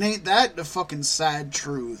 And ain't that the fucking sad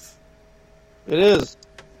truth? It is.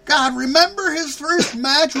 God, remember his first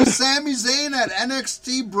match with Sami Zayn at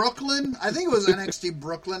NXT Brooklyn? I think it was NXT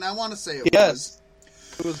Brooklyn. I want to say it was.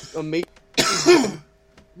 It was amazing.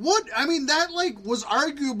 What? I mean, that, was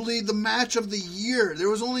arguably the match of the year. There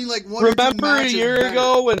was only, one Remember or two matches a year better.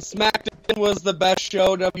 ago when SmackDown was the best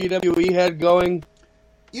show WWE had going?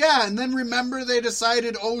 Yeah, and then remember they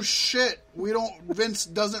decided, oh shit, Vince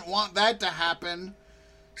doesn't want that to happen.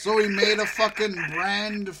 So he made a fucking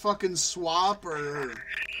brand fucking swap or...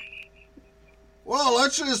 Well,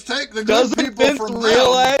 let's just take the good Doesn't people Vince from them.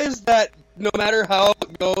 realize that no matter how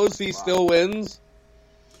it goes, he still wins?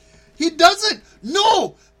 He doesn't!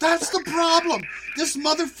 No! That's the problem! This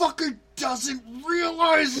motherfucker doesn't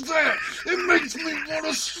realize that! It makes me want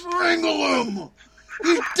to strangle him!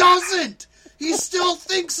 He doesn't! He still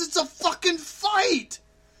thinks it's a fucking fight!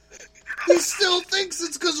 He still thinks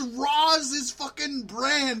it's because Raw is his fucking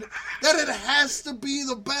brand that it has to be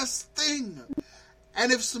the best thing.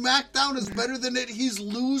 And if SmackDown is better than it, he's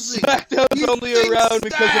losing. SmackDown's only around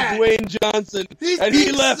because of Dwayne Johnson, and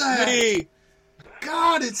he left me.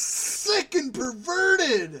 God, it's sick and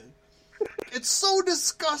perverted. It's so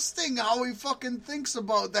disgusting how he fucking thinks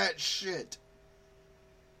about that shit.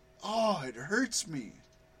 Oh, it hurts me.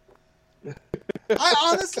 I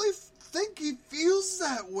honestly think he feels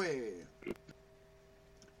that way.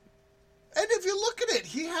 And if you look at it,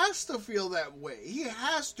 he has to feel that way. He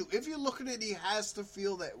has to. If you look at it, he has to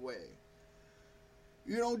feel that way.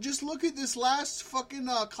 You know, just look at this last fucking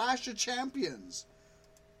Clash of Champions.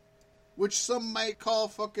 Which some might call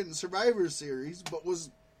fucking Survivor Series, but was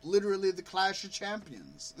literally the Clash of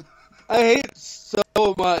Champions. I hate so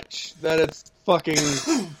much that it's fucking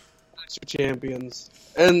Clash of Champions.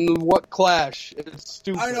 And what Clash? It's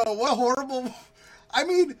stupid. I know, what horrible... I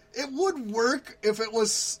mean, it would work if it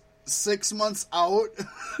was 6 months out,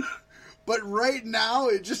 but right now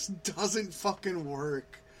it just doesn't fucking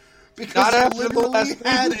work. Because you literally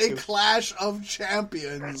had a Clash of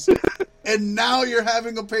Champions, and now you're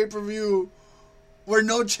having a pay-per-view where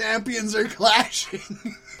no champions are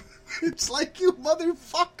clashing. It's like, you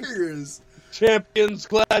motherfuckers. Champions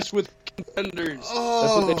clash with contenders. Oh.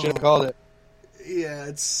 That's what they should have called it. Yeah,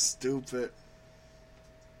 it's stupid.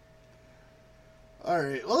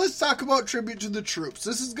 Alright, well, let's talk about Tribute to the Troops.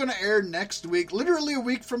 This is going to air next week, literally a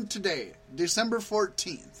week from today, December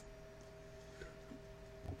 14th.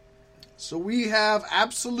 So we have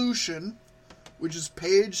Absolution, which is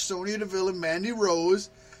Paige, Sonya Deville, and Mandy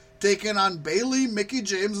Rose, taking on Bayley, Mickie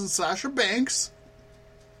James, and Sasha Banks.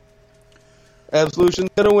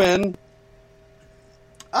 Absolution's going to win.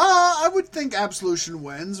 I would think Absolution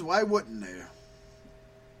wins. Why wouldn't they?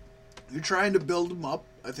 You're trying to build them up.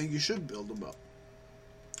 I think you should build them up.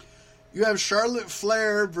 You have Charlotte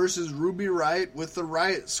Flair versus Ruby Riott with the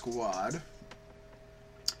Riott Squad.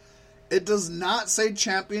 It does not say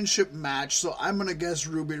championship match, so I'm going to guess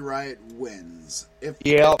Ruby Riott wins. If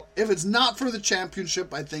it's not for the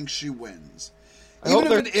championship, I think she wins. I hope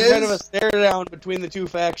there's kind of a stare down between the two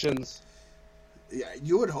factions. Yeah,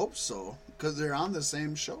 you would hope so, because they're on the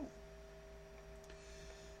same show.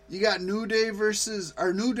 You got New Day and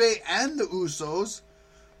the Usos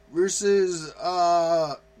versus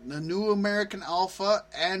the New American Alpha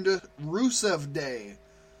and Rusev Day,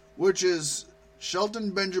 which is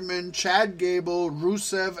Shelton Benjamin, Chad Gable,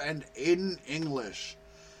 Rusev, and Aiden English.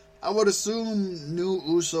 I would assume New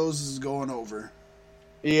Usos is going over.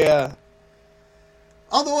 Yeah.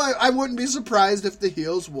 Although I wouldn't be surprised if the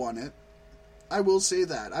heels won it. I will say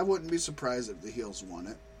that. I wouldn't be surprised if the heels won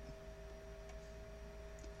it.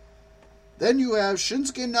 Then you have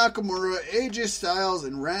Shinsuke Nakamura, AJ Styles,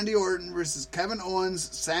 and Randy Orton versus Kevin Owens,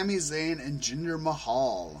 Sami Zayn, and Jinder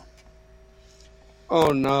Mahal. Oh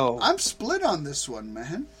no. I'm split on this one,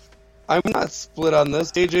 man. I'm not split on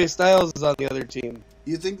this. AJ Styles is on the other team.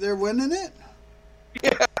 You think they're winning it?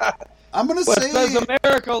 Yeah. I'm gonna But say does a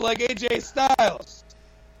miracle like AJ Styles.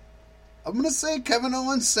 I'm gonna say Kevin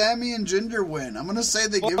Owens, Sami, and Jinder win. I'm gonna say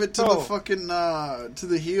they give it to the fucking to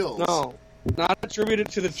the heels. No, not attributed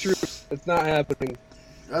to the truth. It's not happening.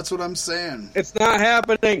 That's what I'm saying. It's not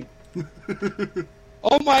happening.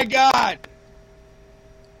 Oh my God!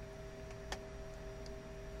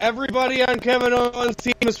 Everybody on Kevin Owens'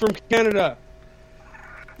 team is from Canada.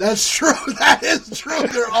 That's true. That is true.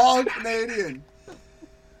 They're all Canadian.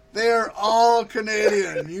 They are all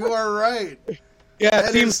Canadian. You are right. Yeah,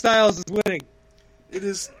 Team Styles is winning. It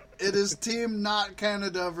is Team Not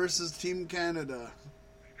Canada versus Team Canada.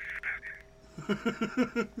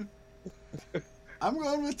 I'm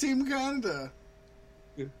going with Team Canada.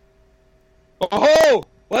 Oh,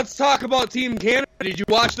 let's talk about Team Canada. Did you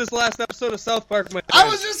watch this last episode of South Park, my friend? I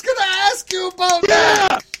was just gonna ask you about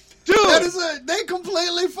that. Dude! They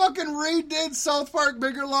completely fucking redid South Park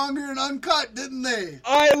Bigger, Longer, and Uncut, didn't they?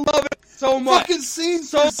 I love it so much. Fucking scene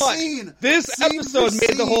so for much. scene. This Scene episode for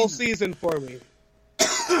made the whole scene. season for me.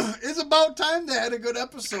 It's about time they had a good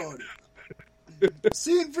episode.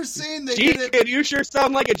 Scene for scene, they Gee, did it. kid, you sure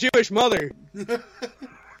sound like a Jewish mother.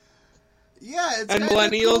 Yeah, it's And kinda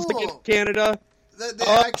millennials cool. against Canada. That they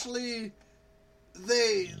actually,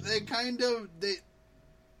 they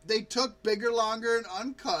took Bigger, Longer, and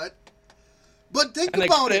Uncut. But think And they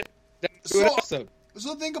about cut it. down to an episode.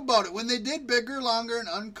 So think about it. When they did Bigger, Longer, and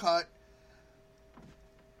Uncut,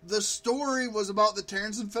 the story was about the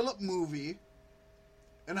Terrence and Phillip movie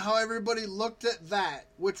and how everybody looked at that,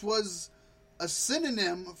 which was a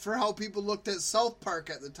synonym for how people looked at South Park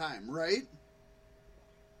at the time, right?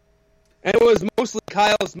 And it was mostly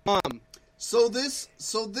Kyle's mom. So this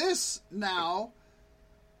now,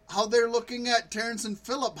 how they're looking at Terrence and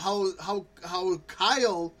Phillip, how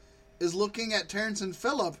Kyle is looking at Terrence and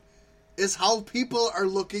Phillip, is how people are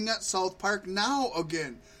looking at South Park now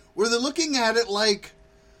again, where they're looking at it like,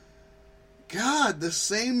 God, the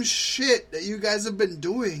same shit that you guys have been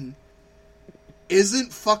doing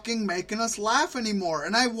isn't fucking making us laugh anymore.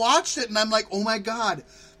 And I watched it and I'm like, oh my God,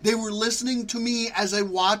 they were listening to me as I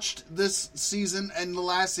watched this season and the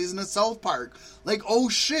last season of South Park. Like, oh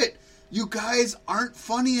shit, you guys aren't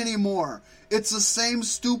funny anymore. It's the same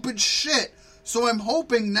stupid shit. So I'm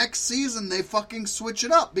hoping next season they fucking switch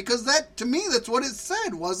it up. Because that, to me, that's what it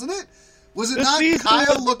said, wasn't it? Was it This not season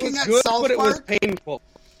Kyle looking at good, South but Park? it was painful.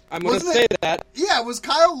 I'm going to Wasn't say it? that. Yeah, it was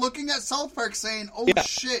Kyle looking at South Park saying, oh Yeah.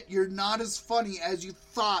 shit, you're not as funny as you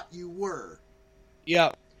thought you were.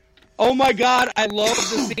 Yeah. Oh my God, I love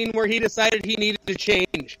the scene where he decided he needed to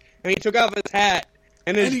change. And he took off his hat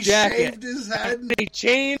and his And he jacket. shaved his head. And he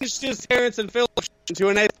changed his Terrence and Phillip into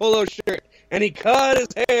a nice polo shirt. And he cut his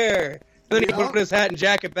hair. And then he Yeah. put his hat and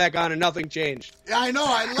jacket back on and nothing changed. Yeah, I know,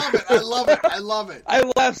 I love it, I love it, I love it. I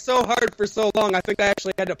laughed so hard for so long, I think I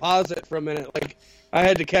actually had to pause it for a minute. Like, I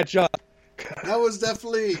had to catch up.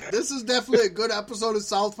 This is definitely a good episode of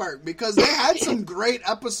South Park, because they had some great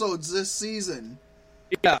episodes this season.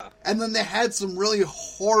 Yeah. And then they had some really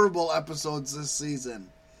horrible episodes this season.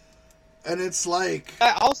 And it's like,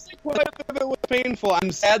 I'll say quite a bit of it was painful.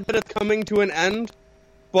 I'm sad that it's coming to an end,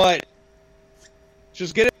 but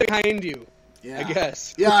just get it behind you, yeah. I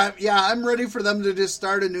guess. Yeah, I'm ready for them to just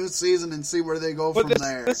start a new season and see where they go But from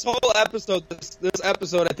there. this whole episode, this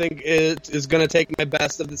episode, I think, is going to take my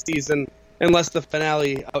best of the season, unless the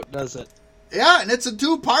finale outdoes it. Yeah, and it's a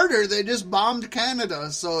two-parter. They just bombed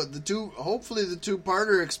Canada, so hopefully the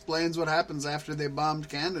two-parter explains what happens after they bombed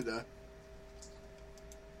Canada.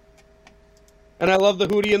 And I love the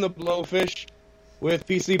Hootie and the Blowfish with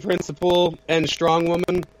PC Principal and Strong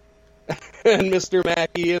Woman and Mr.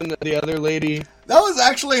 Mackey and the other lady. That was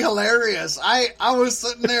actually hilarious. I was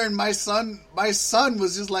sitting there and my son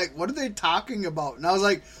was just like, what are they talking about? And I was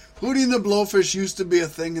like, Hootie and the Blowfish used to be a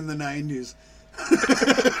thing in the 90s.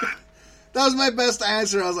 That was my best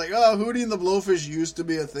answer. I was like, oh, Hootie and the Blowfish used to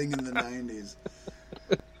be a thing in the 90s.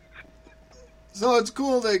 So it's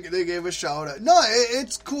cool they gave a shout out. No,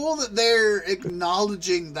 it's cool that they're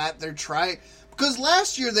acknowledging that they're trying. Because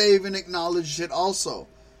last year they even acknowledged it also.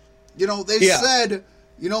 You know, they said,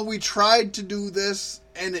 you know, we tried to do this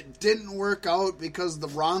and it didn't work out because the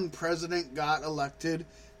wrong president got elected.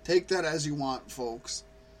 Take that as you want, folks.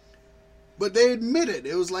 But they admitted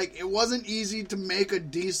it was like it wasn't easy to make a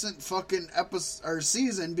decent fucking episode or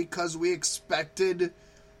season because we expected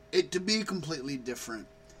it to be completely different.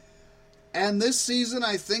 And this season,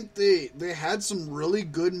 I think they had some really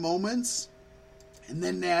good moments, and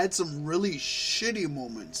then they had some really shitty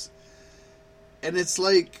moments. And it's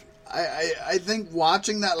like I think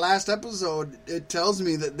watching that last episode, it tells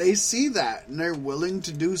me that they see that and they're willing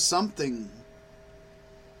to do something.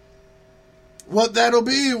 What that'll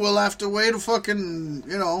be, we'll have to wait a fucking,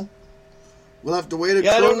 we'll have to wait a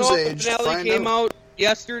I don't crow's know if age the to finale find came out. out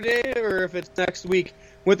yesterday or if it's next week.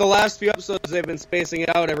 With the last few episodes, they've been spacing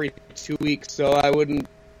it out every 2 weeks, so I wouldn't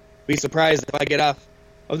be surprised if I get off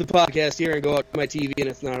of the podcast here and go out to my TV and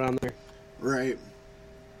it's not on there. Right.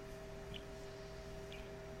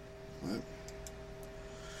 What?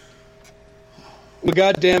 But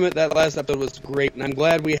God damn it, that last episode was great, and I'm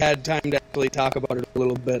glad we had time to actually talk about it a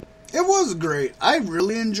little bit. It was great. I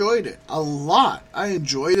really enjoyed it. A lot. I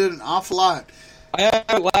enjoyed it an awful lot. I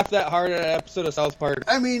haven't laughed that hard at an episode of South Park.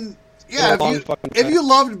 I mean, yeah, if you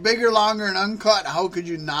loved Bigger, Longer, and Uncut, how could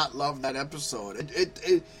you not love that episode?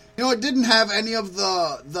 It didn't have any of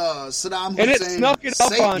the Saddam Hussein and it snuck it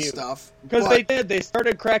up on you stuff. Because they did. They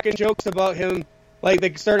started cracking jokes about him. Like,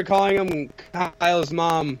 they started calling him Kyle's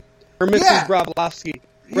mom or Mrs. Brodlowski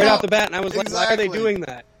right off the bat. And I was like, why are they doing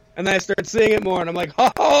that? And then I started seeing it more, and I'm like,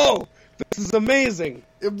 oh, this is amazing.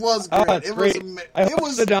 It was great. Oh, it's great. I hope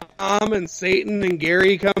Saddam and Satan and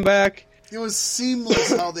Gary come back. It was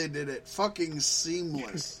seamless how they did it. Fucking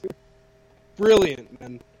seamless. Brilliant,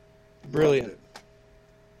 man. Brilliant.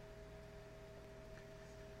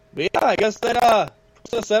 But yeah, I guess that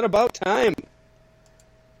puts us at about time.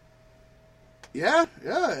 Yeah,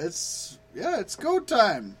 it's go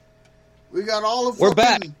time. We got all of We're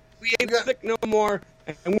back. We ain't sick no more,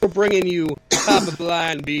 and we're bringing you top of the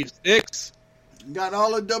line beef sticks. Got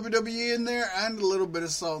all of WWE in there and a little bit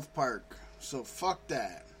of South Park. So fuck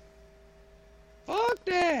that. Fuck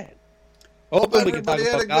that. Hope everybody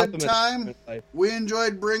had a good time. We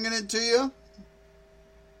enjoyed bringing it to you.